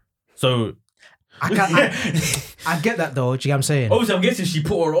 Yeah. So I get that though. Do you get what I'm saying? Obviously, I'm guessing she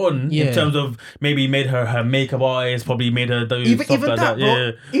put her on in terms of maybe made her makeup artist, probably made her do stuff like that.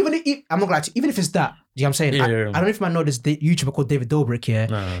 Bro, I'm not gonna lie to you, even if it's that, you know what I'm saying? I don't know if you might know this YouTuber called David Dobrik here.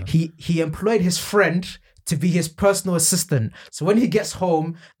 No. He employed his friend to be his personal assistant. So when he gets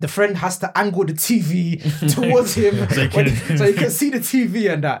home, the friend has to angle the TV towards him so he can see the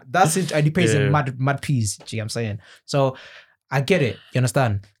TV and that. That's it. And he pays him mad peas. Do you know what I'm saying? So I get it. You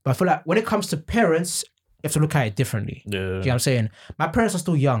understand? But I feel like when it comes to parents, you have to look at it differently. Yeah. Do you know what I'm saying? My parents are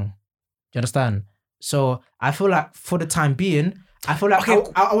still young. Do you understand? So I feel like for the time being, I feel like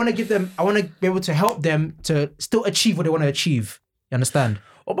I want to give them, I want to be able to help them to still achieve what they want to achieve. You understand?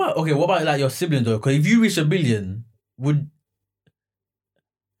 What about like your siblings though? Because if you reach 1 billion,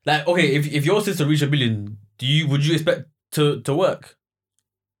 if your sister reached 1 billion, would you expect to work?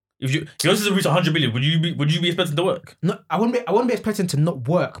 If your sister reached 100 billion, would you be expecting to work? No, I wouldn't be expecting to not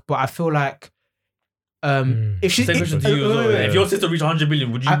work, but I feel like if your sister reached 100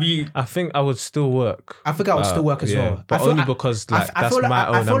 billion, would you be? I think I would still work. I think I would still work as well, but only because that's my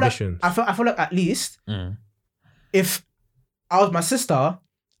own ambition. I feel like at least if I was my sister,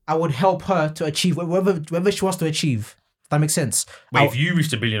 I would help her to achieve whatever she wants to achieve. If that makes sense. Wait, if you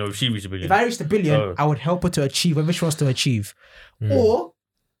reached 1 billion or if she reached 1 billion? If I reached 1 billion, I would help her to achieve whatever she wants to achieve. Or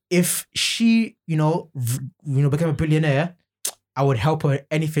if she, became a billionaire, I would help her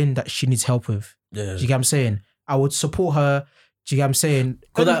anything that she needs help with. Yeah. Do you get what I'm saying? I would support her. Do you get what I'm saying?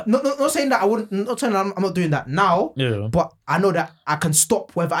 Not saying that I wouldn't. Not saying that I'm not doing that now. Yeah. But I know that I can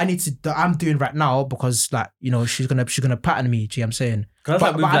stop whatever that I'm doing right now because, she's gonna pattern me. Do you get what I'm saying?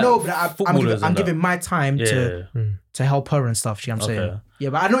 But I know that I'm giving my time to help her and stuff. Do you get what I'm saying? Yeah,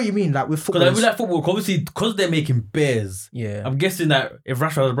 but I know what you mean. Like with football, because like football, obviously, because they're making bears. Yeah. I'm guessing that if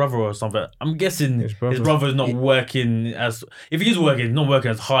Rashford has a brother or something, I'm guessing his brother is not working as. If he is working, he's not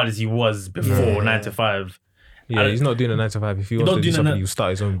working as hard as he was before 9 to 5. Yeah, he's not doing a 9 to 5. If he wants to do something, he'll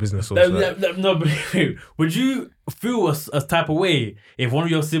start his own business. No, but would you feel a type of way if one of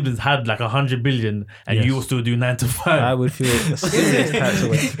your siblings had like 100 billion and you will still do 9 to 5? I would feel a serious type of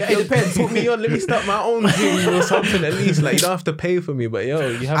way. Yeah, it depends. Put me on. Let me start my own gym or something at least. Like you don't have to pay for me, but you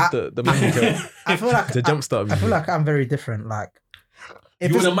have the money to jumpstart me. I feel like I'm very different. Like.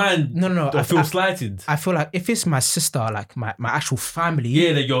 If you wouldn't mind? No. I feel slighted. I feel like if it's my sister, like my actual family.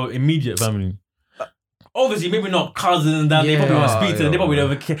 Yeah, that your immediate family. Obviously, maybe not cousins and that. They probably won't speak to them. They probably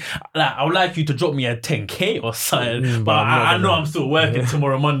never care. Like, I would like you to drop me a 10k or something. But I know I'm still working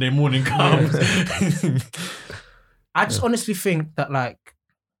tomorrow. Monday morning comes. I just honestly think that I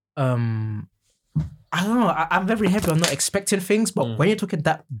don't know. I'm very happy. I'm not expecting things, but when you're talking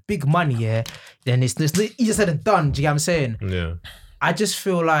that big money, then it's easier said than done. Do you get what I'm saying? Yeah. I just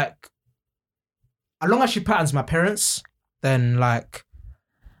feel like, as long as she patterns my parents, then I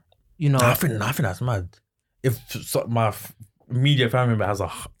think that's mad. If my immediate family member has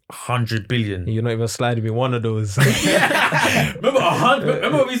 100 billion, you're not even sliding me one of those. Remember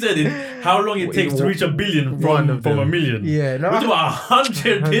what we said in how long it takes to reach 1 billion from 1 million. Yeah, no. We're talking about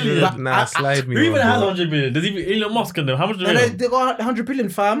 100 billion. Nah, slide me. Who even has 100 billion? Does even Elon Musk in them? How much do they have? They got 100 billion,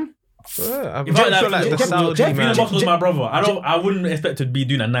 fam. I'm if Elon Musk was my brother, I wouldn't expect to be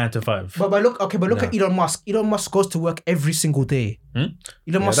doing a 9 to 5. But look at Elon Musk. Elon Musk goes to work every single day. Elon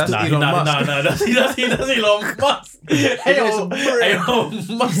Musk. That's Elon Musk. That's Elon Musk. Elon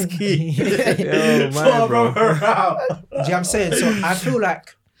Musky. My brother. Do you know what I'm saying? So I feel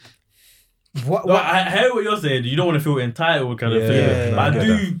like. I hear what you're saying. You don't want to feel entitled, kind of thing. But I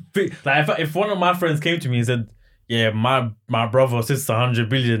do think, if one of my friends came to me and said, "Yeah, my brother or sister 100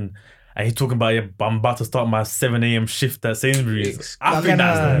 billion," and he's talking about, I'm about to start my 7 a.m. shift at Sainsbury's. I think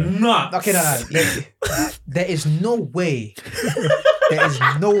that's nuts. Okay, no. There is no way. There is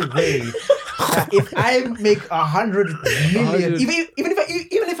no way that if I make 100 million,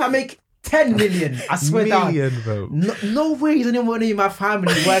 even if I make 10 million, I swear down. No way is anyone in my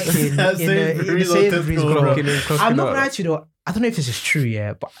family working in the Sainsbury's. I'm not gonna lie to you though. I don't know if this is true,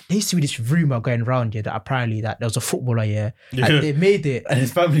 but there used to be this rumor going around that apparently that there was a footballer, and they made it, and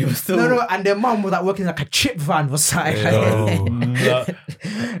his family was still and their mum was working like a chip van was something.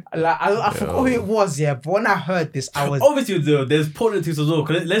 I forgot who it was, but when I heard this, I was obviously there's politics as well.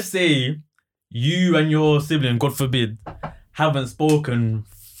 Cause let's say you and your sibling, God forbid, haven't spoken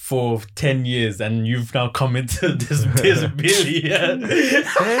for 10 years and you've now come into this billion.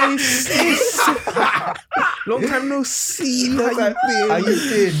 Long time no see. How you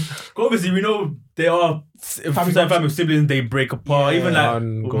been? Obviously, we know they are family siblings. They break apart. Even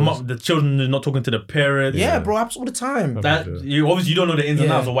the children are not talking to the parents. Yeah, bro, happens all the time. That you don't know the ins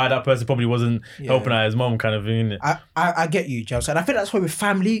and outs of why that person probably wasn't helping out his mom, kind of thing. I get you, Joe. And I think that's why with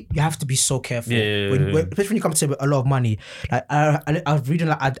family you have to be so careful. Especially when you come to a lot of money. Like I was reading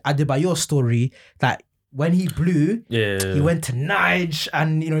Adebayo's story that when he blew, he went to Niger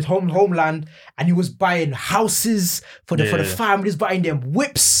and his homeland, and he was buying houses for the families, buying them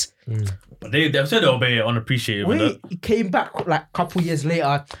whips. But they said they'll be unappreciated. He came back like a couple years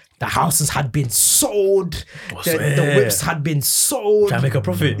later. The houses had been sold. The whips had been sold. Trying to make a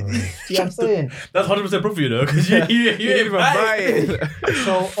profit. You know what I'm saying? That's 100% profit, because you even buy it.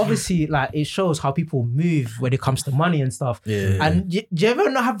 So obviously, like, it shows how people move when it comes to money and stuff. Yeah. And do you ever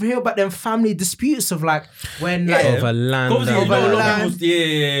not have to hear about them family disputes of like when like over land? You know what I'm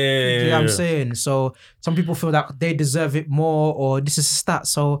Yeah. saying? So some people feel that they deserve it more, or this is a stat.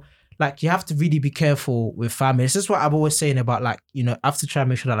 So like, you have to really be careful with family. This is what I'm always saying about, like, I have to try and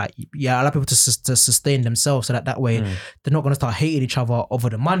make sure that, like, allow people to sustain themselves, so that way they're not going to start hating each other over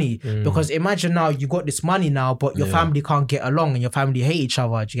the money. Because imagine now you got this money now, but your family can't get along and your family hate each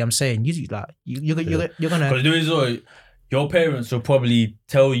other. Do you get what I'm saying? You're gonna. Because there is your parents will probably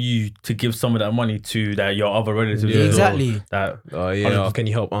tell you to give some of that money to your other relatives. Exactly. Can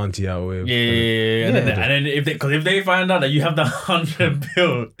you help auntie out with? Yeah. And then if they find out that you have the 100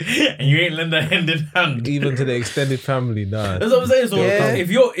 bill and you ain't lend a hand in hand, even to the extended family, nah. That's what I'm saying. So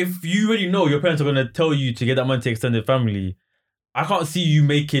if you already know your parents are gonna tell you to get that money to extended family, I can't see you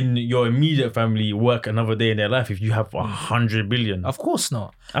making your immediate family work another day in their life if you have 100 billion. Of course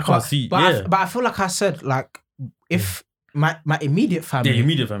not. I can't see. But I feel like I said, like, if my immediate family. Yeah,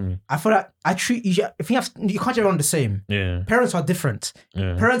 immediate family. I feel like I treat you. If you can't get on the same. Yeah. Parents are different.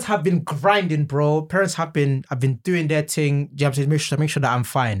 Yeah. Parents have been grinding, bro. Parents have been doing their thing. You know, make sure that I'm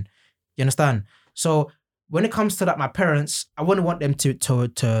fine. You understand? So when it comes to that, my parents, I wouldn't want them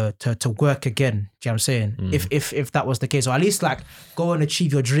to work again. Do you know what I'm saying? If that was the case, or at least like go and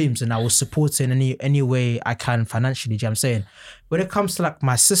achieve your dreams, and I will support in any way I can financially. Do you know what I'm saying? When it comes to like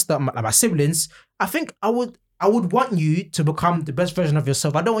my sister, my siblings, I think I would want you to become the best version of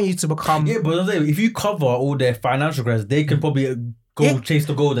yourself. I don't want you to become... Yeah, but if you cover all their financial grades, they can probably chase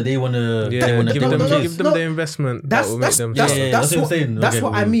the goal that they want to... Yeah, give them the investment that will make them... That's what I'm saying. That's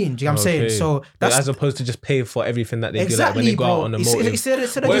what I mean. Do you know what I'm saying? So that's... As opposed to just pay for everything that they do, like when they go out on the motive.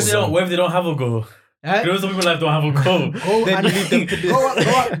 What if they don't have a goal? You know, some people don't have a goal.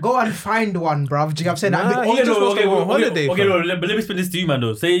 Go and find one, bruv. Do you know what I'm saying? But let me spin this to you, man,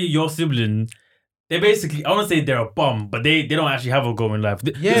 though. Say your sibling... They basically, I want to say they're a bum, but they don't actually have a goal in life.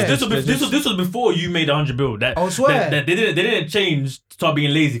 This was before you made 100 bill. I swear. They didn't change to start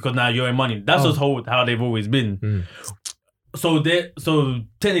being lazy because now you're in money. That's just how they've always been. So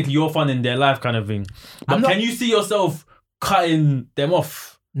technically you're funding their life kind of thing. But can you see yourself cutting them off?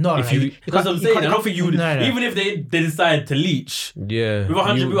 No, because I'm saying, I don't think you would, even if they decide to leech, with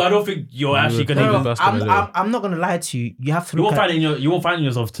 100 bill, I don't think you're actually going to... I'm not going to lie to you. You have to you won't find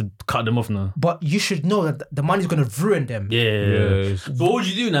yourself to cut them off now. But you should know that the money's going to ruin them. Yeah. So what would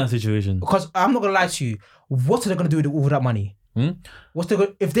you do in that situation? Because I'm not going to lie to you. What are they going to do with all that money? What's they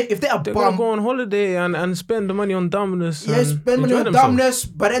going if they're they're gonna go on holiday and spend the money on dumbness? Yeah, spend money on dumbness.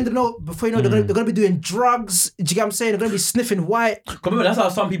 But then before you know, they're gonna be doing drugs. Do you get what I'm saying? They're gonna be sniffing white. Remember, that's how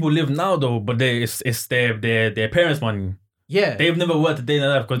some people live now, though. But it's their parents' money. Yeah, they've never worked a day in their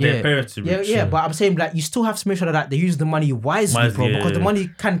life because their parents are rich. Yeah. But I'm saying, like, you still have to make sure that they use the money wisely, bro, because the money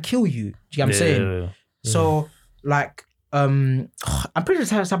can kill you. Do you get what I'm saying? So, like, I'm pretty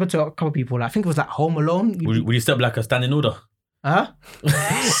sure this happened to a couple of people. Like, I think it was like Home Alone. Would you step like a standing order? Huh?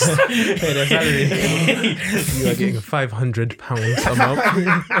 Hey, their salary. You are getting £500 a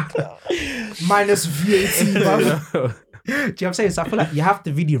month. Minus VAT, bro. Do you know what I'm saying? So I feel like you have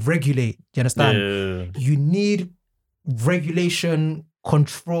to really regulate. Do you understand? Yeah. You need regulation,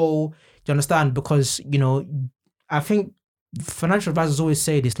 control. Do you understand? Because, I think financial advisors always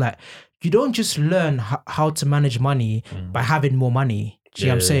say this, like, you don't just learn how to manage money by having more money. Do you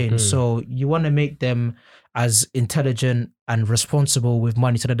know what I'm saying? So you want to make them as intelligent and responsible with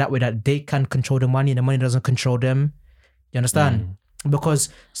money, so that way that they can control the money and the money doesn't control them. You understand? Because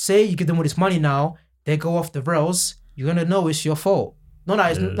say you give them all this money now, they go off the rails, you're gonna know it's your fault. Not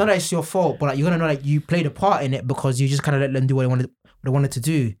that it's your fault, but like, you're gonna know that you played a part in it because you just kind of let them do what they wanted to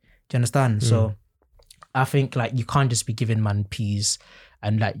do. Do you understand? So I think, like, you can't just be giving man peas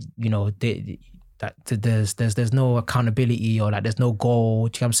and, like, there's no accountability, or like there's no goal.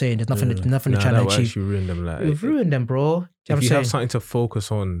 Do you know what I'm saying? There's nothing to try to achieve. You ruin them. Like, you've ruined them, bro. If you have something to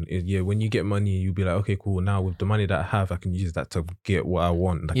focus on, when you get money, you'll be like, okay, cool. Now with the money that I have, I can use that to get what I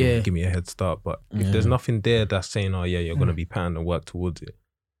want. That can give me a head start. But if there's nothing there that's saying, oh yeah, you're gonna be patterned and work towards it.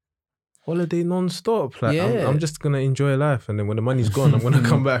 Holiday non-stop. Like, I'm just gonna enjoy life, and then when the money's gone, I'm gonna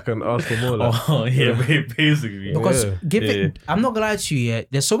come back and ask for more. Like, basically. Because I'm not gonna lie to you.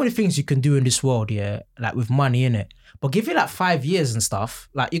 There's so many things you can do in this world. Like with money, innit? But give it like 5 years and stuff.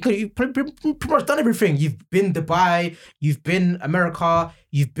 Like you've pretty much done everything. You've been Dubai, you've been America,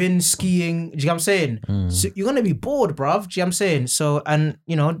 you've been skiing. Do you know what I'm saying? So you're gonna be bored, bruv. Do you know what I'm saying? So, and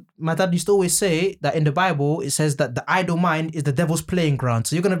you know, my dad used to always say that in the Bible it says that the idle mind is the devil's playing ground.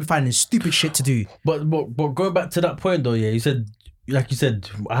 So you're gonna be finding stupid shit to do. But going back to that point though, yeah, you said,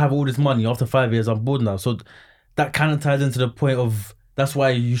 I have all this money. After 5 years, I'm bored now. So that kind of ties into the point of. That's why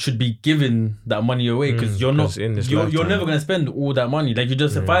you should be giving that money away because you're not. You're never gonna spend all that money. Like you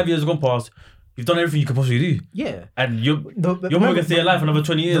just said, 5 years have gone past. You've done everything you could possibly do. Yeah, and you're not gonna stay alive for another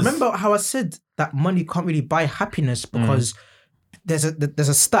 20 years. Remember how I said that money can't really buy happiness because there's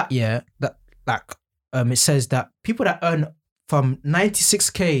a stat that it says that people that earn from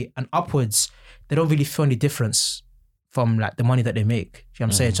 96k and upwards, they don't really feel any difference from like the money that they make. You know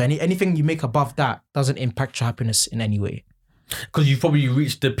what I'm saying? So anything you make above that doesn't impact your happiness in any way. Because you've probably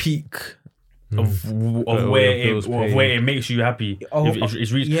reached the peak of where it makes you happy.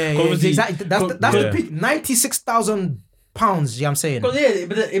 It's reached. Yeah, exactly. That's the peak. £96,000. You know what I'm saying? Because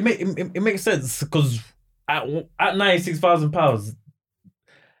but it makes sense. Because at £96,000,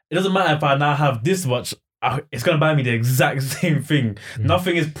 it doesn't matter if I now have this much. It's gonna buy me the exact same thing.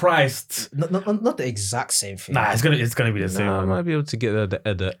 Nothing is priced. Not the exact same thing. Nah, it's gonna be the same. I might be able to get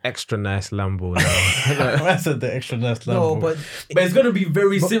the extra nice Lambo now. I said the extra nice Lambo. No, but it's gonna be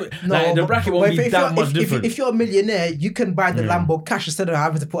very similar. Like, the bracket won't be that much different. If you're a millionaire, you can buy the Lambo cash instead of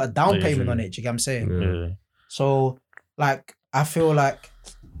having to put a down payment on it. Do you get what I'm saying? Yeah. So, like, I feel like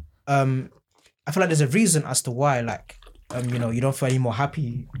there's a reason as to why, like, you know, you don't feel any more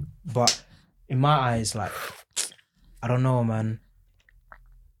happy, but. In my eyes, like, I don't know, man.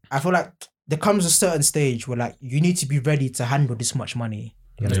 I feel like there comes a certain stage where, like, you need to be ready to handle this much money.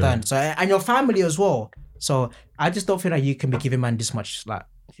 You understand? So, and your family as well. So, I just don't feel like you can be giving man this much, like,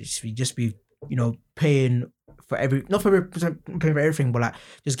 just be, you know, paying for not for paying for everything, but like,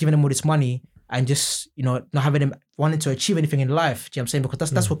 just giving them all this money and just, you know, not having them wanting to achieve anything in life. Do you know what I'm saying?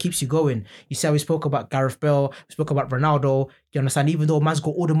 Because that's what keeps you going. You see how we spoke about Gareth Bale, we spoke about Ronaldo. You understand? Even though man's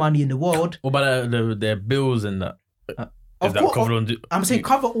got all the money in the world. What about their bills and that? Of course, I'm saying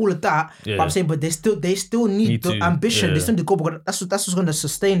cover all of that. Yeah. But I'm saying, but they still need the ambition. Yeah. They still need to go because that's what's going to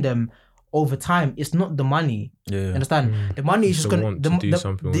sustain them over time. It's not the money. Yeah. You understand? The money is just going to do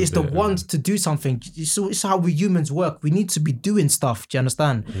something. It's the want to do something. It's how we humans work. We need to be doing stuff. Do you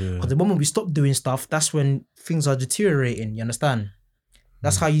understand? Because the moment we stop doing stuff, that's when things are deteriorating. You understand?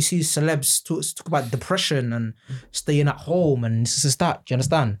 That's how you see celebs talk about depression and staying at home and this is that. Do you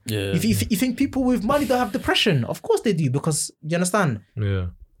understand? Yeah. If you think people with money don't have depression, of course they do because you understand. Yeah.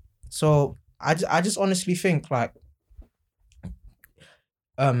 So I just honestly think like,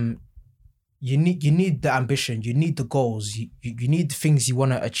 you need the ambition, you need the goals, you need the things you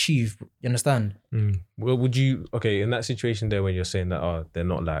want to achieve. You understand? Well, would you in that situation there when you're saying that they're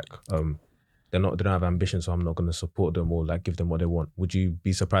not like they don't have ambition, so I'm not going to support them or like give them what they want. Would you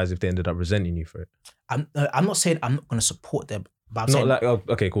be surprised if they ended up resenting you for it? I'm not saying I'm not going to support them, but I'm not saying, like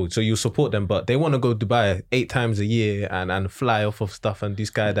okay, cool. So you support them, but they want to go Dubai 8 times a year and fly off of stuff and do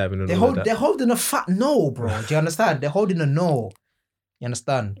skydiving and all that. They're holding a fat no, bro. Do you understand? They're holding a no. You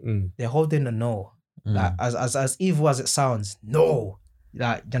understand? They're holding a no. Like, as evil as it sounds, no.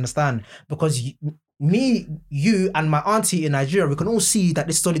 Like, you understand? Because you and my auntie in Nigeria, we can all see that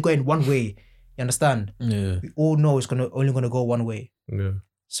this is only going one way. You understand? Yeah. We all know it's only gonna go one way. Yeah.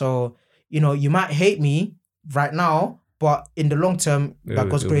 So, you know, you might hate me right now, but in the long term, by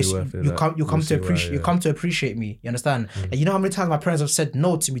God's grace, you come to appreciate me. You understand? Like, you know how many times my parents have said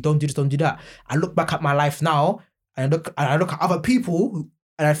no to me, don't do this, don't do that. I look back at my life now and I look at other people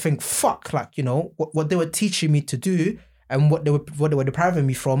and I think, fuck, like, you know, what they were teaching me to do and what they were depriving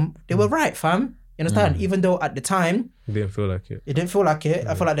me from, they were right, fam. You understand? Even though at the time it didn't feel like it. It didn't feel like it.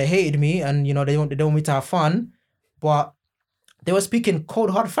 I felt like they hated me and, you know, they don't want me to have fun. But they were speaking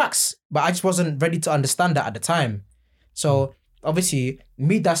cold hard facts. But I just wasn't ready to understand that at the time. So obviously,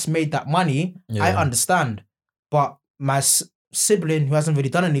 me that's made that money, I understand. But my sibling who hasn't really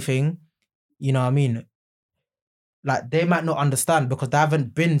done anything, you know what I mean? Like, they might not understand because they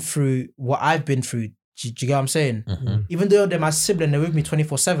haven't been through what I've been through. Do you get what I'm saying? Even though they're my sibling, they're with me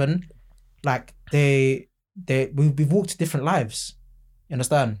 24/7. Like, we've walked different lives. You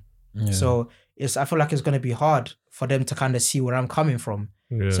understand? Yeah. So I feel like it's going to be hard for them to kind of see where I'm coming from.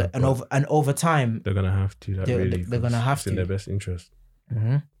 Yeah, so, and over time, they're gonna have to. They're gonna have to. In their best interest.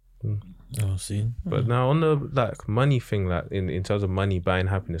 Oh, see. But now on the like money thing, like in terms of money buying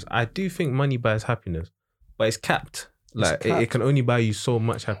happiness, I do think money buys happiness, but it's capped. Like it can only buy you so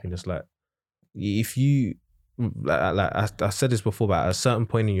much happiness. Like if you like I said this before, but at a certain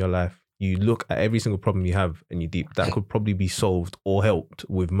point in your life, you look at every single problem you have and you deep, that could probably be solved or helped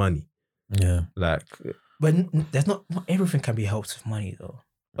with money. Yeah. Like, but there's not everything can be helped with money though.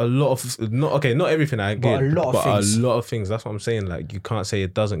 A lot of not everything I get, but a lot of things. That's what I'm saying. Like, you can't say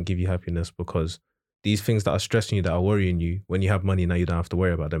it doesn't give you happiness, because these things that are stressing you, that are worrying you, when you have money now, you don't have to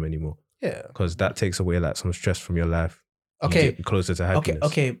worry about them anymore. Yeah, because that takes away like some stress from your life. Okay, you get closer to happiness.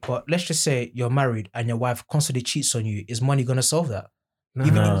 Okay, but let's just say you're married and your wife constantly cheats on you. Is money gonna solve that?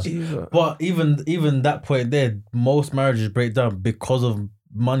 But even that point there, most marriages break down because of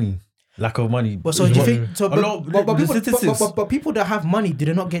money. Lack of money. But so do you think? So, but people that have money, did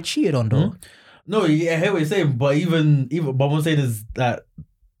they not get cheated on though? No, yeah, I hear what you're saying. But even what I'm saying is that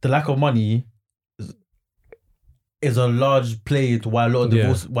the lack of money is a large play to why a lot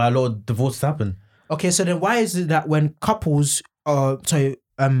of divorces happen. Okay, so then why is it that when couples, people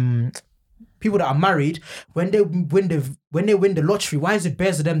that are married, when they win the lottery, why is it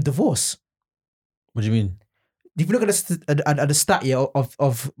better than divorce? What do you mean? If you look at the stat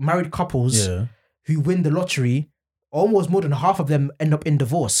of married couples who win the lottery, almost more than half of them end up in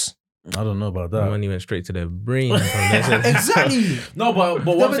divorce. I don't know about that. Money went straight to their brain. Exactly. No, but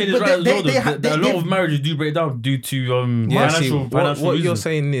what I'm saying is right as well. A lot of marriages do break down due to financial. What you're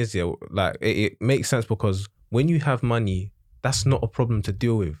saying is, like it makes sense, because when you have money, that's not a problem to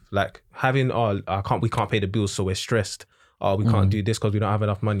deal with. Like having, we can't pay the bills, so we're stressed. We can't do this because we don't have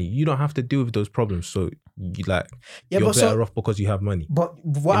enough money. You don't have to deal with those problems. So you're better off because you have money. But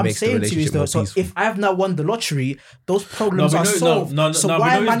what I'm saying to you is though, so if I've now won the lottery, those problems are solved. So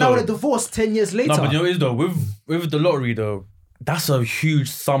why am I now in a divorce 10 years later? No, but you know what it is though, with the lottery though, that's a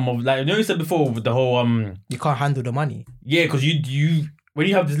huge sum of, like, you know, you said before with the whole you can't handle the money. Yeah, because you when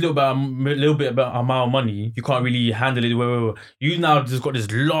you have this little bit about amount of money, you can't really handle it. You now just got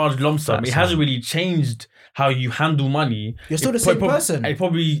this large lump sum. It hasn't really changed how you handle money. You're still the same person.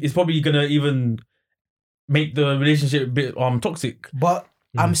 It's probably gonna even make the relationship a bit toxic. But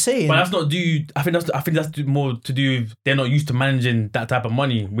I'm saying, but that's not due. I think that's more to do with they're not used to managing that type of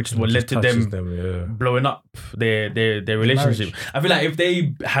money, which is what led to them blowing up their relationship. I feel like if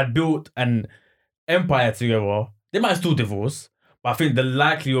they had built an empire together, they might still divorce. But I think the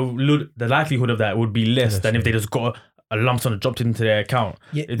likelihood of that would be less than if they just got a lump sum dropped into their account.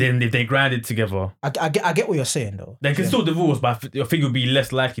 Yeah. Then if they grind it together. I get what you're saying though. They can still divorce, but I think it would be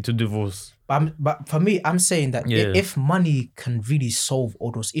less likely to divorce. But for me, I'm saying that if money can really solve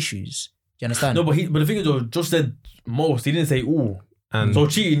all those issues, do you understand? No, but the thing is though, Josh said most. He didn't say all. So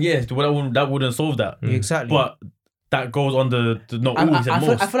cheating, yes, that wouldn't solve that. Exactly. But that goes on the not all. He said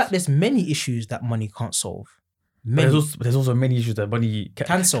most. I feel like there's many issues that money can't solve. There's also many issues that money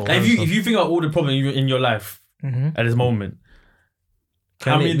can solve. Like if you think about all the problems in your life at this moment,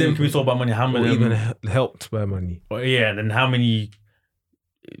 how many of them can be solved by money? How many even helped by money? Then how many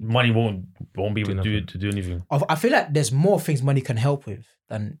money won't be able to do anything? I feel like there's more things money can help with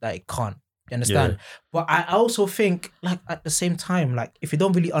than that it can't. You understand? Yeah. But I also think, like, at the same time, like, if you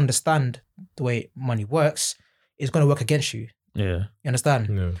don't really understand the way money works, it's gonna work against you. Yeah. You understand?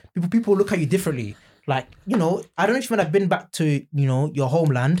 Yeah. People look at you differently. Like, you know, I don't know if you have been back to, you know, your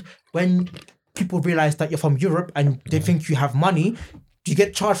homeland, when people realize that you're from Europe and they think you have money, you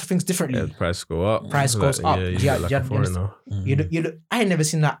get charged for things differently. Yeah, the price go up. Price goes up. Yeah, I ain't never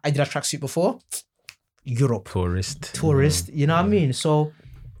seen that Adidas tracksuit before. Europe. Tourist. You know what I mean? So,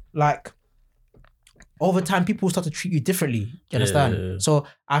 like, over time, people start to treat you differently. You understand? Yeah. So,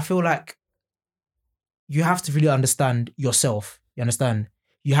 I feel like you have to really understand yourself. You understand?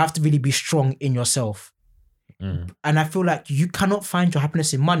 You have to really be strong in yourself. And I feel like you cannot find your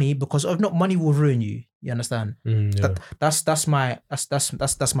happiness in money, because if not, money will ruin you. You understand? That's my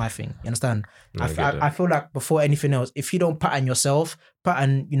thing. You understand? I feel like before anything else, if you don't pattern yourself,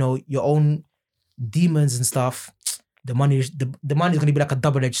 you know, your own demons and stuff, the money is going to be like a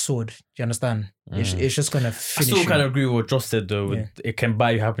double-edged sword. Do you understand? It's just going to finish. I still kind of agree with what Josh said though. It can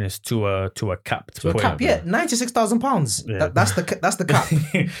buy you happiness to a cap. To a cap, £96,000. Yeah. That's the cap.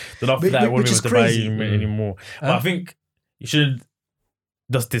 Then after that, I won't be able to buy you anymore. But I think you shouldn't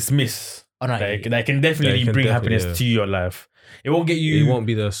just dismiss. That can definitely bring happiness to your life. It won't get you. It won't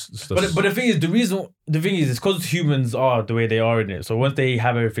be the But the thing is, it's because humans are the way they are in it. So once they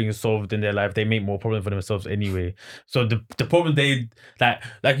have everything solved in their life, they make more problems for themselves anyway. So the problem they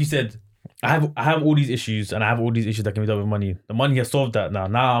like you said, I have all these issues, and I have all these issues that can be done with money. The money has solved that now.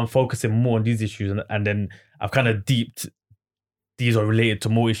 Now I'm focusing more on these issues, and then I've kind of deeped. These are related to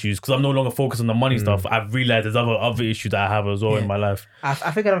more issues because I'm no longer focused on the money stuff. I've realized there's other issues that I have as well in my life. I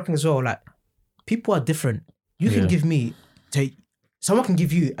think another thing as well, like, people are different. You can give me someone can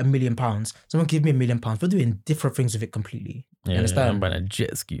give you £1 million, someone give me £1 million. We're doing different things with it completely. You understand? I'm buying a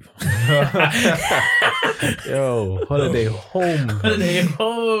jet ski. Yo, holiday home. Holiday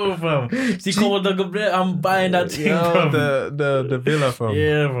home, fam. See, I'm buying that thing, fam. The villa, fam.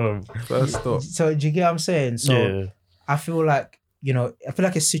 Yeah, fam. First stop. So do you get what I'm saying? So I feel like, you know, it's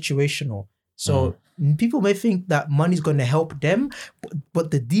situational. So people may think that money's going to help them,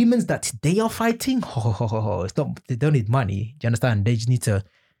 but the demons that they are fighting, it's not. They don't need money. Do you understand? They just need to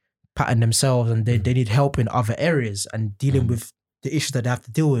pattern themselves, and they need help in other areas and dealing with the issues that they have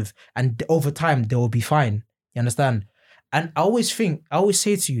to deal with. And over time, they will be fine. You understand? And I always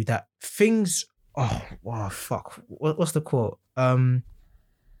say to you that things. Oh, wow, fuck. What's the quote? I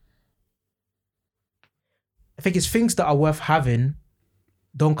think it's things that are worth having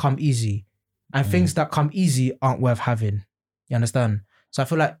don't come easy. And things that come easy aren't worth having. You understand? So I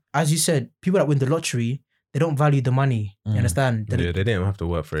feel like, as you said, people that win the lottery, they don't value the money. You understand? They didn't have to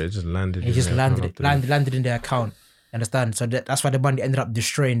work for it. It just landed. It just landed in their account. You understand? So that's why the money ended up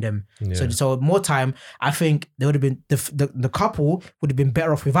destroying them. Yeah. So more time, I think they would have been the couple would have been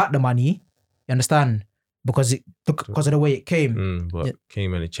better off without the money. You understand? Because of the way it came. But it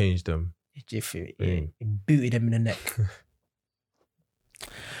came and it changed them. It booted them in the neck.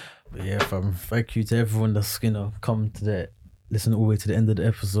 But yeah, fam, thank you to everyone that's come to that, listen all the way to the end of the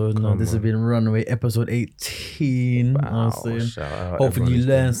episode. Now, this has been Runaway episode 18. Wow, hopefully you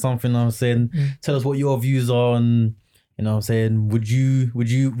learned something. I'm saying, tell us what your views are on. You know what I'm saying? Would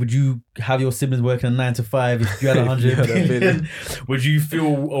you have your siblings working a 9 to 5 if you had 100 billion? Would you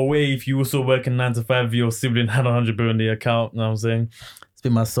feel away if you were still working 9 to 5 if your sibling had 100 billion in the account? You know what I'm saying? It's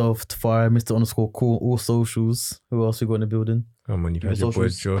been myself, Tafari, Mr_Cool, all socials. Who else we got in the building? Come on, you've had your boy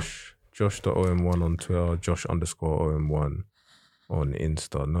Josh.om1 on Twitter, Josh_OM1 on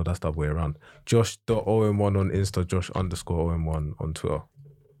Insta. No, that's the other way around. Josh.om1 on Insta, Josh_OM1 on Twitter.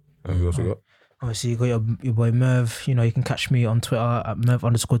 And who else we got? Obviously, you got your boy Merv. You know, you can catch me on Twitter at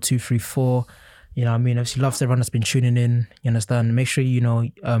Merv_234. You know what I mean? Obviously, love to everyone that's been tuning in. You understand? Make sure, you know,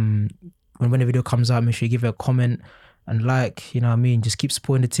 when a video comes out, make sure you give it a comment and like, you know what I mean? Just keep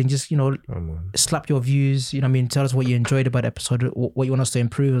supporting the thing. Just, you know, slap your views. You know what I mean? Tell us what you enjoyed about the episode, what you want us to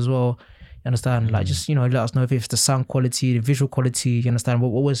improve as well. You understand? Like, just, you know, let us know if it's the sound quality, the visual quality. You understand?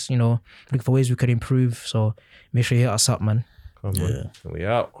 What was, you know, looking for ways we could improve. So make sure you hit us up, man. Come on. We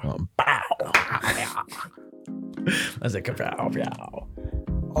out. That's like a bow.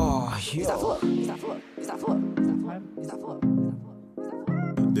 Oh, yeah. Is that full?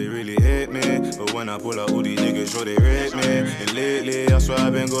 They really hate me, but when I pull out all these niggas, sure they rate me. And lately, I swear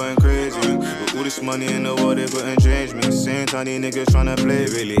I've been going crazy. With all this money in the world, they couldn't change me. Same tiny niggas tryna play,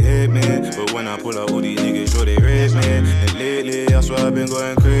 really hate me. But when I pull out all these niggas, sure they rate me. And lately, I swear I've been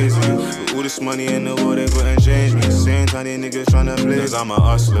going crazy. With all this money in the world, they couldn't change me. Same tiny niggas tryna play. Cause I'm a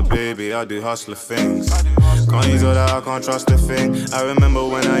hustler, baby, I do hustler things. Can't use all that, I can't trust a thing. I remember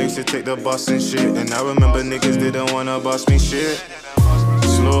when I used to take the bus and shit. And I remember niggas didn't wanna bust me shit.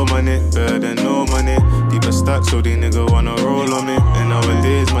 Slow money, better than no money. Deep a stack, so these niggas wanna roll on me. And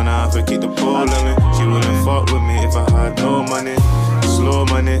nowadays, man, I have to keep the pole on me. She wouldn't fuck with me if I had no money. Slow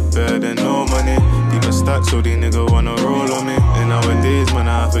money, better than no money. Deep a stack, so these niggas wanna roll on me. And nowadays, man,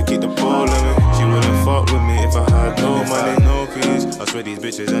 I have to keep the pole on me. She wouldn't fuck with me if I had no money. No peace, I swear these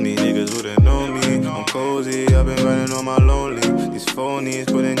bitches and these niggas wouldn't know me. I'm cozy, I've been riding on my lonely. These phonies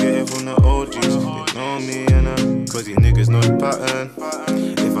couldn't get it from the OGs. They know me and cause these niggas know the pattern.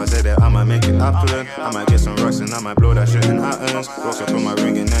 If I said that, I might make it happen. I might get some rocks and I might blow that shit in Hattons. Rocks up on my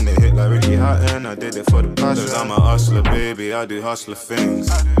ring and then they hit like Ricky Hatton. I did it for the passion. Cause I'm a hustler, baby, I do hustler things.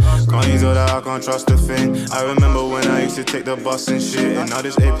 Can't use all that, I can't trust a thing. I remember when I used to take the bus and shit. And now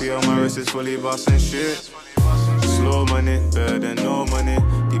this AP on my wrist is fully bust and shit. Slow money, better than no money.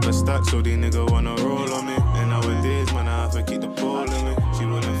 Deep a stack, so these niggas wanna roll on me. And nowadays, man, I have to keep the pole on me. She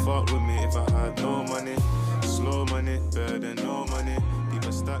wouldn't fuck with me if I had no money. Slow money, better than no money. Deep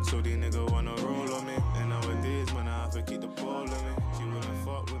a stack, so these niggas